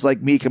 idiots like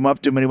me come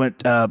up to him, and he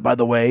went, by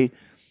the way,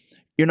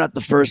 you're not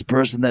the first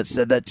person that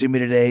said that to me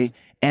today,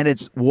 and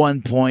it's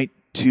 1.21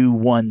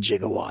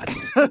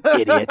 gigawatts,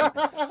 idiot.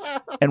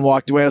 And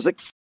walked away. I was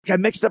like, I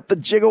mixed up the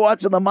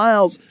gigawatts and the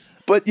miles.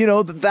 But,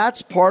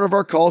 that's part of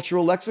our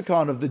cultural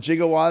lexicon of the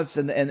gigawatts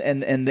and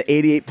the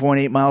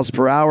 88.8 miles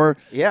per hour.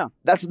 Yeah.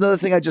 That's another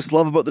thing I just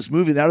love about this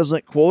movie. That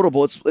isn't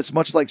quotable. It's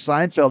much like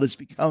Seinfeld. It's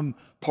become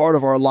part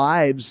of our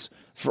lives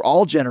for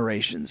all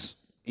generations.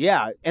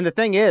 Yeah, and the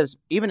thing is,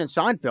 even in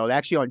Seinfeld,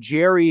 actually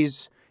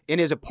in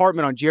his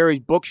apartment on Jerry's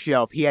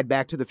bookshelf, he had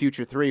Back to the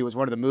Future 3. It was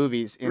one of the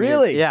movies.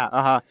 Really?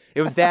 Yeah,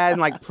 It was that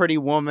and like Pretty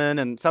Woman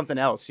and something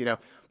else, It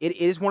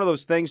is one of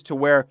those things to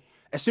where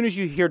as soon as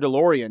you hear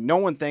DeLorean, no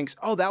one thinks,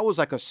 oh, that was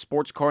like a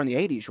sports car in the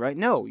 80s, right?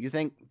 No, you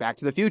think Back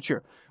to the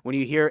Future. When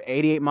you hear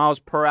 88 miles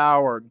per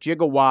hour,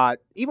 gigawatt,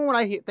 even when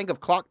I think of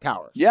clock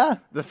towers, yeah,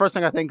 the first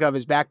thing I think of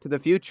is Back to the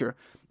Future.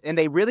 And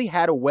they really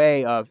had a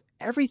way of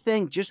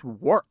everything just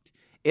worked.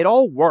 It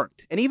all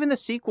worked. And even the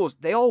sequels,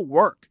 they all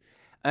work.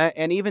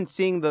 And even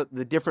seeing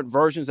the different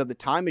versions of the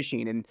time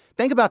machine. And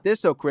think about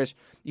this, though, Chris.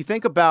 You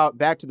think about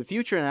Back to the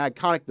Future and how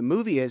iconic the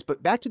movie is,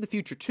 but Back to the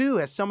Future 2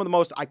 has some of the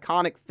most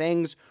iconic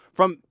things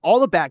from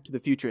all of Back to the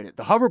Future in it.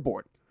 The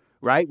hoverboard,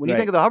 right? When you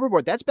think of the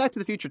hoverboard, that's Back to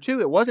the Future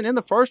 2. It wasn't in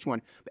the first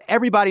one, but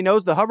everybody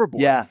knows the hoverboard.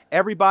 Yeah.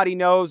 Everybody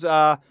knows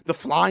the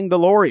flying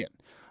DeLorean.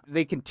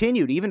 they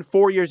continued even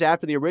 4 years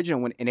after the original,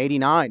 when in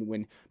 '89,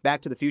 when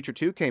Back to the Future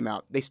 2 came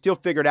out. They still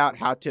figured out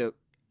how to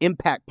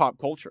impact pop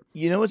culture.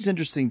 You know what's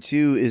interesting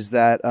too is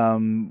that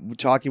we're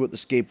talking about the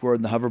skateboard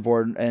and the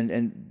hoverboard,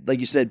 and like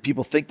you said,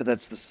 people think that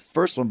that's the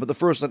first one, but the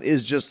first one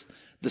is just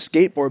the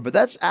skateboard. But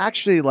that's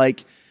actually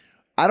like,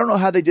 I don't know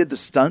how they did the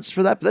stunts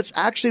for that, but that's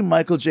actually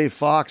Michael J.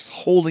 Fox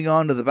holding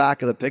on to the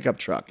back of the pickup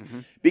truck,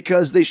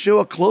 because they show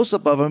a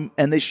close-up of him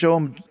and they show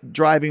him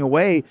driving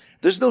away.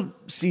 There's no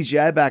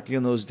CGI back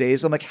in those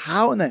days. I'm like,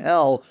 how in the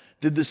hell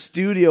did the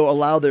studio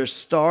allow their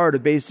star to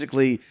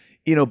basically,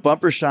 you know,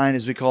 bumper shine,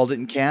 as we called it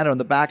in Canada, on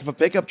the back of a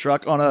pickup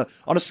truck on a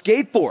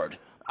skateboard?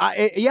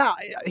 Yeah,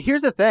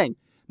 here's the thing.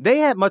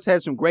 They must have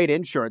had some great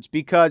insurance,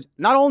 because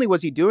not only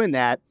was he doing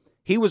that,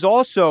 he was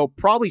also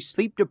probably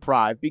sleep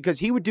deprived, because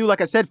he would do,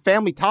 like I said,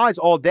 Family Ties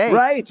all day.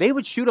 Right. They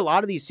would shoot a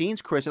lot of these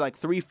scenes, Chris, at like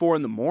 3, 4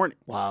 in the morning.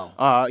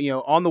 Wow. You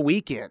know, on the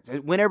weekends,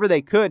 whenever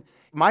they could.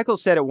 Michael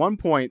said at one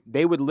point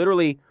they would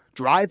literally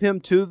drive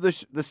him to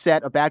the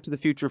set of Back to the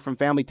Future from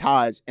Family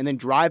Ties and then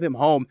drive him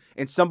home,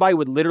 and somebody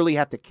would literally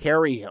have to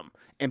carry him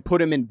and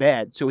put him in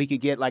bed so he could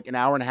get like an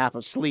hour and a half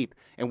of sleep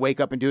and wake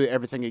up and do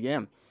everything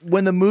again.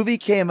 When the movie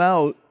came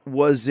out,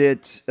 was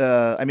it,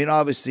 I mean,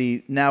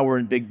 obviously now we're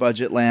in big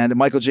budget land, and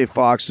Michael J.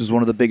 Fox is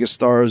one of the biggest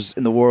stars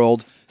in the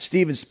world,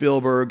 Steven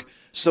Spielberg.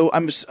 So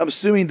I'm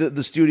assuming that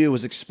the studio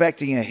was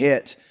expecting a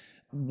hit.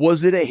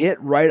 Was it a hit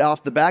right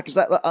off the bat?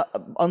 Because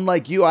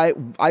unlike you,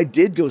 I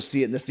did go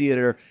see it in the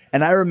theater,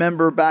 and I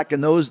remember back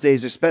in those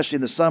days, especially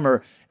in the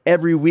summer,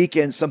 every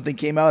weekend something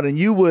came out, and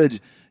you would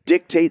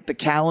dictate the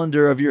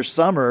calendar of your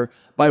summer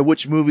by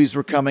which movies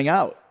were coming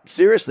out.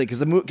 Seriously,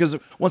 because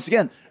once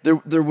again,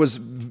 there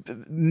was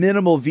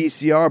minimal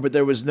VCR, but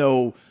there was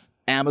no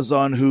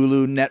Amazon,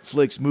 Hulu,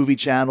 Netflix, movie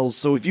channels.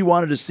 So if you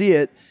wanted to see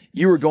it,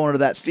 you were going to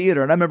that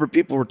theater. And I remember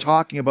people were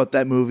talking about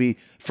that movie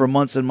for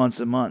months and months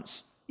and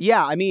months.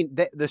 Yeah, I mean,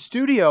 the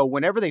studio,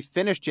 whenever they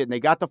finished it and they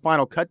got the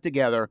final cut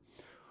together,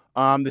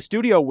 the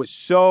studio was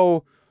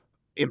so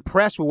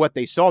impressed with what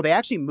they saw, they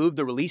actually moved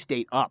the release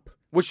date up,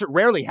 which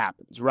rarely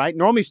happens, right?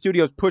 Normally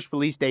studios push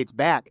release dates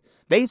back.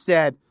 They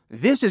said,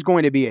 this is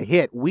going to be a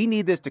hit. We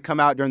need this to come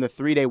out during the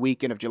 3-day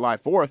weekend of July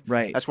 4th.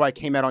 Right. That's why it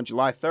came out on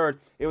July 3rd.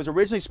 It was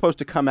originally supposed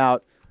to come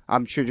out,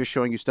 I'm sure just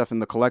showing you stuff in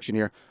the collection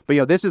here, but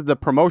you know, this is the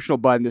promotional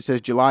button that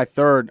says July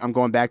 3rd, I'm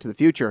going Back to the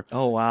Future.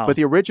 Oh, wow. But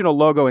the original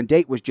logo and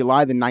date was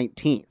July the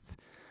 19th.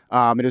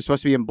 It was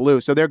supposed to be in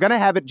blue. So they're going to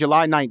have it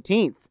July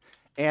 19th.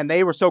 And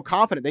they were so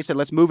confident, they said,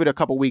 let's move it a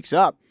couple weeks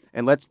up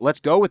and let's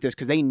go with this,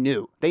 because they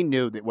knew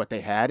that what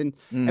they had. And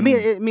I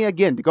mean,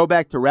 again, to go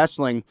back to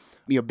wrestling,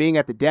 you know, being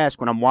at the desk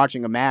when I'm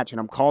watching a match and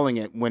I'm calling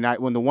it, when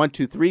the 1,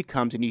 2, 3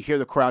 comes and you hear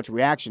the crowd's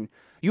reaction,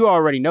 you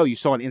already know you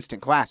saw an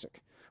instant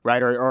classic,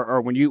 right? Or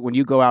when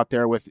you go out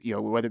there with, you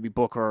know, whether it be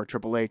Booker or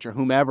Triple H or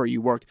whomever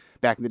you worked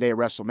back in the day at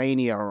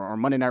WrestleMania or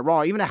Monday Night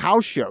Raw, even a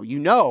house show, you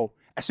know,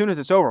 as soon as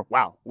it's over,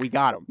 wow, we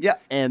got him. Yeah.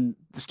 And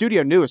the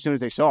studio knew as soon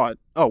as they saw it,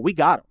 oh, we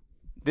got him.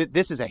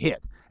 This is a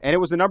hit. And it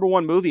was the number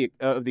one movie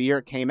of the year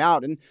it came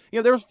out. And, you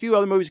know, there was a few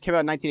other movies that came out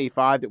in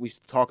 1985 that we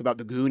talk about: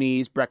 The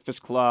Goonies,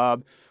 Breakfast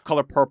Club,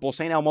 Color Purple,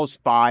 St. Elmo's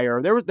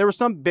Fire. There were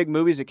some big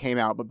movies that came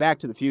out, but Back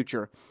to the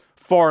Future,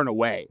 far and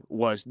away,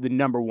 was the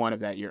number one of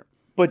that year.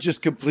 But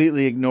just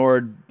completely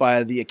ignored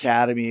by the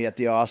Academy at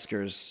the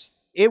Oscars.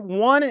 It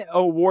won an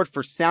award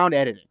for sound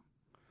editing.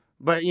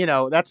 But, you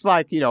know, that's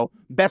like, you know,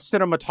 best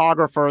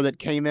cinematographer that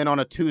came in on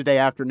a Tuesday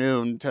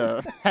afternoon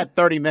to had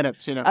 30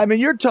 minutes, you know. I mean,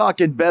 you're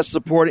talking best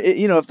support.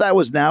 You know, if that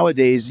was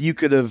nowadays, you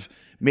could have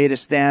made a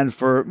stand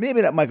for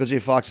maybe not Michael J.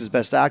 Fox as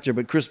best actor,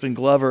 but Crispin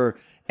Glover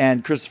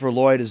and Christopher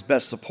Lloyd as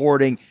best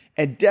supporting,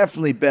 and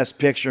definitely best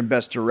picture and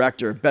best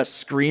director,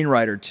 best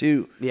screenwriter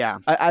too. Yeah.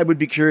 I would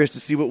be curious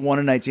to see what won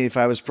in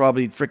 1985. It was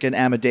probably freaking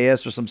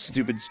Amadeus or some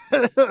stupid,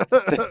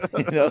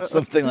 you know,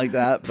 something like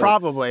that. But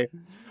probably.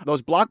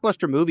 Those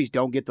blockbuster movies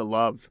don't get the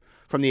love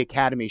from the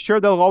Academy. Sure,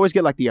 they'll always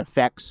get like the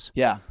effects,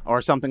 yeah,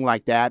 or something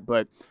like that.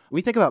 But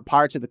we think about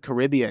Pirates of the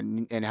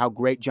Caribbean and how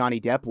great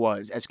Johnny Depp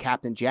was as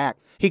Captain Jack.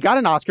 He got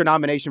an Oscar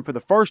nomination for the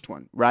first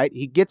one, right?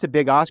 He gets a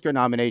big Oscar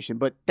nomination,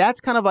 but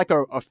that's kind of like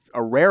a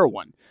rare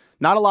one.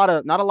 Not a lot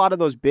of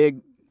those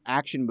big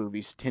action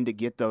movies tend to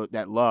get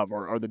that love,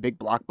 or the big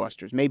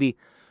blockbusters. Maybe,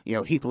 you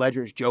know, Heath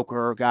Ledger's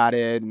Joker got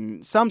it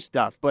and some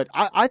stuff. But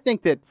I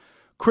think that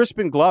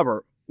Crispin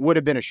Glover would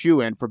have been a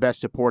shoo-in for Best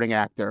Supporting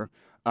Actor,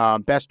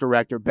 Best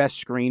Director,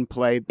 Best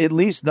Screenplay. At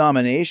least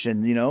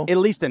nomination, you know? At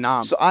least a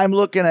nom. So I'm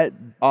looking at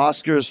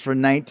Oscars for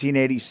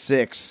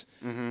 1986.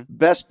 Mm-hmm.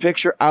 Best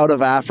Picture, Out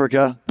of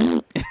Africa.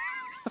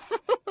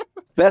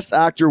 Best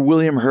Actor,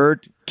 William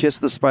Hurt, Kiss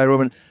the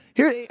Spider-Woman.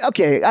 Here,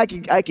 okay,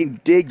 I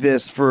can dig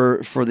this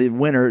for the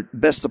winner.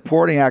 Best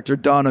Supporting Actor,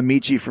 Don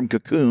Amici from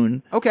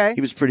Cocoon. Okay.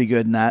 He was pretty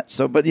good in that.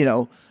 So, but, you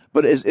know,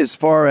 but as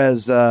far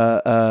as...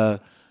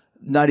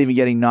 not even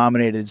getting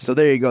nominated. So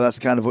there you go. That's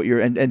kind of what you're...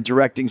 And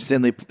directing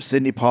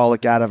Sidney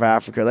Pollack, Out of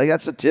Africa. Like,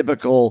 that's a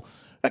typical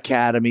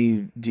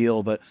Academy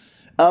deal. But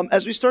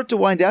as we start to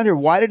wind down here,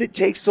 why did it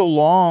take so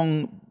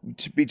long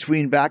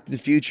between Back to the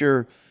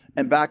Future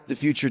and Back to the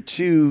Future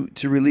 2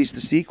 to release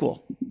the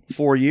sequel?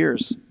 4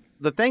 years.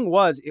 the thing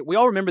was, we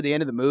all remember the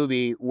end of the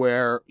movie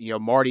where,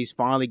 Marty's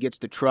finally gets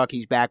the truck.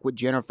 He's back with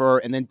Jennifer.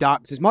 And then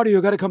Doc says, Marty,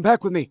 you got to come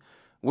back with me.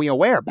 Well,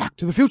 where? Back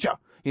to the future.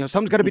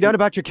 Something's got to be done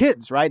about your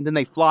kids, right? And then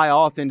they fly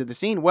off into the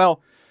scene.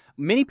 Well,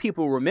 many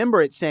people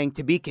remember it saying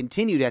to be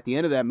continued at the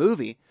end of that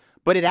movie.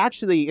 But it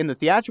actually, in the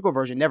theatrical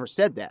version, never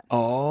said that.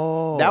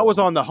 Oh. That was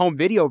on the home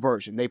video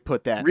version. They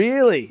put that.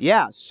 Really?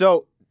 Yeah.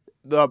 So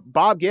the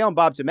Bob Gale and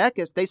Bob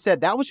Zemeckis, they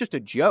said that was just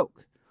a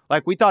joke.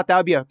 Like, we thought that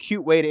would be a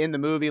cute way to end the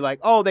movie. Like,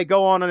 oh, they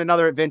go on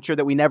another adventure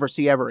that we never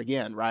see ever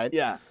again, right?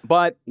 Yeah.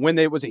 But when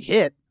it was a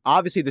hit,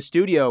 obviously the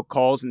studio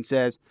calls and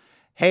says,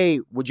 hey,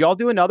 would y'all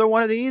do another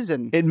one of these?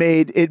 And it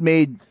made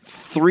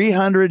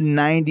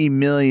 $390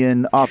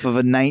 million off of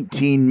a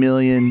 $19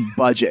 million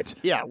budget.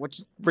 Yeah, which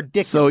is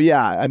ridiculous. So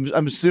yeah,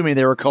 I'm assuming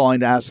they were calling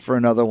to ask for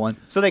another one.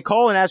 So they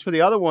call and ask for the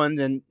other ones,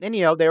 and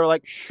they were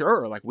like,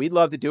 sure, like, we'd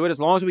love to do it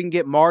as long as we can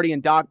get Marty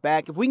and Doc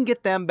back. If we can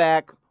get them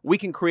back, we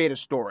can create a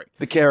story.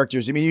 The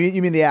characters, you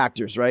mean the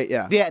actors, right?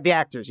 Yeah. The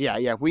actors, yeah.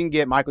 If we can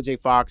get Michael J.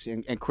 Fox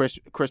and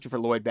Christopher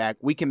Lloyd back,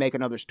 we can make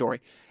another story.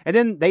 And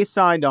then they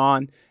signed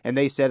on, and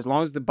they said, as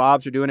long as the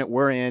Bobs are doing it,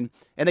 we're in.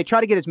 And they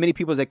tried to get as many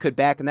people as they could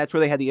back, and that's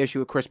where they had the issue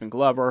with Crispin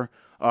Glover,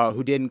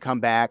 who didn't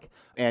come back.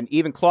 And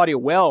even Claudia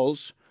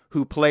Wells,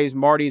 who plays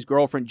Marty's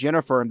girlfriend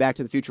Jennifer in Back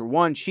to the Future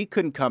 1, she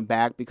couldn't come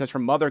back because her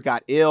mother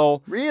got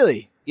ill.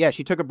 Really? Yeah,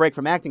 she took a break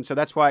from acting, so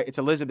that's why it's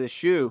Elizabeth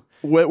Shue.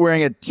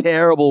 Wearing a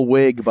terrible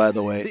wig, by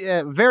the way.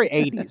 Yeah, very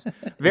 80s.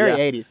 Very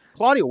 80s.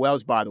 Claudia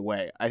Wells, by the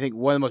way, I think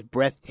one of the most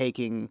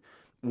breathtaking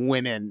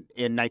women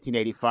in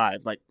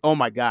 1985. Like, oh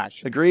my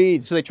gosh.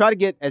 Agreed. So they tried to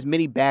get as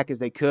many back as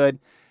they could,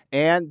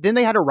 and then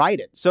they had to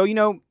write it. So,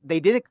 they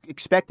didn't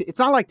expect it. It's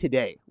not like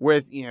today, where,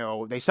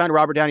 they signed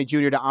Robert Downey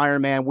Jr. to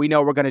Iron Man. We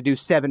know we're going to do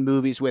 7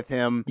 movies with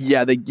him.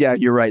 Yeah,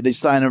 you're right. They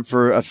signed him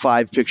for a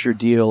 5-picture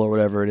deal or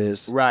whatever it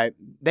is. Right.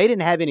 They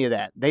didn't have any of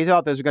that. They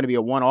thought this was going to be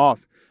a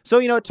one-off. So,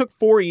 it took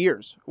 4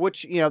 years,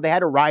 which, they had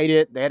to write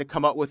it. They had to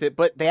come up with it.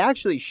 But they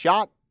actually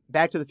shot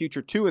Back to the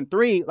Future 2 and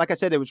 3. Like I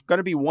said, it was going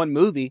to be one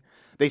movie.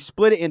 They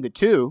split it into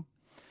 2.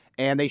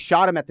 And they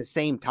shot them at the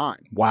same time.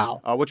 Wow.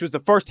 Which was the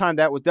first time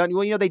that was done.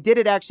 Well, they did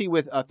it actually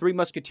with 3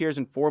 Musketeers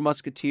and 4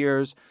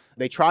 Musketeers.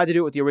 They tried to do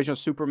it with the original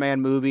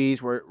Superman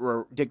movies where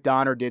Dick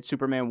Donner did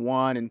Superman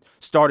 1 and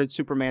started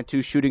Superman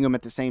 2, shooting them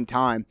at the same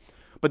time.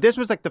 But this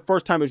was like the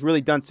first time it was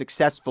really done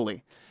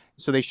successfully.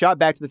 So they shot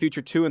Back to the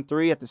Future 2 and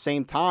 3 at the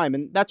same time.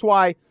 And that's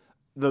why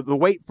the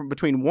wait from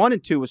between 1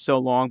 and 2 was so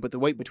long, but the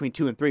wait between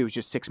 2 and 3 was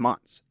just 6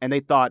 months. And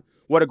they thought,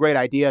 what a great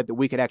idea that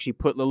we could actually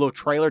put a little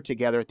trailer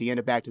together at the end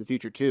of Back to the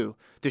Future 2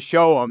 to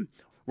show them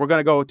we're going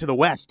to go to the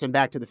West and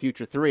Back to the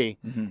Future 3.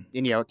 Mm-hmm.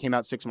 And, it came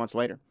out 6 months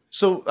later.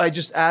 So I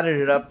just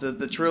added it up.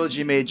 The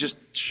trilogy made just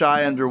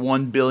shy under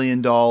 $1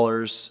 billion,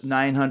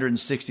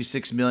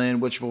 $966 million,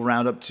 which will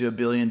round up to $1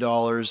 billion.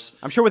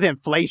 I'm sure with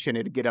inflation,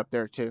 it'd get up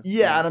there too.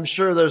 Yeah, and I'm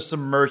sure there's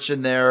some merch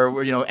in there,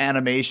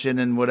 animation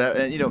and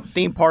whatever,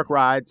 theme park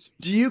rides.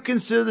 Do you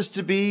consider this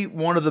to be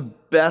one of the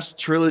best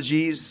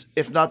trilogies,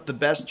 if not the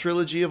best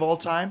trilogy of all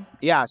time?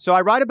 Yeah, so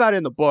I write about it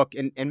in the book,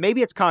 and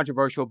maybe it's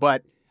controversial,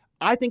 but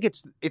I think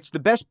it's the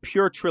best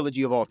pure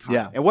trilogy of all time.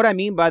 Yeah. And what I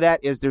mean by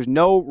that is there's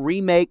no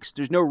remakes,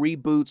 there's no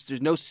reboots,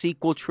 there's no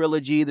sequel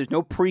trilogy, there's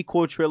no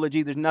prequel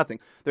trilogy, there's nothing.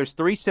 There's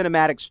 3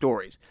 cinematic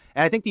stories.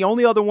 And I think the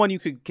only other one you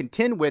could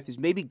contend with is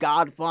maybe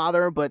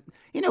Godfather, but,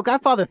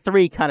 Godfather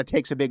 3 kind of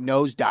takes a big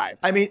nosedive.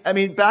 I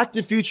mean, Back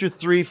to the Future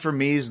 3 for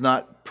me is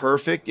not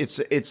perfect. It's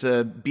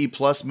a B+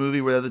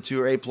 movie where the other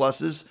 2 are A+.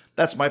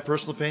 That's my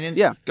personal opinion.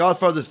 Yeah.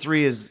 Godfather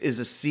 3 is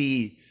a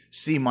C-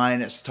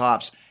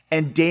 tops.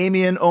 And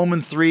Damien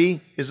Omen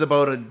 3 is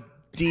about a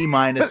D-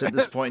 at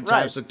this point in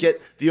time. Right. So get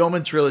the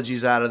Omen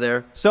trilogies out of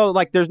there. So,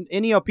 like, there's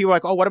people are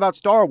like, oh, what about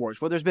Star Wars?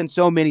 Well, there's been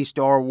so many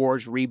Star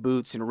Wars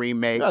reboots and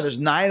remakes. No, there's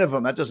 9 of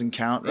them. That doesn't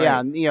count, right?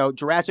 Yeah, and,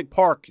 Jurassic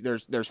Park,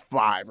 there's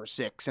 5 or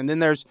 6. And then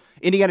there's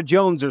Indiana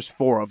Jones, there's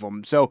 4 of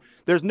them. So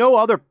there's no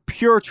other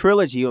pure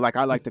trilogy, like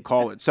I like to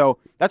call it. So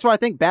that's why I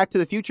think Back to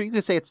the Future, you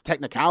can say it's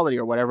technicality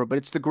or whatever, but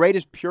it's the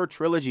greatest pure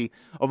trilogy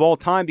of all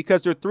time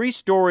because there are 3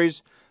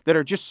 stories that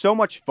are just so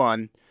much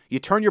fun. You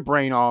turn your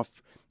brain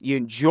off. You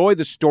enjoy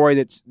the story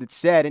that's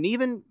said. And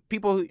even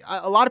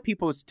a lot of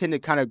people tend to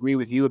kind of agree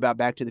with you about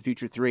Back to the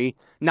Future 3.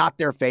 Not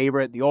their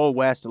favorite. The Old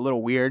West, a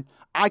little weird.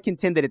 I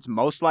contend that it's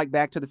most like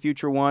Back to the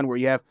Future 1, where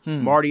you have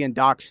Marty and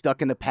Doc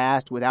stuck in the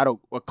past without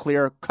a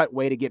clear-cut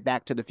way to get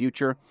back to the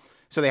future.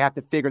 So they have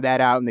to figure that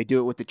out, and they do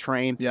it with the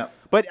train. Yeah.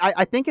 But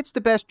I think it's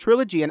the best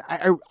trilogy. And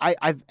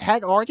I've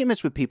had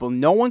arguments with people.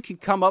 No one can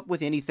come up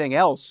with anything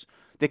else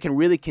that can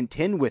really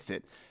contend with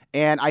it.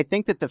 And I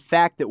think that the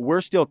fact that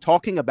we're still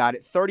talking about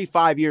it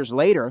 35 years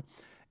later,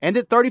 and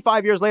that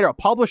 35 years later a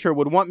publisher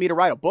would want me to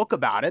write a book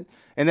about it,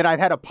 and that I've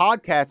had a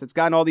podcast that's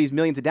gotten all these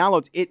millions of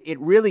downloads, it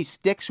really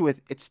sticks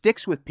with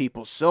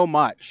people so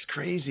much. It's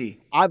crazy.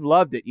 I've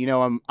loved it.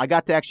 I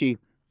got to actually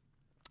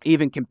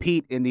even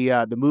compete in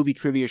the movie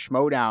trivia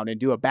Schmodown and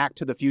do a Back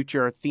to the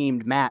Future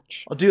themed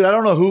match. Oh, dude, I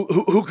don't know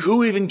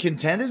who even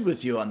contended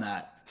with you on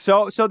that.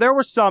 So there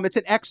were some. It's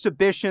an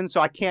exhibition,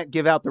 so I can't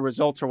give out the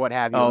results or what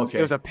have you. Oh, okay.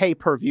 It was a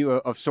pay-per-view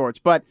of sorts.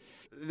 But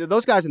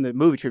those guys in the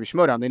movie Trivia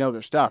Schmodown, they know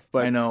their stuff.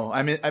 But I know.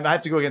 I mean, I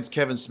have to go against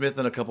Kevin Smith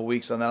in a couple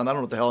weeks on that. I don't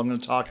know what the hell I'm going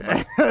to talk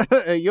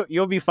about.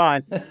 You'll be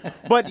fine.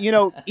 But,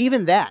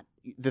 even that,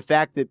 the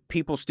fact that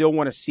people still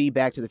want to see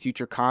Back to the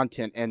Future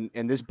content,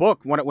 and this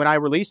book, when I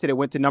released it, it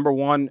went to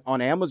 #1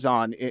 on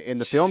Amazon in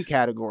the film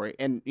category.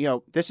 And,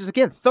 this is,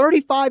 again,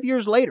 35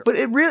 years later. But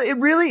it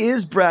really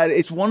is, Brad.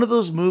 It's one of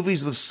those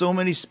movies with so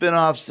many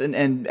spin-offs and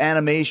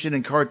animation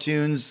and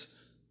cartoons.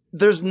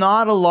 There's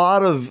not a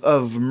lot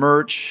of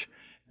merch,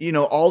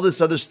 all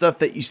this other stuff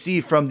that you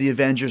see from the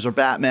Avengers or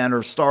Batman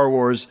or Star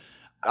Wars.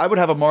 I would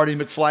have a Marty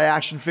McFly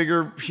action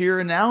figure here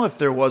and now if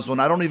there was one.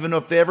 I don't even know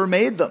if they ever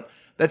made them.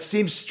 That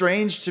seems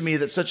strange to me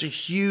that such a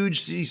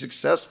huge,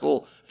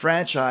 successful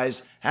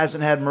franchise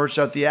hasn't had merch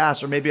out the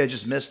ass, or maybe I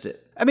just missed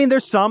it. I mean,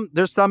 there's some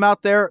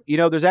out there.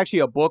 There's actually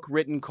a book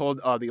written called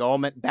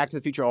the Back to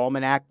the Future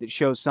Almanac that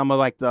shows some of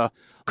like the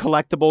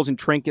collectibles and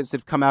trinkets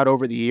that have come out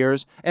over the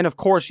years. And of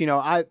course,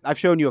 I've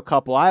shown you a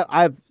couple. I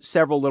have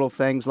several little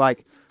things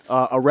like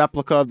a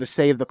replica of the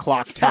Save the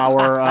Clock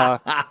Tower.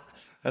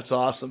 That's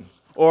awesome.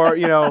 Or,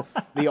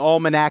 the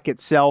almanac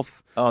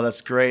itself. Oh,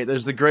 that's great.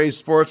 There's the Gray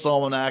Sports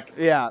Almanac.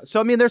 Yeah. So,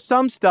 I mean, there's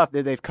some stuff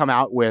that they've come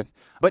out with.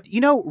 But,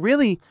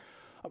 really,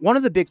 one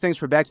of the big things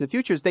for Back to the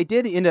Future is they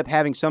did end up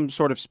having some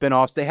sort of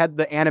spin-offs. They had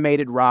the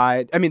animated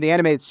the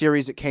animated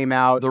series that came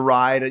out. The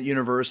ride at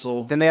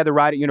Universal. Then they had the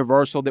ride at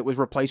Universal that was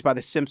replaced by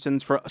The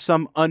Simpsons for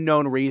some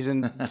unknown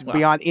reason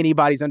beyond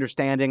anybody's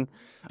understanding.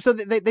 So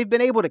they've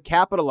been able to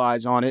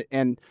capitalize on it.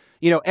 And,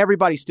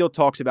 everybody still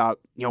talks about,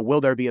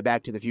 will there be a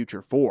Back to the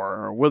Future 4?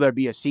 Or will there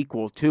be a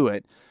sequel to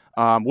it?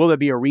 Will there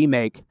be a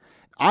remake?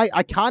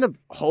 I kind of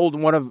hold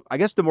one of, I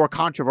guess, the more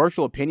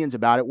controversial opinions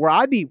about it, where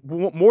I'd be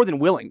more than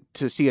willing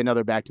to see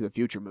another Back to the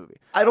Future movie.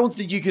 I don't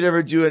think you could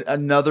ever do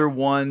another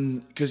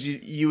one because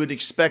you would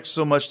expect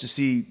so much to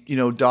see,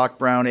 Doc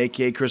Brown,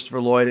 a.k.a. Christopher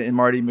Lloyd, and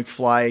Marty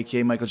McFly,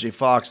 a.k.a. Michael J.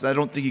 Fox. And I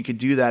don't think you could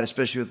do that,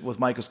 especially with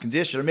Michael's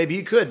condition. Or maybe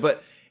you could,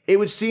 but it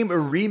would seem a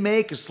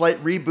remake, a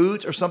slight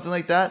reboot or something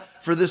like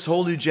that for this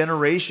whole new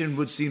generation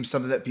would seem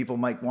something that people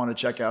might want to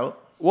check out.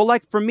 Well,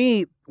 like for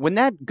me, when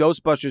that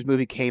Ghostbusters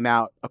movie came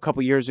out a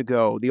couple years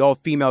ago, the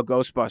all-female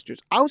Ghostbusters,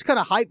 I was kind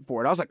of hyped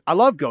for it. I was like, I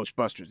love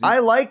Ghostbusters. I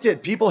liked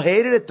it. People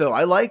hated it, though.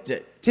 I liked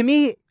it. To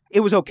me, it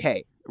was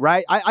okay,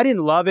 right? I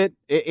didn't love it.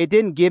 It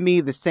didn't give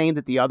me the same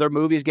that the other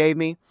movies gave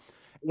me.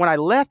 When I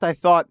left, I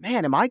thought,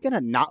 man, am I going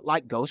to not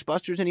like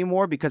Ghostbusters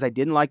anymore because I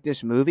didn't like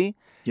this movie?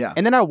 Yeah.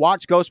 And then I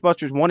watched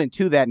Ghostbusters 1 and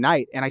 2 that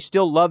night, and I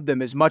still loved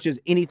them as much as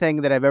anything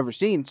that I've ever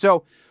seen.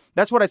 So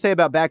that's what I say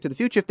about Back to the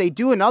Future. If they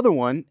do another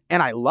one,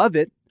 and I love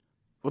it,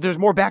 well, there's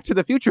more Back to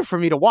the Future for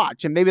me to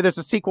watch, and maybe there's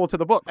a sequel to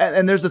the book.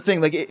 And there's the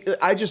thing,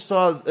 I just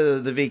saw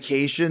the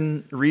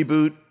Vacation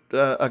reboot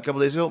a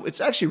couple days ago.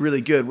 It's actually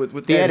really good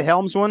with the Ed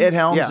Helms one. Ed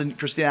Helms and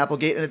Christine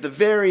Applegate, and at the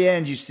very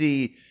end, you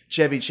see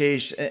Chevy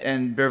Chase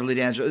and Beverly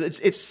D'Angelo.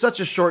 It's such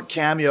a short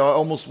cameo. I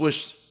almost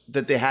wish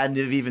that they hadn't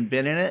have even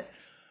been in it,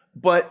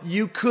 but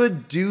you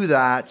could do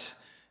that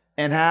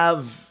and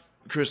have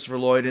Christopher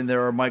Lloyd in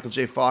there or Michael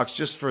J. Fox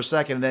just for a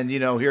second, and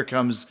then here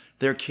comes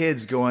their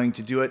kids going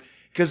to do it.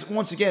 Because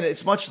once again,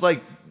 it's much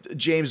like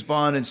James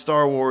Bond and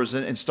Star Wars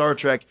and Star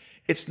Trek.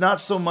 It's not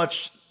so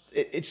much,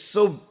 it's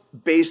so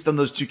based on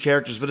those two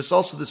characters, but it's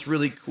also this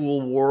really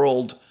cool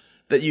world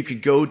that you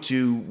could go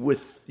to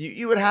with,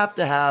 you would have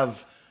to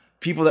have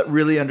people that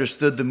really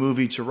understood the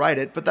movie to write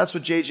it. But that's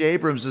what J.J.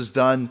 Abrams has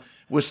done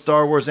with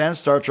Star Wars and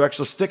Star Trek.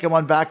 So stick him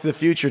on Back to the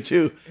Future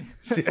too.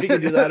 See if he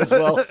can do that as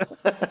well.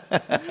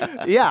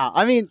 Yeah.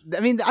 I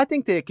mean, I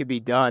think that it could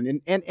be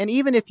done. And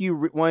even if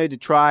you wanted to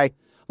try,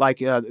 like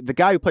the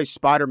guy who plays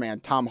Spider-Man,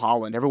 Tom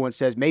Holland, everyone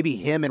says maybe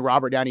him and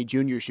Robert Downey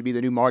Jr. should be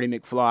the new Marty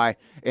McFly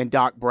and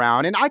Doc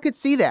Brown. And I could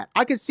see that.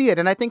 I could see it.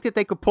 And I think that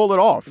they could pull it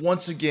off.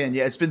 Once again,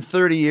 yeah, it's been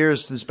 30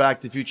 years since Back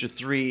to the Future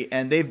 3,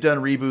 and they've done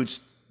reboots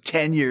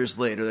 10 years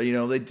later.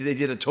 They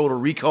did a Total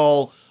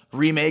Recall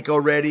remake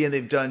already, and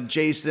they've done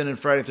Jason and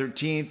Friday the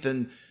 13th.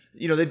 And,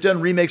 they've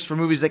done remakes for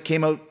movies that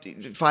came out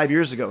 5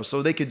 years ago,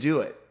 so they could do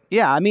it.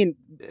 Yeah, I mean,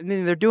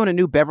 they're doing a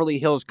new Beverly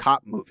Hills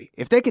Cop movie.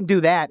 If they can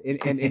do that in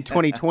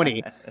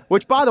 2020,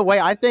 which, by the way,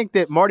 I think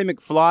that Marty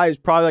McFly is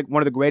probably like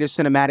one of the greatest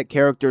cinematic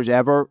characters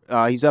ever.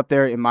 He's up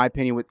there, in my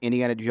opinion, with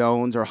Indiana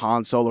Jones or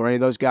Han Solo or any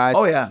of those guys.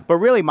 Oh, yeah. But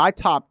really, my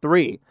top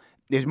three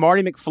is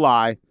Marty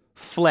McFly,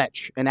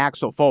 Fletch, and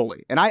Axel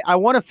Foley. And I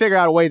want to figure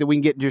out a way that we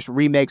can get just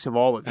remakes of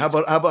all of these. How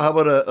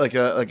about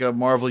a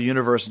Marvel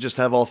universe and just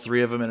have all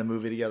three of them in a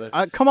movie together?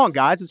 Come on,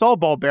 guys. It's all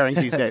ball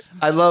bearings these days.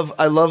 I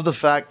love the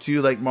fact,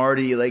 too, like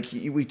Marty,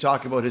 we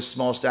talk about his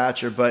small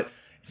stature, but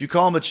if you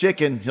call him a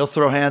chicken, he'll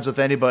throw hands with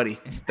anybody.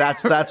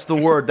 That's the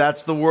word.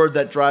 That's the word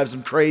that drives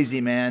him crazy,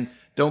 man.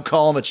 Don't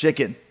call him a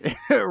chicken.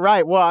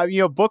 Right.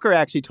 Well, Booker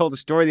actually told a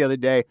story the other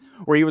day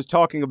where he was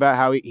talking about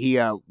how he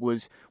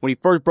was, when he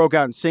first broke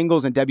out in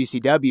singles in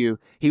WCW,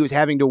 he was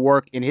having to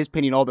work, in his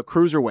opinion, all the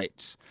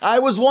cruiserweights. I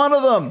was one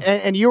of them.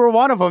 And you were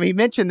one of them. He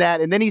mentioned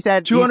that. And then he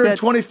said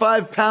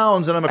 225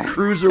 pounds and I'm a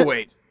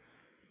cruiserweight.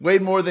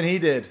 Weighed more than he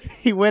did.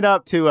 He went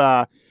up to,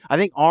 I I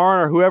think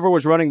Arn or whoever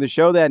was running the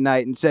show that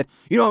night and said,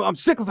 I'm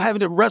sick of having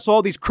to wrestle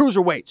all these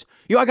cruiserweights.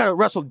 I got to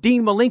wrestle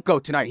Dean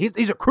Malenko tonight.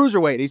 He's a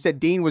cruiserweight. He said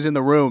Dean was in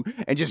the room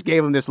and just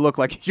gave him this look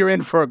like, you're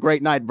in for a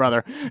great night,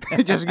 brother.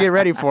 Just get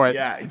ready for it.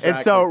 Yeah, exactly. And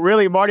so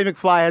really Marty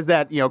McFly has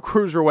that,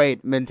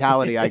 cruiserweight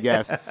mentality, I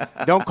guess.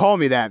 Don't call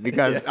me that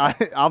because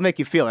I'll make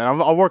you feel it.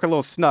 I'll work a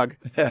little snug.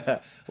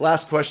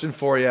 Last question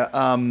for you.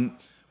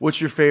 What's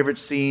your favorite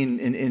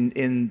scene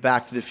in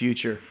Back to the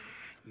Future?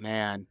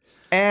 Man.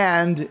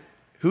 And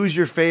who's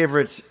your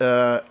favorite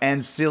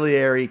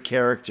ancillary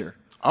character?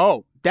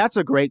 Oh, that's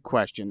a great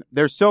question.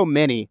 There's so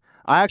many.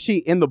 I actually,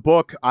 in the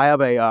book, I have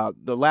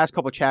the last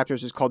couple of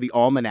chapters is called The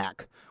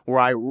Almanac, where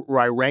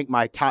I rank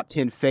my top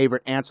 10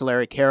 favorite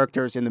ancillary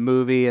characters in the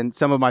movie and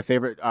some of my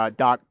favorite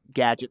Doc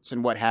gadgets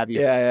and what have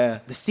you. Yeah.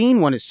 The scene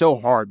one is so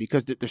hard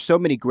because there's so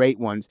many great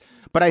ones.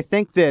 But I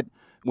think that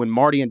when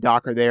Marty and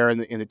Doc are there in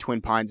the Twin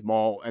Pines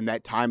Mall and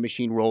that time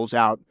machine rolls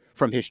out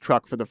from his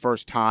truck for the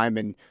first time,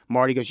 and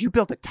Marty goes, "You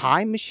built a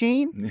time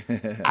machine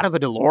out of a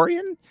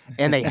DeLorean?"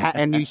 And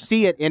and you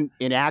see it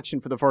in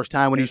action for the first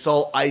time when he's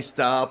all iced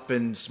up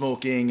and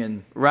smoking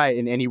and right,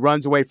 and he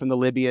runs away from the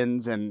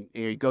Libyans and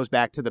he goes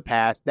back to the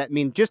past.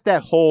 Just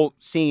that whole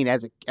scene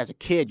as a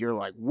kid, you're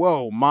like,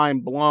 "Whoa,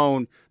 mind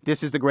blown!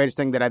 This is the greatest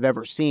thing that I've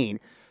ever seen."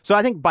 So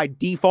I think by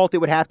default it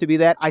would have to be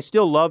that. I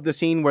still love the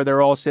scene where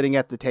they're all sitting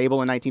at the table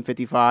in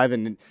 1955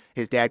 and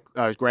his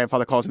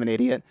grandfather calls him an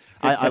idiot.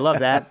 I love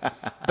that.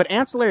 But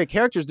ancillary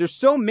characters, there's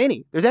so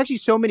many. There's actually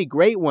so many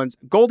great ones.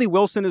 Goldie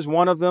Wilson is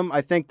one of them.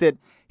 I think that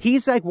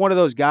he's like one of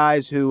those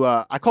guys who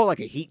I call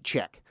like a heat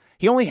check.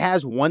 He only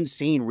has one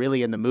scene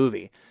really in the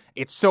movie.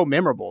 It's so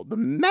memorable. The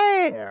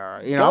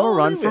mayor, I'm a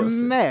run for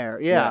mayor.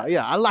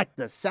 Yeah. I like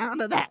the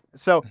sound of that.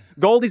 So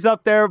Goldie's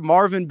up there.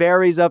 Marvin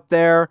Berry's up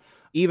there.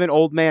 Even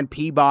old man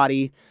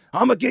Peabody,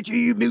 I'm gonna get you,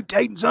 you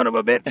mutating son of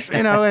a bitch,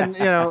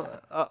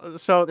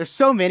 so there's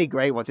so many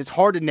great ones. It's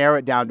hard to narrow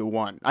it down to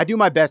one. I do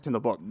my best in the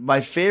book.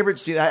 My favorite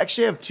scene, I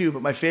actually have two,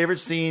 but my favorite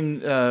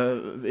scene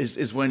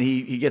is when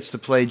he gets to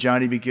play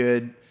Johnny Be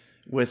Good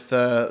with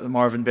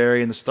Marvin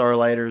Berry and the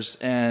Starlighters,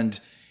 and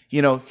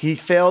he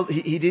failed.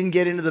 He didn't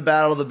get into the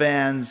Battle of the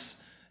Bands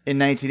in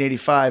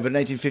 1985, but in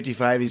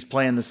 1955, he's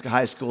playing this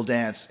high school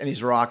dance, and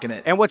he's rocking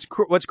it. And what's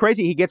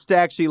crazy, he gets to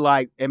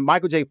actually and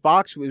Michael J.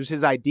 Fox, it was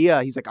his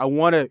idea. He's like, I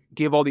want to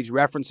give all these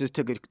references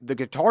to the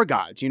guitar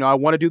gods. I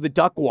want to do the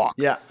duck walk.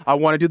 Yeah. I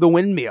want to do the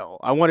windmill.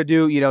 I want to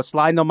do,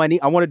 sliding on my knee.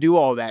 I want to do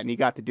all that, and he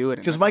got to do it.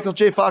 Because Michael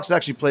J. Fox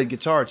actually played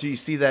guitar, too. You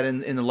see that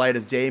in the Light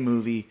of Day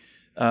movie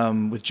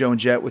with Joan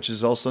Jett, which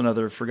is also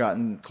another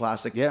forgotten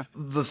classic. Yeah.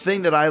 The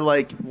thing that I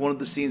like, one of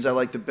the scenes I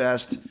like the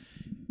best,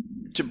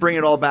 to bring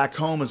it all back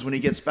home, is when he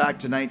gets back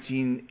to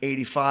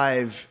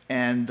 1985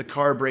 and the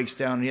car breaks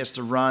down and he has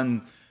to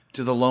run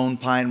to the Lone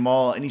Pine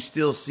Mall and he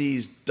still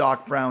sees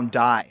Doc Brown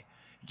die.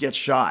 He gets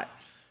shot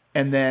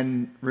and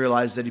then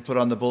realizes that he put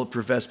on the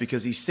bulletproof vest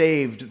because he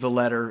saved the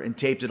letter and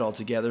taped it all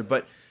together.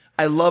 But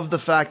I love the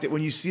fact that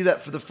when you see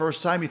that for the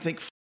first time, you think,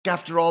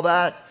 after all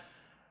that,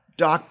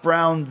 Doc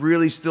Brown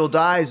really still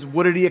dies.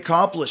 What did he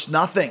accomplish?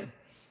 Nothing.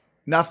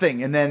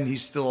 And then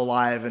he's still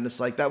alive. And it's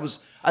like,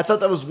 I thought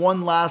that was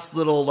one last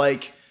little,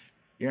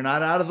 you're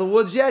not out of the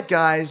woods yet,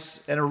 guys.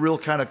 And a real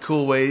kind of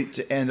cool way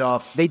to end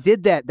off. They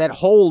did that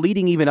whole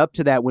leading even up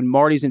to that when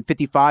Marty's in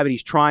 55 and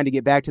he's trying to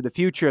get back to the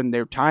future and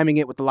they're timing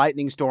it with the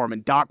lightning storm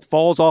and Doc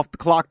falls off the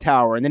clock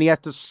tower and then he has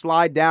to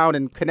slide down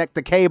and connect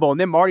the cable and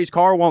then Marty's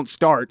car won't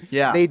start.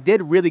 Yeah. They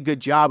did a really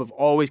good job of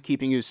always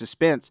keeping you in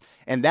suspense.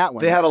 And that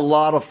one. They had a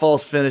lot of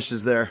false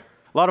finishes there.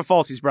 A lot of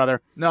falsies, brother.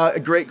 No,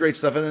 great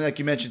stuff. And then, like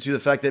you mentioned, too, the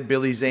fact that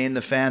Billy Zane,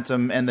 the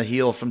Phantom, and the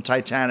heel from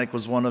Titanic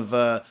was one of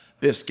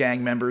Biff's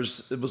gang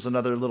members. It was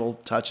another little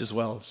touch as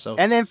well. So,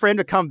 and then for him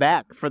to come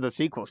back for the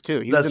sequels,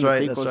 too. He was in the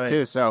sequels,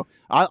 too. So,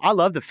 I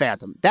love the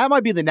Phantom. That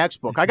might be the next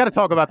book. I got to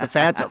talk about the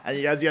Phantom.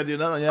 You got to do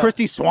another one, yeah.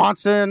 Christy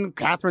Swanson,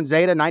 Catherine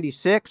Zeta,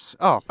 96.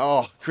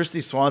 Oh,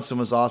 Christy Swanson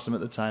was awesome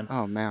at the time.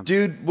 Oh, man.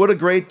 Dude, what a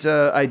great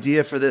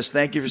idea for this.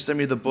 Thank you for sending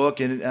me the book,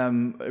 and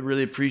I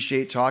really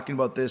appreciate talking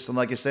about this. And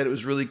like I said, it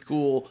was really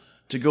cool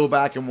to go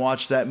back and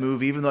watch that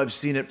movie, even though I've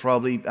seen it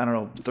probably,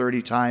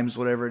 30 times,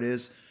 whatever it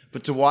is.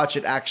 But to watch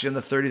it actually on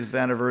the 30th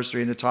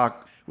anniversary and to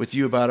talk with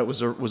you about it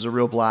was a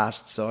real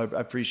blast. So I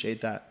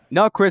appreciate that.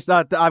 No, Chris,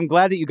 I'm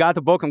glad that you got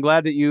the book. I'm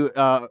glad that you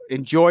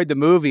enjoyed the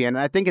movie. And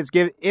I think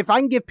if I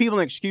can give people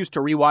an excuse to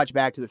rewatch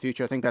Back to the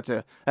Future, I think that's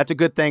a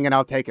good thing, and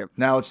I'll take it.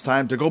 Now it's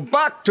time to go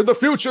Back to the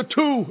Future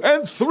 2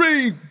 and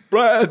 3,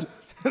 Brad.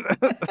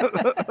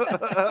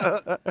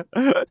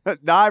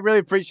 No, I really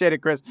appreciate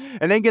it, Chris.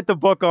 And then get the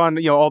book on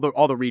all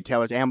the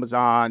retailers,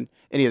 Amazon,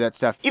 any of that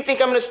stuff. You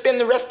think I'm gonna spend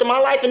the rest of my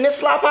life in this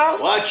slop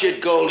house? Watch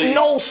it, Goldie.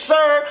 No,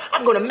 sir.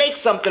 I'm gonna make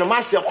something of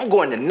myself. I'm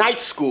going to night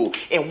school,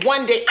 and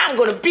one day I'm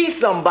gonna be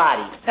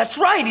somebody. That's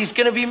right. He's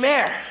gonna be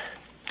mayor.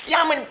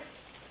 Yeah,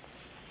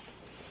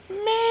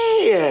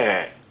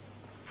 mayor.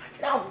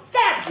 Now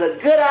that's a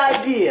good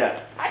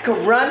idea. I I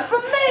could run for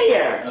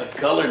mayor. A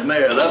colored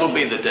mayor, that'll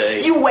be the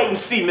day. You wait and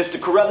see, Mr.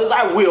 Carruthers.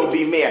 I will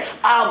be mayor.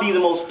 I'll be the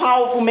most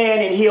powerful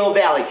man in Hill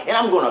Valley, and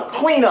I'm gonna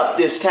clean up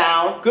this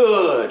town.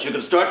 Good. You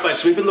can start by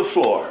sweeping the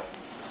floor.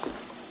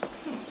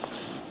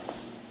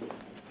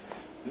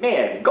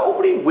 Man,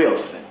 Goldie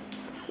Wilson.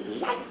 I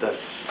like the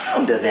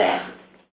sound of that.